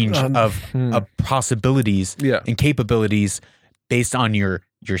range of possibilities and capabilities based on your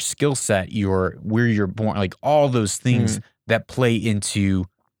skill set, where you're born, like all those things that play into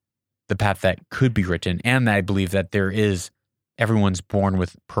the path that could be written. And I believe that everyone's born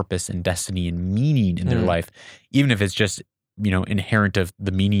with purpose and destiny and meaning in their life, even if it's just, inherent of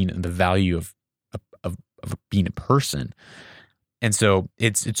the meaning and the value of being a person. And so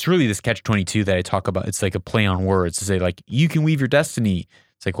it's really this catch-22 that I talk about. It's like a play on words to say, like, you can weave your destiny.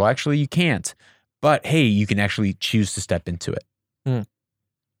 It's like, well, actually you can't, but hey, you can actually choose to step into it.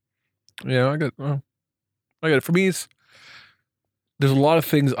 Yeah, I get it. For me, there's a lot of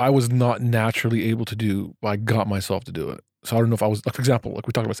things I was not naturally able to do, but I got myself to do it. So I don't know if I was, like, for example, like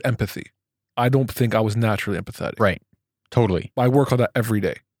we talked about empathy. I don't think I was naturally empathetic. Right. Totally. I work on that every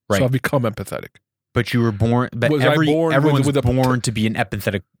day. Right. So I've become empathetic. But you were born, but everyone's born to be an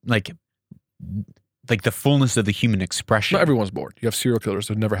empathetic, like the fullness of the human expression. Not everyone's born. You have serial killers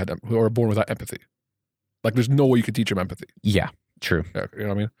who are born without empathy. Like there's no way you could teach them empathy. Yeah. True. Yeah, you know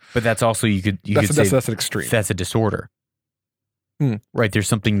what I mean? But that's also, you could say that's an extreme. That's a disorder. Right. There's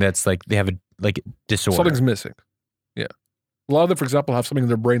something that's like, they have a disorder. Something's missing. Yeah. A lot of them, for example, have something in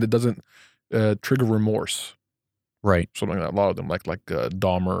their brain that doesn't trigger remorse. Right. Something like that. A lot of them, like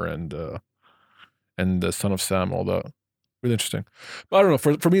Dahmer and the Son of Sam, all that. Really interesting. But I don't know.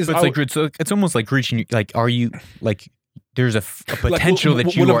 For me, it's almost like reaching, like, are you, like, there's a potential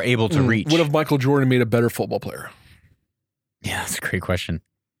that you are able to reach. What if Michael Jordan made a better football player? Yeah, that's a great question.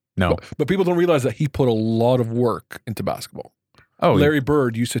 No. But people don't realize that he put a lot of work into basketball. Oh, Larry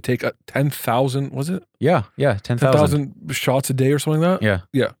Bird used to take 10,000, was it? Yeah, 10,000 shots a day or something like that?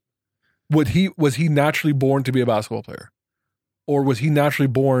 Yeah. Was he naturally born to be a basketball player? Or was he naturally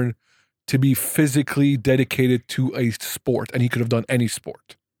born to be physically dedicated to a sport, and he could have done any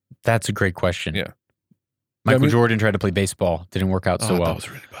sport? That's a great question. Yeah. Michael Jordan tried to play baseball, didn't work out so well. That was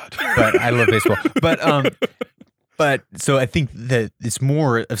really bad. But I love baseball. But so I think that it's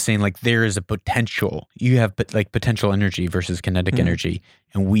more of saying, like, there is a potential. You have like potential energy versus kinetic energy,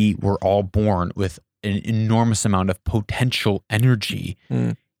 and we were all born with an enormous amount of potential energy,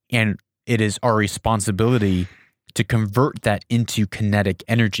 and it is our responsibility to convert that into kinetic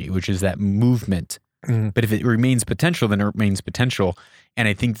energy, which is that movement. But if it remains potential, then it remains potential. And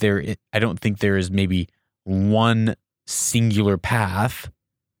I think I don't think there is maybe one singular path.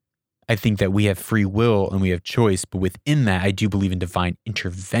 I think that we have free will and we have choice, but within that, I do believe in divine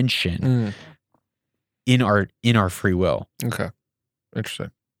intervention in our free will. Okay,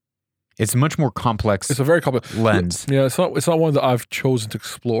 interesting. It's much more complex. It's a very complex lens. Yeah, it's not one that I've chosen to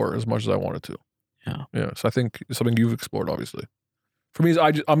explore as much as I wanted to. Yeah. So I think it's something you've explored, obviously. For me,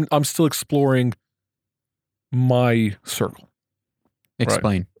 I'm still exploring my circle.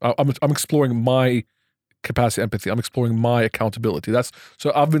 Explain. Right? I'm exploring my capacity, empathy. I'm exploring my accountability.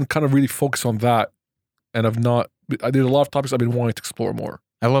 So I've been kind of really focused on that, and there's a lot of topics I've been wanting to explore more.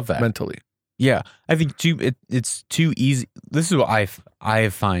 I love that. Mentally. Yeah, I think it's too easy. This is what I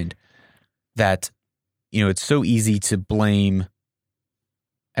find, that it's so easy to blame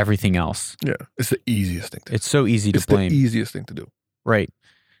everything else. Yeah, it's the easiest thing to do. It's so easy to blame. It's the easiest thing to do. Right.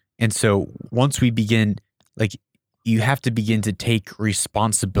 And so once we begin, like, you have to begin to take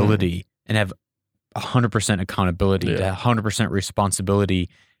responsibility and have 100% accountability, to 100% responsibility.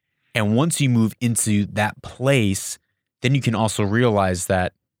 And once you move into that place, then you can also realize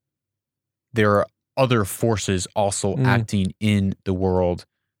that there are other forces also acting in the world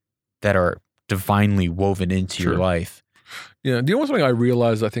that are divinely woven into your life. Yeah. Do you know something I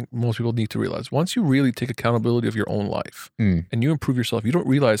realized, I think most people need to realize? Once you really take accountability of your own life and you improve yourself, you don't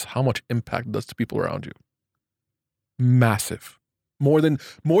realize how much impact it does to people around you. Massive. More than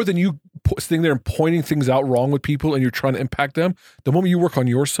you sitting there and pointing things out wrong with people and you're trying to impact them. The moment you work on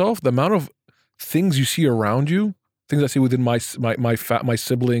yourself, the amount of things you see around you, things I see within my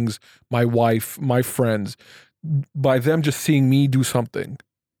siblings, my wife, my friends, by them just seeing me do something,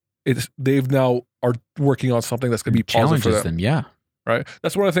 they've now are working on something that's going to be positive for them. Yeah. Right.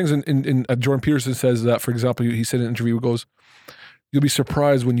 That's one of the things in Jordan Peterson says that, for example, he said in an interview, he goes, you'll be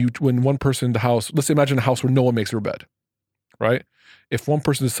surprised when one person in the house, let's imagine a house where no one makes their bed, right? If one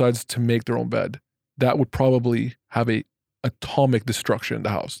person decides to make their own bed, that would probably have a atomic destruction in the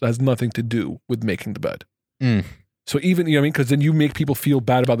house. That has nothing to do with making the bed. So even, you know what I mean? Because then you make people feel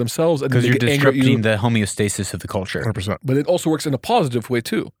bad about themselves. Because you're disrupting the homeostasis of the culture. 100%. But it also works in a positive way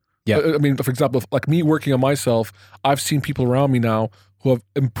too. Yeah. I mean, for example, like me working on myself, I've seen people around me now who have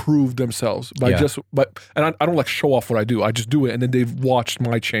improved themselves by and I don't like show off what I do. I just do it, and then they've watched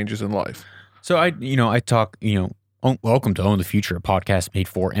my changes in life. So I talk, welcome to Own the Future, a podcast made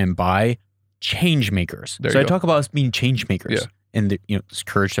for and by change makers. So I talk about us being change makers, and it's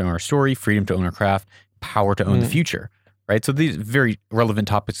courage to own our story, freedom to own our craft, power to own the future, right? So these very relevant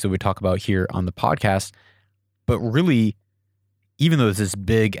topics that we talk about here on the podcast, but really, even though it's this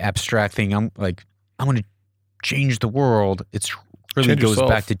big abstract thing, I'm going to change the world. It's really goes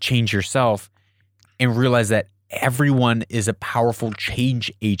back to change yourself and realize that everyone is a powerful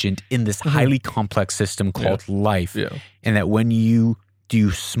change agent in this highly complex system called life. Yeah. And that when you do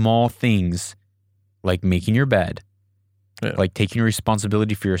small things like making your bed, like taking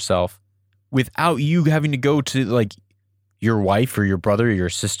responsibility for yourself without you having to go to like your wife or your brother or your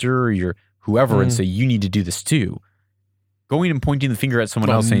sister or your whoever and say, you need to do this too. Going and pointing the finger at someone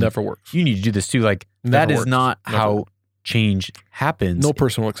else saying, never works. You need to do this too. Like that is not how change happens. No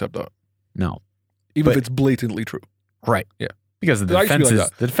person will accept that. No. Even if it's blatantly true. Right. Yeah. Because the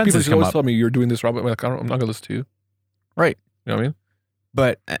defenses, people always tell me you're doing this wrong, but I'm not going to listen to you. Right. You know what I mean?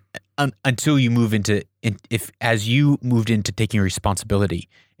 But until you move into, as you moved into taking responsibility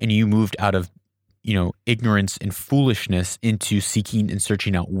and you moved out of, ignorance and foolishness into seeking and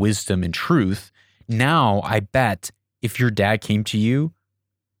searching out wisdom and truth, now I bet if your dad came to you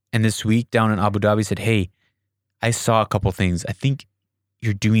and this week down in Abu Dhabi said, hey, I saw a couple things. I think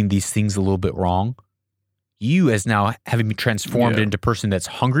you're doing these things a little bit wrong. You as now having been transformed into a person that's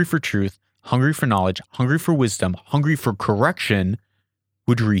hungry for truth, hungry for knowledge, hungry for wisdom, hungry for correction,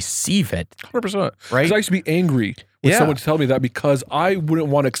 would receive it. 100%. Right? Because I used to be angry when someone tell me that because I wouldn't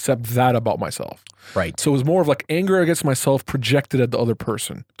want to accept that about myself. Right. So it was more of like anger against myself projected at the other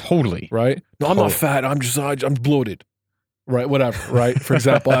person. Totally. Right? No, I'm not fat. I'm bloated. Right? Whatever. Right? For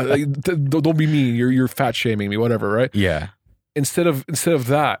example, don't be mean. You're fat shaming me. Whatever. Right? Yeah. Instead of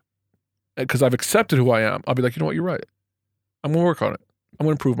that, because I've accepted who I am, I'll be like, you know what? You're right. I'm going to work on it. I'm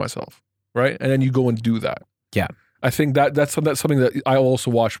going to improve myself. Right? And then you go and do that. Yeah. I think that's something that I also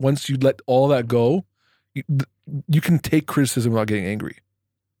watch. Once you let all that go, you can take criticism without getting angry.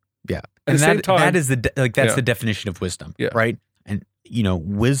 Yeah. And that is the definition of wisdom, right? And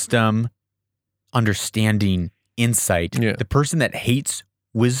wisdom, understanding, insight. Yeah. The person that hates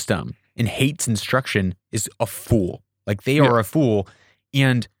wisdom and hates instruction is a fool. Like they are a fool,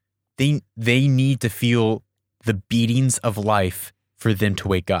 and they need to feel the beatings of life for them to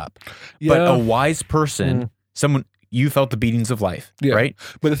wake up. Yeah. But a wise person, someone you felt the beatings of life, right?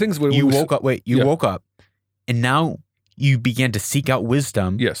 But the things when you woke up, woke up, and now you began to seek out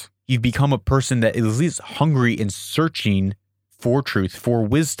wisdom. Yes. You've become a person that is at least hungry and searching for truth, for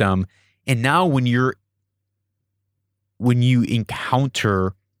wisdom. And now when you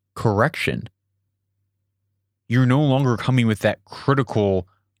encounter correction, you're no longer coming with that critical,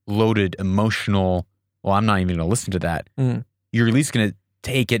 loaded, emotional, well, I'm not even going to listen to that. You're at least going to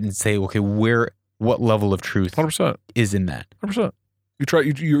take it and say, okay, what level of truth 100%. Is in that? 100%.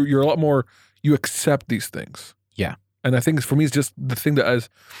 You're a lot more, you accept these things. Yeah. And I think for me, it's just the thing that as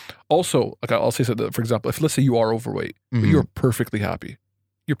also, like I'll say something, for example, if let's say you are overweight, but you're perfectly happy.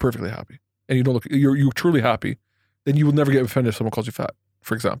 You're perfectly happy. And you don't look, you're truly happy, then you will never get offended if someone calls you fat,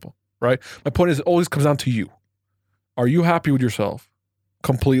 for example, right? My point is it always comes down to you. Are you happy with yourself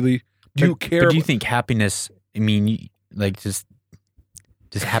completely? Do you care? But do you think happiness, does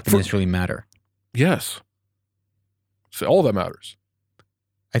happiness really matter? Yes. So all that matters.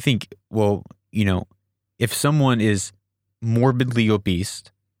 I think, if someone is morbidly obese,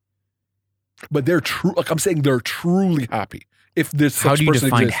 but they're true, like I'm saying, they're truly happy. If this such how do you person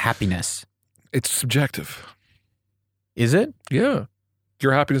define exists, happiness? It's subjective. Is it? Yeah.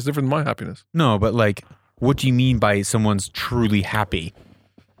 Your happiness is different than my happiness. No, but what do you mean by someone's truly happy?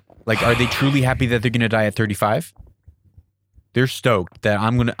 Like, are they truly happy that they're going to die at 35? They're stoked that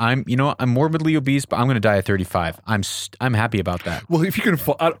I'm morbidly obese, but I'm going to die at 35. I'm happy about that. Well, if you can,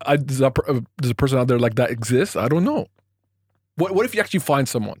 does a person out there like that exist? I don't know. What if you actually find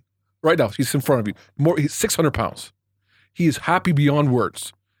someone right now? He's in front of you. He's 600 pounds. He is happy beyond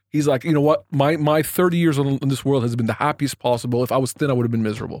words. He's like, you know what? My 30 years in this world has been the happiest possible. If I was thin, I would have been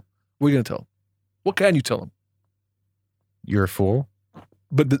miserable. What are you going to tell him? What can you tell him? You're a fool.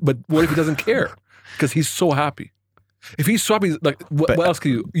 But what if he doesn't care? Because he's so happy. If he's so happy, like, what else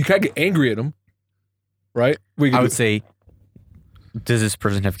can you? You can't get angry at him, right? I would say, does this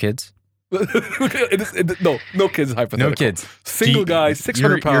person have kids? No kids. Hypothetical. No kids. Single guy,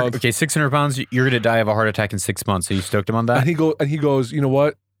 600 pounds. Okay, 600 pounds. You're going to die of a heart attack in 6 months. So you stoked him on that? And he goes, you know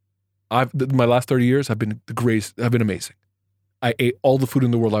what? My last 30 years have been amazing. I ate all the food in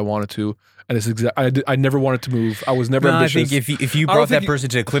the world I wanted to, and it's I never wanted to move. I was never ambitious. I think if you brought that person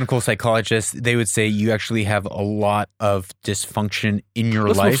to a clinical psychologist, they would say you actually have a lot of dysfunction in your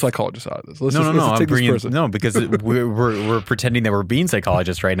life. Let's move psychologists out of this. Let's I'm bringing because we're pretending that we're being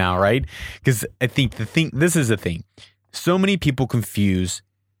psychologists right now, right? Because I think this is the thing. So many people confuse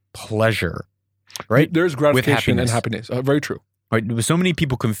pleasure, right? There's gratification and happiness. Very true. Right, so many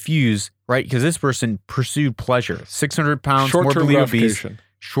people confuse, right? Because this person pursued pleasure, 600 pounds, morbidly obese,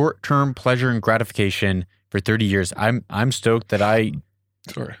 short-term pleasure and gratification for 30 years. I'm stoked that I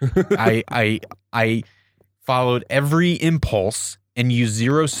followed every impulse and used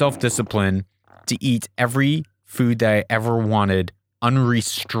zero self-discipline to eat every food that I ever wanted,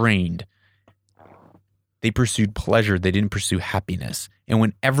 unrestrained. They pursued pleasure. They didn't pursue happiness. And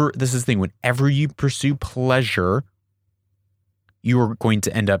whenever you pursue pleasure, you are going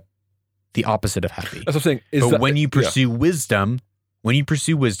to end up the opposite of happy. That's what I'm saying. When you pursue wisdom,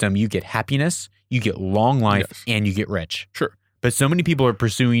 you get happiness, you get long life, and you get rich. Sure. But so many people are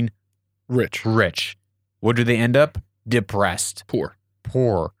pursuing rich. What do they end up? Depressed.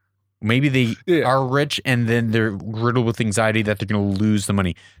 Poor. Maybe they are rich and then they're riddled with anxiety that they're going to lose the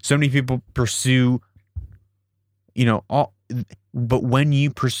money. So many people pursue, but when you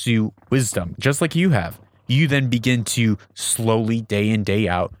pursue wisdom, just like you have, you then begin to slowly, day in, day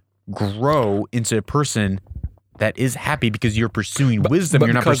out, grow into a person that is happy because you're pursuing wisdom.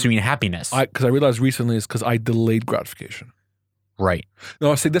 You're not pursuing happiness. Because I realized recently is because I delayed gratification. Right.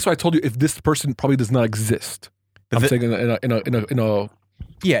 No, I say that's why I told you if this person probably does not exist. I'm saying in a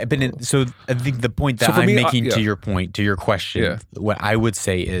yeah, but so I think the point that I'm making to your point, to your question, what I would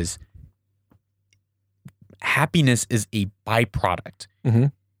say is happiness is a byproduct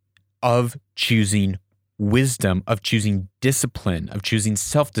of choosing wisdom, of choosing discipline, of choosing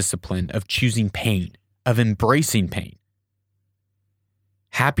self-discipline, of choosing pain, of embracing pain.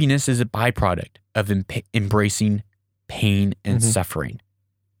 Happiness is a byproduct of embracing pain and suffering.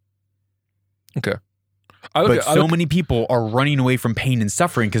 Okay. But many people are running away from pain and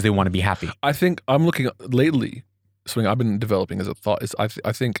suffering because they want to be happy. I think I'm looking at lately, something I've been developing as a thought is I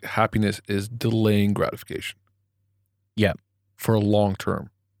think happiness is delaying gratification. Yeah. For a long-term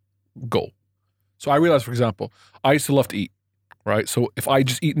goal. So I realized, for example, I used to love to eat, right? So if I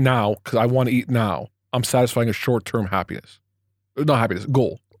just eat now because I want to eat now, I'm satisfying a short-term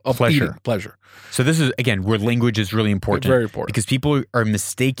goal of pleasure. So this is, again, where language is really important. Very important. Because people are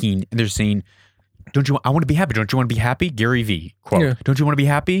mistaking, and they're saying, I want to be happy. Don't you want to be happy? Gary V. quote. Yeah. Don't you want to be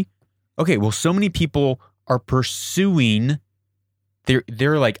happy? Okay, well, so many people are pursuing,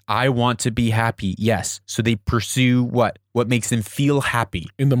 they're like, I want to be happy. Yes. So they pursue what makes them feel happy.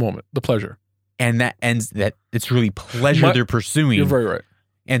 In the moment, the pleasure. And that it's really pleasure they're pursuing. You're very right.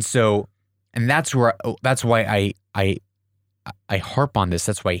 And that's why I harp on this.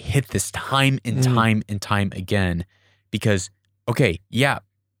 That's why I hit this time and time and time again, because, okay, yeah,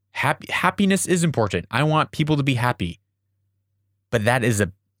 happiness is important. I want people to be happy, but that is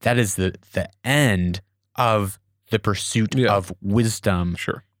the end of the pursuit of wisdom.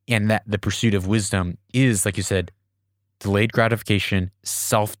 Sure. And that the pursuit of wisdom is, like you said, delayed gratification,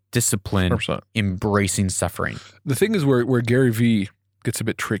 self-discipline, 100%. Embracing suffering. The thing is where Gary V gets a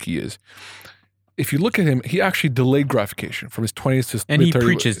bit tricky is, if you look at him, he actually delayed gratification from his 20s to and he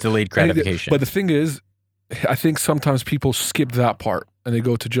preaches delayed gratification. But the thing is, I think sometimes people skip that part and they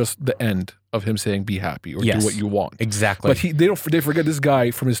go to just the end of him saying be happy or do what you want. Exactly. But they forget this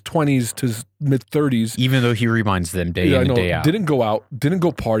guy from his 20s to his mid 30s. Even though he reminds them day in and day out. Didn't go out, didn't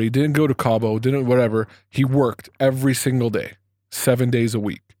go party, didn't go to Cabo, didn't whatever. He worked every single day, 7 days a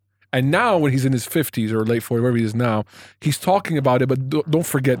week. And now when he's in his 50s or late 40s, wherever he is now, he's talking about it, but don't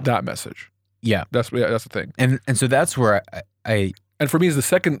forget that message. Yeah. That's the thing. And so that's where I and for me, is the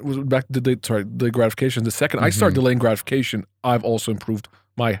second was back to the gratification. The second I start delaying gratification, I've also improved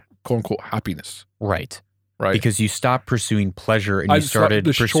my quote unquote happiness. Right. Because you stopped pursuing pleasure and you started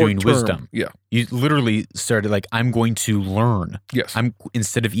pursuing wisdom. Yeah. You literally started like, I'm going to learn. Yes.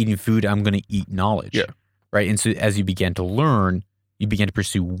 Instead of eating food, I'm going to eat knowledge. Yeah. Right. And so as you began to learn, you began to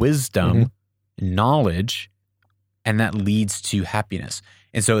pursue wisdom, knowledge, and that leads to happiness.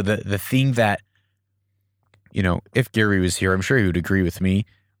 And so the thing that, if Gary was here, I'm sure he would agree with me,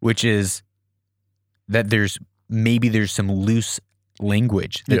 which is that there's some loose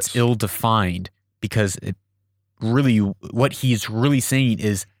language that's ill-defined, because what he's really saying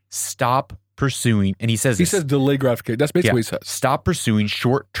is stop pursuing, and he says delay gratification. That's basically what he says. Stop pursuing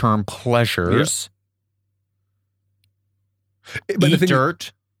short-term pleasures. But eat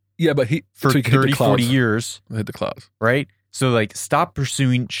dirt. Yeah, but for 30, 40 years. Hit the clouds. Right? So stop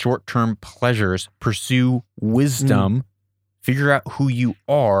pursuing short-term pleasures. Pursue wisdom. Figure out who you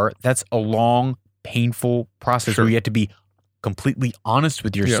are. That's a long, painful process where you have to be completely honest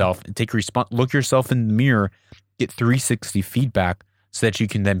with yourself and look yourself in the mirror, get 360 feedback so that you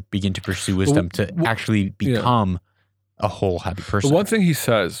can then begin to pursue wisdom to actually become a whole, happy person. The one thing he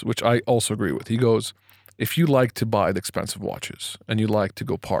says, which I also agree with, he goes, if you like to buy the expensive watches and you like to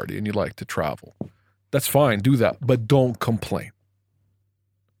go party and you like to travel, that's fine, do that, but don't complain.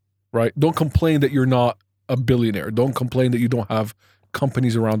 Right? Don't complain that you're not a billionaire. Don't complain that you don't have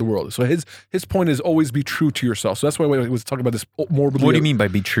companies around the world. So his point is always be true to yourself. So that's why I was talking about this morbidly. What do you mean by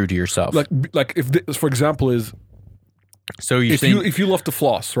be true to yourself? Like if this, for example, is so if you love to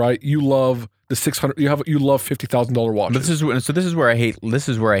floss, right? You love the $600. You love $50,000 watches. This is where I hate. This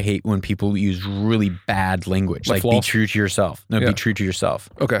is where I hate when people use really bad language, like be true to yourself. No, be true to yourself.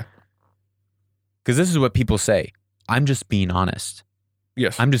 Okay. Because this is what people say. I'm just being honest.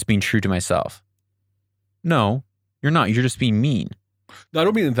 Yes. I'm just being true to myself. No, you're not. You're just being mean. No, I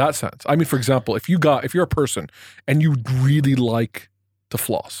don't mean in that sense. I mean, for example, if you're a person and you really like to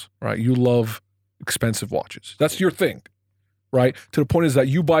floss, right? You love expensive watches. That's your thing, right? To the point is that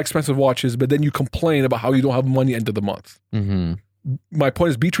you buy expensive watches, but then you complain about how you don't have money end of the month. Mm-hmm. My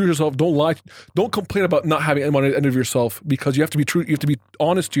point is, be true to yourself. Don't lie. Don't complain about not having any money at the end of yourself, because you have to be true. You have to be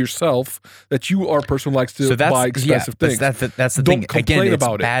honest to yourself that you are a person who likes to buy expensive things. That's the don't thing. Complain Again, it's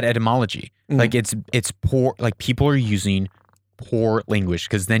about bad etymology. Mm-hmm. Like it's poor. Like people are using poor language,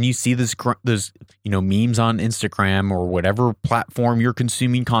 because then you see those memes on Instagram or whatever platform you're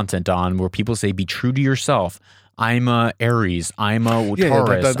consuming content on, where people say be true to yourself. I'm a Aries. I'm a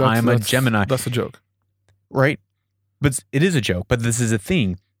Taurus. I'm a Gemini. That's a joke, right? But it is a joke. But this is a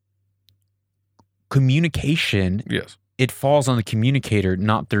thing. Communication. Yes. It falls on the communicator,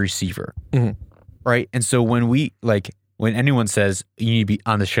 not the receiver. Mm-hmm. Right. And so when anyone says you need to be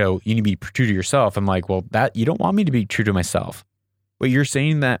on the show, you need to be true to yourself, I'm like, well, that you don't want me to be true to myself. But you're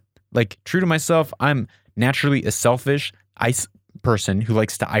saying that, like, true to myself, I'm naturally a selfish person who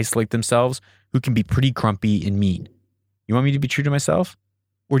likes to isolate themselves, who can be pretty grumpy and mean. You want me to be true to myself?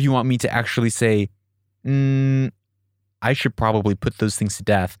 Or do you want me to actually say, I should probably put those things to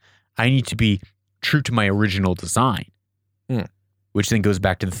death. I need to be true to my original design, which then goes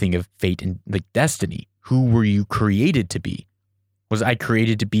back to the thing of fate and like destiny. Who were you created to be? Was I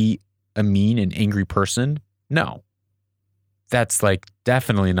created to be a mean and angry person? No. That's like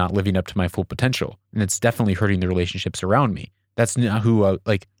definitely not living up to my full potential. And it's definitely hurting the relationships around me. That's not who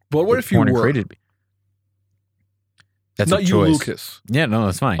But what if you were? Created me. That's not a you, choice. Lucas. Yeah, no,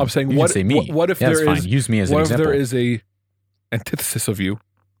 that's fine. I'm saying, you what can say me? What if that's there fine. is? Use me as an what example. What if there is a antithesis of you,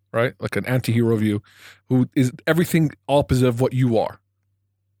 right? Like an anti-hero of you, who is everything opposite of what you are.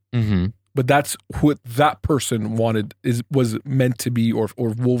 Mm-hmm. But that's what that person was meant to be or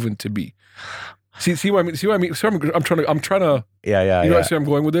woven to be. See what I mean? See what I mean? So I'm trying to. Yeah. You know where I'm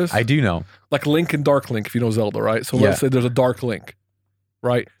going with this? I do know. Like Link and Dark Link, if you know Zelda, right? So let's say there's a Dark Link,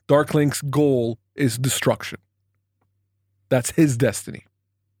 right? Dark Link's goal is destruction. That's his destiny,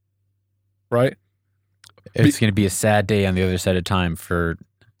 right? It's going to be a sad day on the other side of time for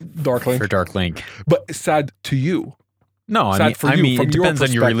Dark Link. But it's sad to you. No, I mean, it depends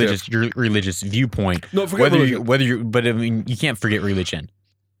on your religious viewpoint. No, forget religion. But I mean, you can't forget religion.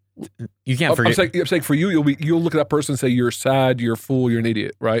 You can't forget. I'm saying for you, you'll look at that person and say you're sad, you're a fool, you're an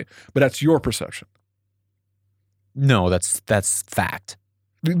idiot, right? But that's your perception. No, that's fact.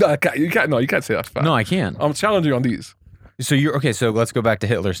 You can't say that's fact. No, I can't. I'm challenging you on these. So you're okay. So let's go back to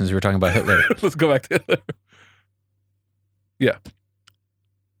Hitler, since we were talking about Hitler. Let's go back to Hitler. Yeah.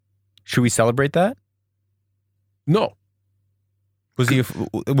 Should we celebrate that? No. Was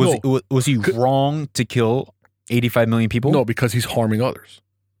he wrong to kill 85 million people? No, because he's harming others.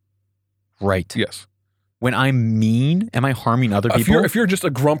 Right. Yes. When I'm mean, am I harming other people? If you're just a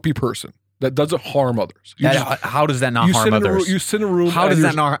grumpy person that doesn't harm others, how does that not harm others? You sit in a room. How does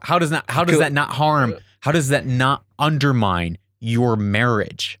that not harm? How does that not undermine your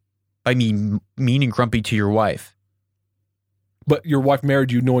marriage by being mean and grumpy to your wife? But your wife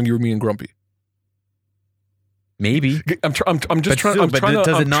married you knowing you were mean and grumpy. Maybe. I'm just trying. Still,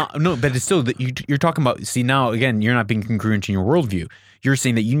 but it's still that you're talking about. See, now again, you're not being congruent in your worldview. You're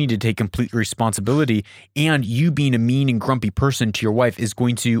saying that you need to take complete responsibility, and you being a mean and grumpy person to your wife is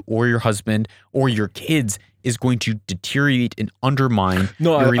going to, or your husband, or your kids is going to deteriorate and undermine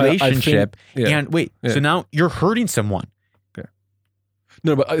your relationship. And wait, so now you're hurting someone. Okay.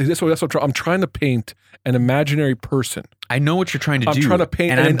 No, but that's what I'm trying to paint an imaginary person. I know what you're trying to do. I'm trying to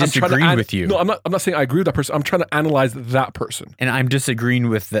paint, and I'm disagreeing with you. No, I'm not saying I agree with that person. I'm trying to analyze that person, and I'm disagreeing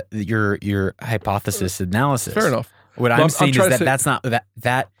with your hypothesis analysis. Fair enough. What I'm saying is that's not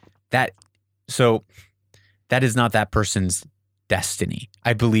that. So that is not that person's destiny.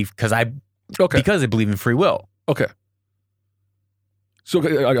 I believe because I believe in free will. Okay. So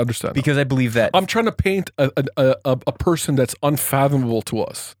I understand. Because I believe that I'm trying to paint a person that's unfathomable to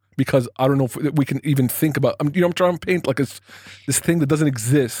us. Because I don't know if we can even think about. I'm trying to paint like this thing that doesn't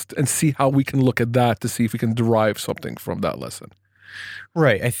exist and see how we can look at that to see if we can derive something from that lesson.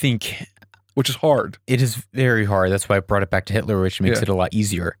 Right. I think. Which is hard. It is very hard. That's why I brought it back to Hitler, which makes it a lot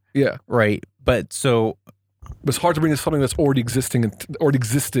easier. Yeah. Right. But it's hard to bring in something that's already existing and already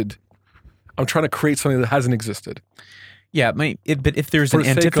existed. I'm trying to create something that hasn't existed. Yeah, but if there's an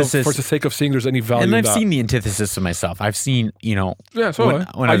antithesis, for the sake of seeing there's any value, and I've seen the antithesis of myself. I've seen, Yeah, so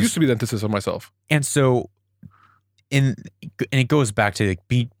when I used to be the antithesis of myself, and so, and it goes back to like,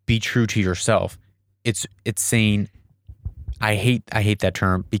 be true to yourself. It's saying, I hate that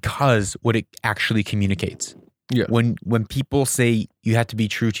term because what it actually communicates. Yeah. When people say you have to be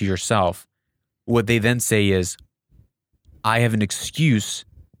true to yourself, what they then say is, I have an excuse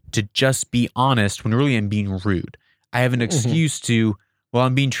to just be honest when really I'm being rude. I have an excuse to, well,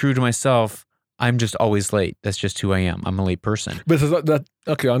 I'm being true to myself. I'm just always late. That's just who I am. I'm a late person. But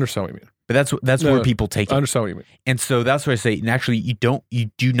okay, I understand what you mean. But that's where people take it. I understand what you mean. And so that's why I say, and actually, you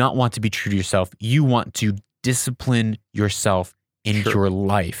do not want to be true to yourself. You want to discipline yourself in your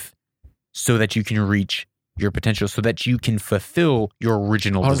life so that you can reach your potential, so that you can fulfill your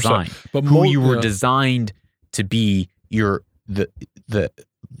original design, but who you were designed to be, the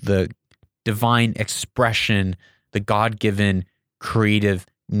divine expression, the God-given creative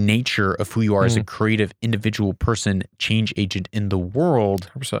nature of who you are as a creative individual person, change agent in the world.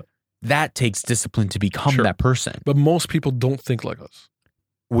 100%. That takes discipline to become that person. But most people don't think like us.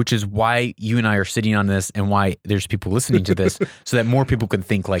 Which is why you and I are sitting on this and why there's people listening to this so that more people can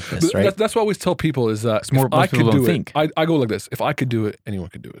think like this, right? That's what I always tell people is that I could do it. I go like this. If I could do it, anyone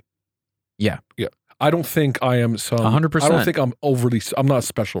could do it. Yeah. Yeah. I don't think I am 100%. I don't think I'm not a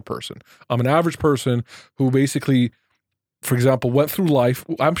special person. I'm an average person who basically, for example, went through life.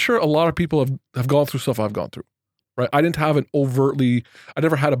 I'm sure a lot of people have gone through stuff I've gone through, right? I didn't have I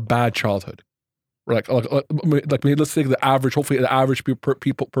never had a bad childhood. Like let's say hopefully the average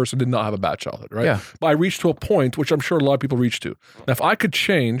person did not have a bad childhood, right? Yeah. But I reached to a point, which I'm sure a lot of people reach to. Now, if I could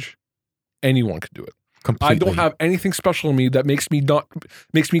change, anyone could do it. Completely. I don't have anything special in me that makes me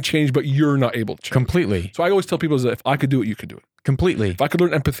change, but you're not able to change. Completely. So I always tell people is that if I could do it, you can do it. Completely. If I could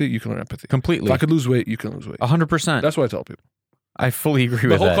learn empathy, you can learn empathy. Completely. If I could lose weight, you can lose weight. 100%. That's what I tell people. I fully agree with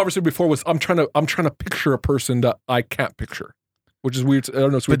that. The whole conversation before was I'm trying to picture a person that I can't picture, which is weird. I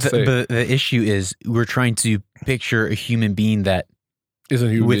don't know. It's weird to say. But the issue is we're trying to picture a human being that isn't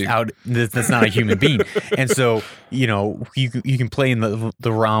a human being. That's not a human being. And so, you can play in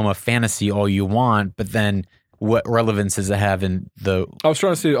the realm of fantasy all you want, but then what relevance does it have in the... I was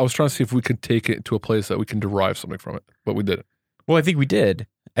trying to see if we could take it to a place that we can derive something from it, but we didn't. Well, I think we did.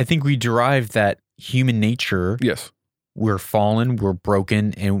 I think we derived that human nature. Yes. We're fallen, we're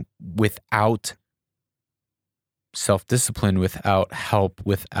broken, and without self-discipline, without help,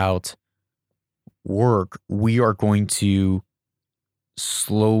 without work, we are going to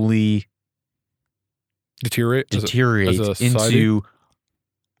slowly deteriorate into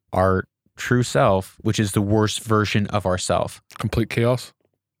our true self, which is the worst version of ourself. Complete chaos?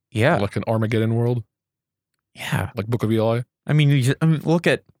 Yeah. Like an Armageddon world? Yeah. Like Book of Eli? I mean, look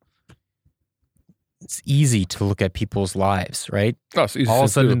at... It's easy to look at people's lives, right? Oh, it's easy all of a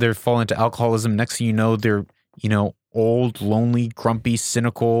sudden they're falling into alcoholism. Next thing you know, they're, old, lonely, grumpy,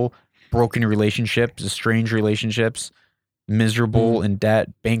 cynical, broken relationships, estranged relationships, miserable, in debt,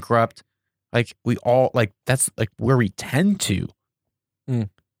 bankrupt. Like we all that's like where we tend to.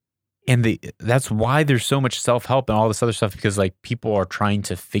 And that's why there's so much self-help and all this other stuff, because like people are trying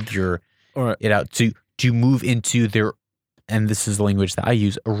to figure it out to move into their, and this is the language that I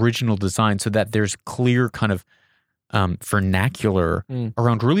use, original design, so that there's clear kind of vernacular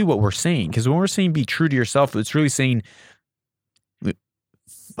around really what we're saying. Because when we're saying be true to yourself, it's really saying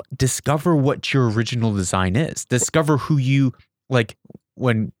discover what your original design is. Discover who you, like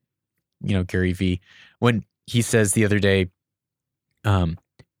when, Gary V, when he says the other day,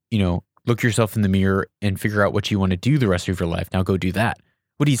 look yourself in the mirror and figure out what you want to do the rest of your life. Now go do that.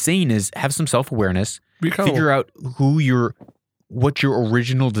 What he's saying is have some self-awareness, figure out what your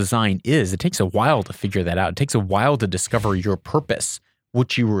original design is. It takes a while to figure that out. It takes a while to discover your purpose,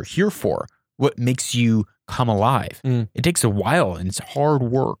 what you were here for, what makes you come alive. It takes a while, and it's hard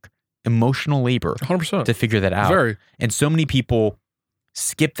work, emotional labor 100% to figure that out. And so many people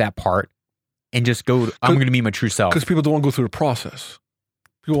skip that part and just go, I'm going to be my true self. Because people don't want to go through the process.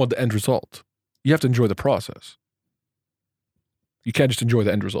 People want the end result. You have to enjoy the process. You can't just enjoy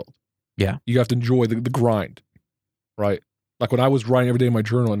the end result. Yeah. You have to enjoy the grind, right? Like when I was writing every day in my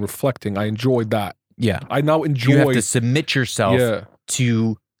journal and reflecting, I enjoyed that. Yeah. I now enjoy. You have to submit yourself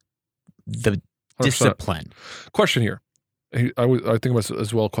to the 100%. Discipline. Question here. I think about this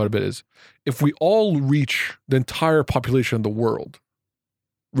as well quite a bit is, if we all reach, the entire population of the world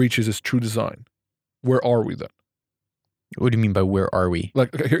reaches its true design, where are we then? What do you mean by where are we?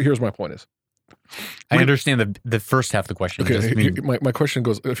 Like, here's my point is. I understand the first half of the question. Okay, my question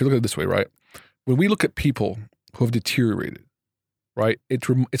goes, if you look at it this way, right? When we look at people who have deteriorated, right? It's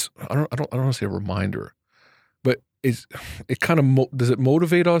I don't want to say a reminder, but it kind of does it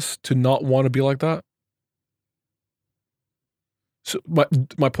motivate us to not want to be like that? So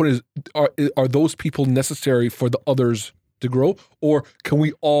my point is, are those people necessary for the others to grow, or can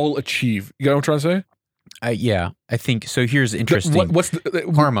we all achieve? You know what I'm trying to say? Yeah, I think so. Here's interesting. What's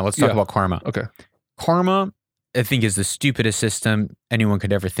karma? Let's talk about karma. Okay. Karma, I think, is the stupidest system anyone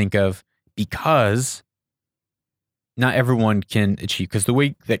could ever think of, because not everyone can achieve. Because the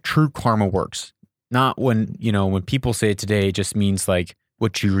way that true karma works, not when people say it today, it just means like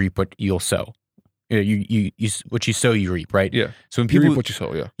what you reap, what you'll sow. You what you sow, you reap, right? Yeah. So when people reap what you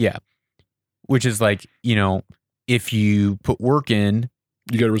sow, yeah, which is like if you put work in,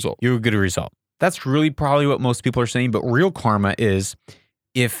 you get a result. You get a result. That's really probably what most people are saying. But real karma is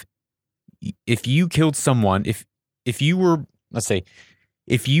if you killed someone, if you were, let's say,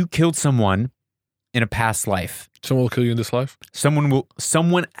 if you killed someone in a past life, someone will kill you in this life.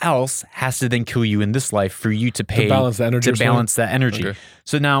 Someone else has to then kill you in this life for you to pay to balance the energy. Okay.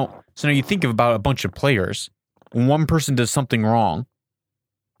 So now you think about a bunch of players. When one person does something wrong,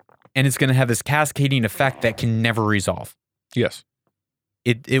 and it's going to have this cascading effect that can never resolve. Yes.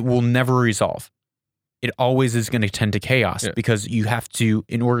 It will never resolve. It always is going to tend to chaos, because you have to,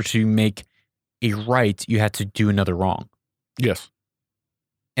 in order to make a right, you have to do another wrong. Yes.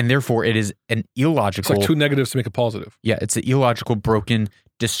 And therefore, it is an illogical. It's like two negatives to make a positive. Yeah, it's an illogical, broken,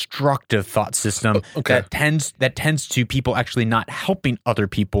 destructive thought system that tends to people actually not helping other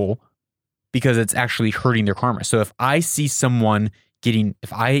people, because it's actually hurting their karma. So if I see someone getting,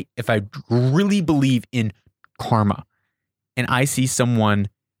 if I really believe in karma, and I see someone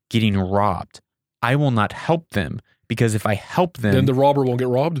getting robbed, I will not help them, because if I help them, then the robber won't get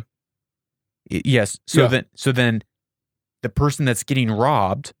robbed. Yes. So then the person that's getting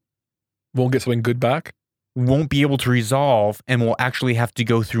robbed won't get something good back, won't be able to resolve, and will actually have to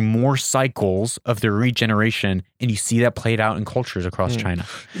go through more cycles of their regeneration. And you see that played out in cultures across China.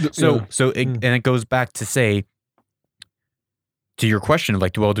 And it goes back to say, to your question of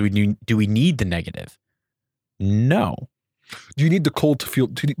like, well, do we need the negative? No. Do you need the cold to feel?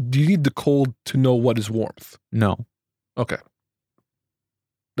 Do you need the cold to know what is warmth? No. Okay.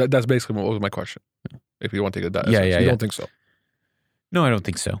 That's basically what was my question. If you want to take it that, you don't think so? No, I don't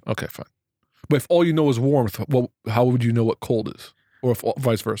think so. Okay, fine. But if all you know is warmth, well, how would you know what cold is, or if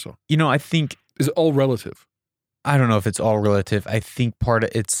vice versa? I think, is it all relative? I don't know if it's all relative. I think part of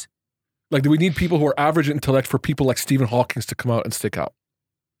it's like, do we need people who are average intellect for people like Stephen Hawking to come out and stick out?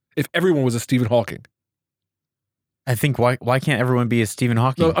 If everyone was a Stephen Hawking. I think why can't everyone be a Stephen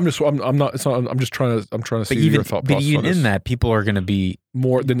Hawking? No, I'm just trying to see your thought process. But even in that, people are going to be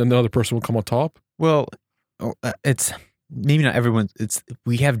more than another person will come on top. Well, it's maybe not everyone.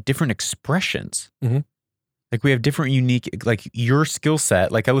 We have different expressions. Mm-hmm. Like we have different unique, like your skill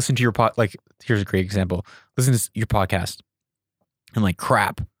set. Like I listen to your like here's a great example. Listen to your podcast. I'm like,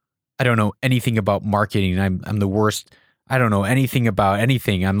 crap. I don't know anything about marketing. I'm the worst. I don't know anything about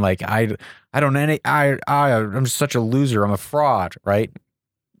anything. I'm like, I'm just such a loser. I'm a fraud, right?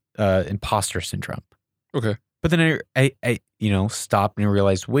 Imposter syndrome. Okay. But then I stopped and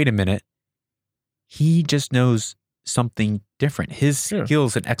realized, wait a minute. He just knows something different. His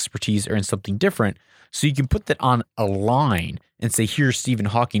skills and expertise are in something different. So you can put that on a line and say, here's Stephen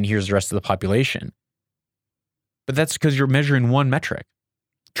Hawking, here's the rest of the population. But that's because you're measuring one metric.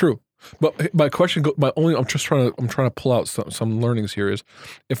 True. But my question, I'm trying to pull out some learnings here is,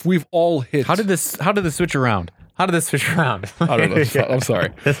 if we've all hit. How did this switch around? How did this switch around? I don't know. I'm sorry.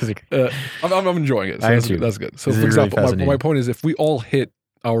 This is I'm enjoying it. So that's good. So, for example, my point is if we all hit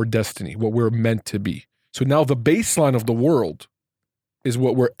our destiny, what we're meant to be. So now the baseline of the world is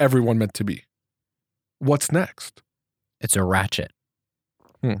what we're everyone meant to be. What's next? It's a ratchet.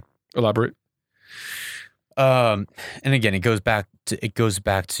 Elaborate. And again, it goes back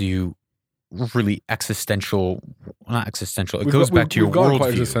to really existential, not existential. It goes back to your worldview.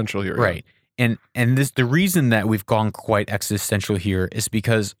 Quite existential here, right? Yeah. And the reason that we've gone quite existential here is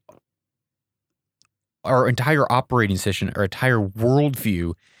because our entire operating system, our entire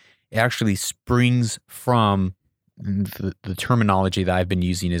worldview, actually springs from the terminology that I've been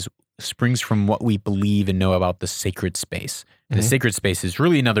using springs from what we believe and know about the sacred space. And the sacred space is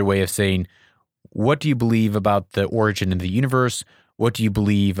really another way of saying, what do you believe about the origin of the universe? What do you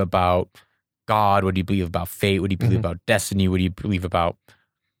believe about God? What do you believe about fate? What do you believe about destiny? What do you believe about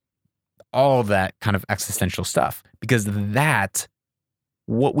all that kind of existential stuff? Because that,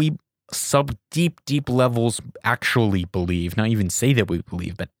 what we deep levels actually believe, not even say that we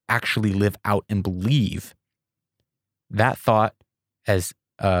believe, but actually live out and believe, that thought, as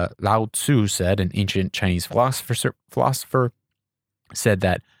Lao Tzu said, an ancient Chinese philosopher said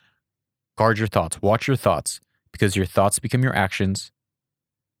that, guard your thoughts, watch your thoughts, because your thoughts become your actions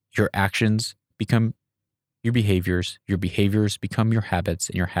become your behaviors become your habits,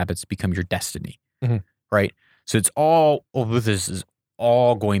 and your habits become your destiny, right? So it's all, this is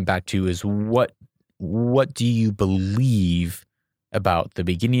all going back to is what do you believe about the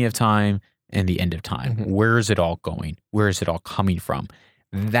beginning of time and the end of time? Where is it all going? Where is it all coming from?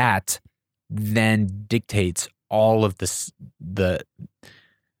 That then dictates all of this, the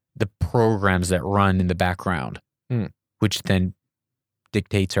programs that run in the background, which then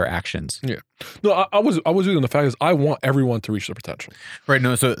dictates our actions. Yeah. No, I was using the fact is I want everyone to reach their potential. Right.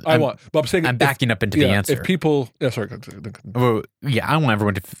 No. So but I'm saying I'm backing up into the answer. If people, sorry. Well, yeah, I want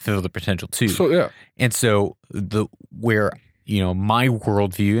everyone to fulfill the potential too. So yeah. And so where my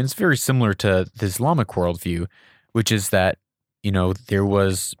worldview, and it's very similar to the Islamic worldview, which is that there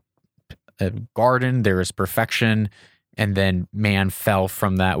was a garden, there is perfection, and then man fell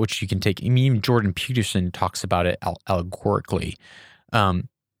from that, which you can take. I mean, even Jordan Peterson talks about it allegorically. And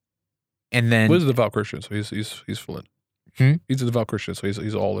then what is a devout Christian? So he's full in. He's a devout Christian, so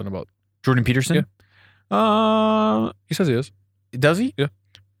he's all in about Jordan Peterson. Yeah. He says he is. Does he? Yeah.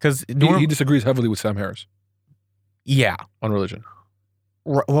 Because he disagrees heavily with Sam Harris. Yeah. On religion.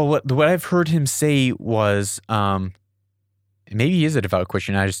 Well, what I've heard him say was, maybe he is a devout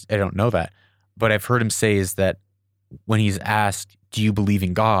Christian. I don't know that, but I've heard him say is that when he's asked, do you believe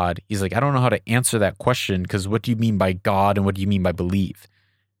in God? He's like, I don't know how to answer that question, because what do you mean by God and what do you mean by believe?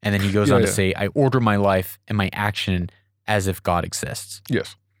 And then he goes on to say, I order my life and my action as if God exists.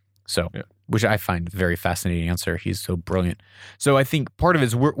 Yes. So, which I find a very fascinating answer. He's so brilliant. So I think part of it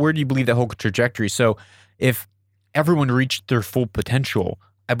is where do you believe the whole trajectory? So if everyone reached their full potential,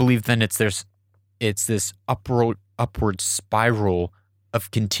 I believe then it's this upward spiral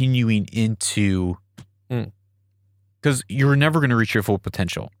of continuing into, because you're never going to reach your full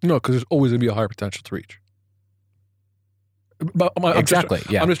potential. No, because there's always going to be a higher potential to reach. But Exactly.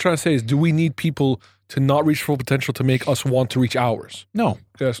 I'm just trying to say is, do we need people to not reach full potential to make us want to reach ours? No.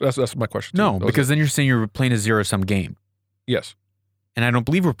 Yes, that's my question. No, because then you're saying you're playing a zero-sum game. Yes. And I don't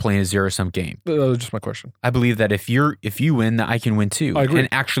believe we're playing a zero-sum game. That's just my question. I believe that if you win, that I can win too. I agree. And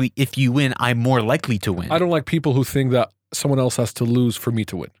actually, if you win, I'm more likely to win. I don't like people who think that someone else has to lose for me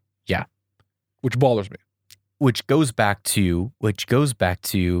to win. Yeah. Which bothers me. Which goes back to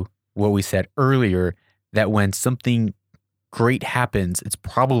what we said earlier, that when something great happens, it's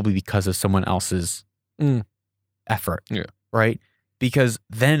probably because of someone else's effort. Yeah. Right? Because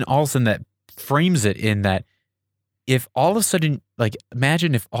then all of a sudden that frames it in that if all of a sudden, like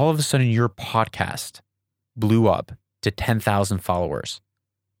imagine if all of a sudden your podcast blew up to 10,000 followers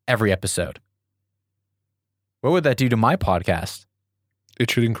every episode. What would that do to my podcast? It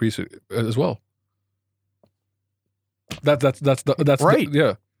should increase it as well. That's right.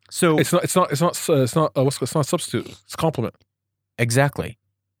 Yeah. So it's not substitute. It's complement. Exactly.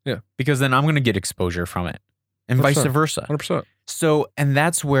 Yeah. Because then I'm going to get exposure from it, and 100%, vice versa. 100%. So, and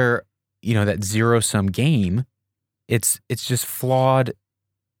that's where that zero-sum game, it's just flawed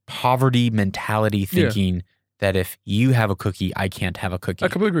poverty mentality thinking that if you have a cookie, I can't have a cookie. I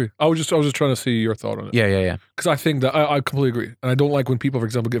completely agree. I was just trying to see your thought on it. Yeah. Because I think that I completely agree, and I don't like when people, for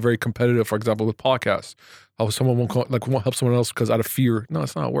example, get very competitive. For example, with podcasts, how someone won't help someone else because out of fear. No,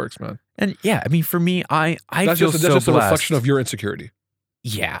 that's not how it works, man. And yeah, I mean, for me, I that's feel just, so that's just blessed. a reflection of your insecurity.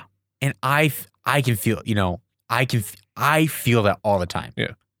 Yeah, and I can feel, I feel that all the time.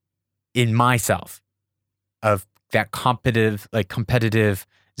 Yeah, in myself. that competitive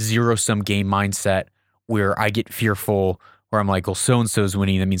zero-sum game mindset where I get fearful, where I'm like, well, so-and-so's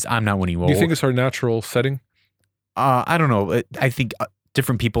winning. That means I'm not winning. Well, do you think it's our natural setting? I don't know. I think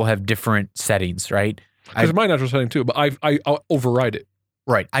different people have different settings, right? Because my natural setting too, but I'll override it.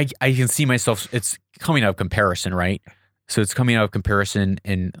 Right. I can see myself, it's coming out of comparison, right? So it's coming out of comparison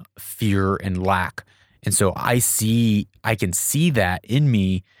and fear and lack. And so I can see that in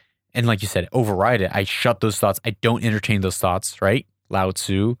me. And like you said, override it. I shut those thoughts. I don't entertain those thoughts, right? Lao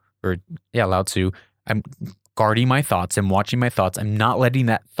Tzu. I'm guarding my thoughts. I'm watching my thoughts. I'm not letting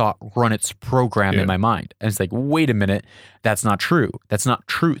that thought run its program in my mind. And it's like, wait a minute, that's not true. That's not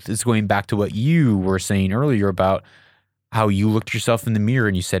truth. It's going back to what you were saying earlier about how you looked yourself in the mirror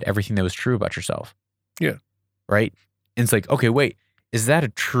and you said everything that was true about yourself. Yeah. Right? And it's like, okay, wait, is that a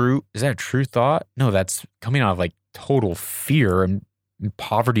true thought? No, that's coming out of like total fear and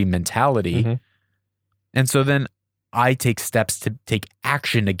poverty mentality. Mm-hmm. And so then I take steps to take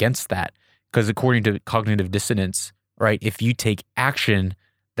action against that. Because according to cognitive dissonance, right, if you take action,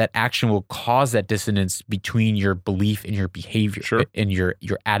 that action will cause that dissonance between your belief and your behavior and your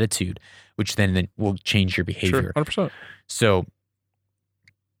attitude, which then will change your behavior. Sure, 100%. So,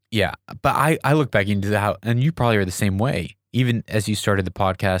 yeah. But I look back into how, and you probably are the same way, even as you started the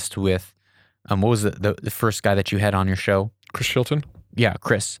podcast with, what was the first guy that you had on your show? Chris Chilton? Yeah,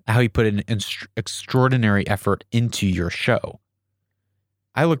 Chris. How he put an extraordinary effort into your show.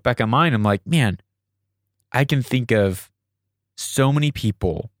 I look back on mine, I'm like, man, I can think of so many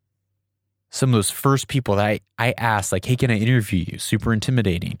people, some of those first people that I asked, like, hey, can I interview you? Super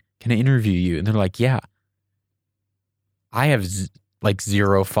intimidating. Can I interview you? And they're like, yeah. I have like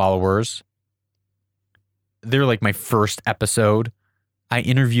 0 followers. They're like my first episode. I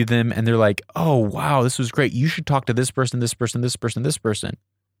interview them and they're like, oh, wow, this was great. You should talk to this person, this person, this person, this person.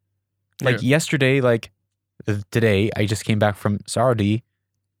 Like yesterday, like today, I just came back from Saudi.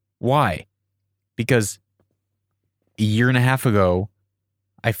 Why? Because a year and a half ago,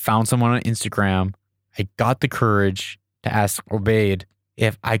 I found someone on Instagram. I got the courage to ask Obaid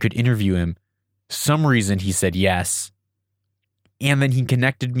if I could interview him. Some reason he said yes. And then he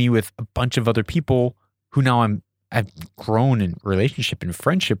connected me with a bunch of other people who now I've grown in relationship and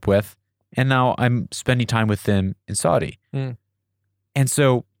friendship with. And now I'm spending time with them in Saudi. Mm. And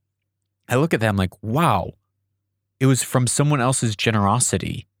so I look at that, I'm like, wow, it was from someone else's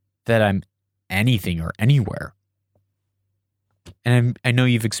generosity that I'm anything or anywhere. And I know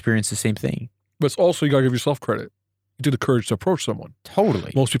you've experienced the same thing. But it's also, you gotta give yourself credit. You did the courage to approach someone.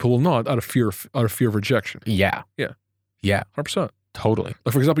 Totally. Most people will not, out of fear of rejection. Yeah. Yeah. Yeah. 100%. Totally.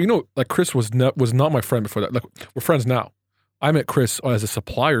 Like, for example, like Chris was not my friend before that. Like, we're friends now. I met Chris as a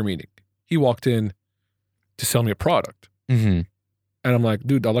supplier meeting. He walked in to sell me a product. Mm-hmm. And I'm like,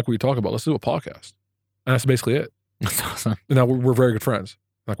 dude, I like what you talk about. Let's do a podcast. And that's basically it. That's awesome. And now we're very good friends.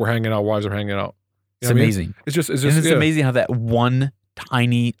 Like, we're hanging out, wives are hanging out. You It's amazing. I mean? It's just amazing how that one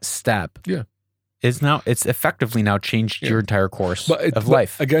tiny step it's effectively now changed your entire course of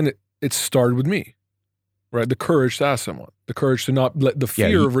life. Again, it started with me, right? The courage to ask someone, the courage to not let the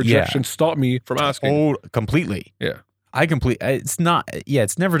fear of rejection stop me from asking. Oh, completely. Yeah. It's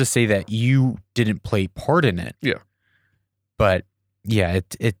never to say that you didn't play part in it. Yeah. But yeah,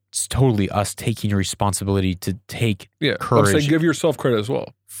 it's totally us taking responsibility to take courage. I'm saying give yourself credit as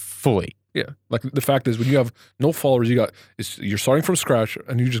well. Fully. Yeah. Like, the fact is, when you have no followers, you're starting from scratch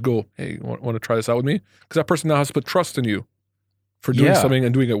and you just go, hey, want to try this out with me? Because that person now has to put trust in you for doing something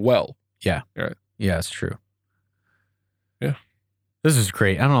and doing it well. Yeah. Right. Yeah, it's true. Yeah. This is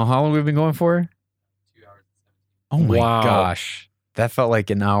great. I don't know how long we've been going for. 2 hours. Oh my gosh. That felt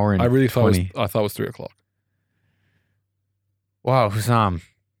like an hour and I really 20. thought it was 3 o'clock. Wow, Hussam.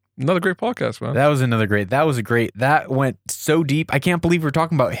 Another great podcast, man. That was that went so deep. I can't believe we're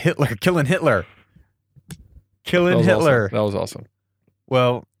talking about killing Hitler. Killing Hitler. Awesome. That was awesome.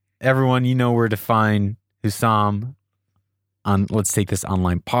 Well, everyone, you know where to find Hussam on Let's Take This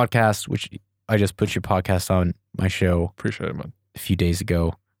Online podcast, which I just put your podcast on my show. Appreciate it, man. A few days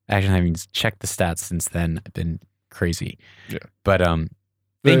ago. Actually, I haven't checked the stats since then. I've been crazy. Yeah. But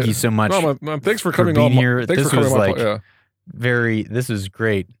thank you so much. No, man, thanks for coming on here. Thanks this for coming was on like this is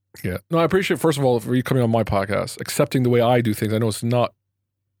great. Yeah. No, I appreciate, first of all, for you coming on my podcast, accepting the way I do things. I know it's not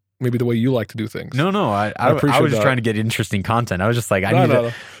maybe the way you like to do things. No, I was just trying to get interesting content. I was just like, I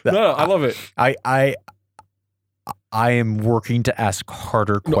love it. I am working to ask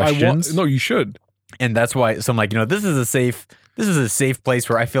harder questions. No, you should. And that's why, so I'm like, this is a safe place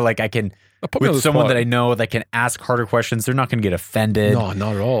where I feel like I can Put me on with the someone spot. that I know that can ask harder questions. They're not going to get offended. No,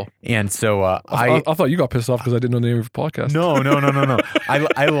 not at all. And so I thought you got pissed off because I didn't know the name of your podcast. No.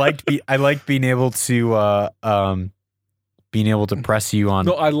 I liked being able to press you on.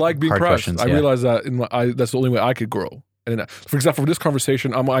 No, I like being hard pressed. questions, I yeah. realize that that's the only way I could grow. And for example, for this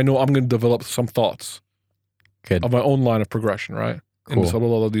conversation, I know I'm going to develop some thoughts Good. of my own line of progression, right? Cool. And some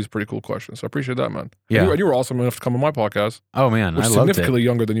of these pretty cool questions. So I appreciate that, man. Yeah. And you were awesome enough to come on my podcast, Oh man, which I is loved it. significantly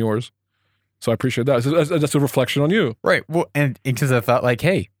younger than yours. So I appreciate that. That's a reflection on you. Right. Well, and because I thought like,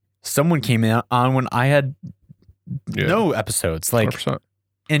 hey, someone came on when I had no episodes. Like, 100%.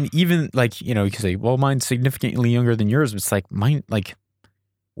 and even like, you know, you can say, well, mine's significantly younger than yours. But it's like mine, like,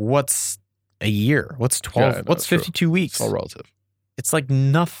 what's a year? What's 12? Yeah, no, what's it's true. 52 weeks? It's all relative. It's like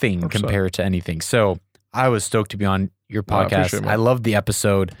nothing 100%. compared to anything. So I was stoked to be on your No, I appreciate podcast. it, man. I loved the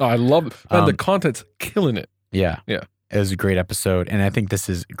episode. Oh, I love it. Man, the Um, content's killing it. Yeah. Yeah. It was a great episode. And I think this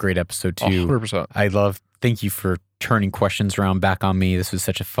is a great episode too. 100%. Thank you for turning questions around back on me. This was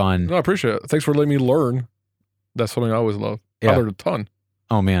such a fun. No, I appreciate it. Thanks for letting me learn. That's something I always love. Yeah. I learned a ton.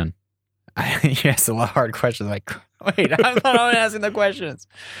 Oh man. You asked a lot of hard questions. Like, wait, I'm not asking the questions.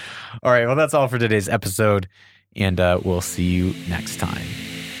 All right. Well, that's all for today's episode. And we'll see you next time.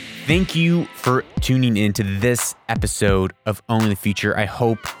 Thank you for tuning into this episode of Own the Future. I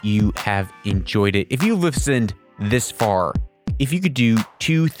hope you have enjoyed it. If you listened this far, if you could do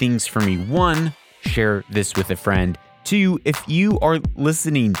two things for me. One, share this with a friend. Two, if you are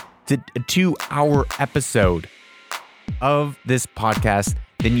listening to a 2-hour episode of this podcast,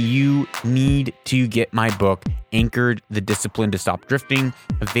 then you need to get my book, Anchored: The Discipline to Stop Drifting,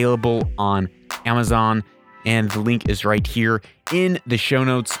 available on Amazon. And the link is right here in the show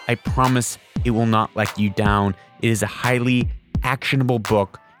notes. I promise it will not let you down. It is a highly actionable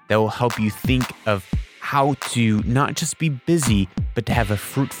book that will help you think of how to not just be busy, but to have a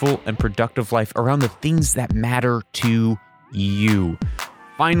fruitful and productive life around the things that matter to you.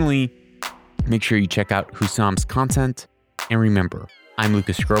 Finally, make sure you check out Hussam's content. And remember, I'm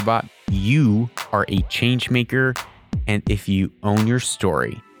Lucas Grobot. You are a change maker. And if you own your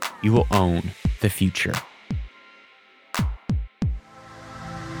story, you will own the future.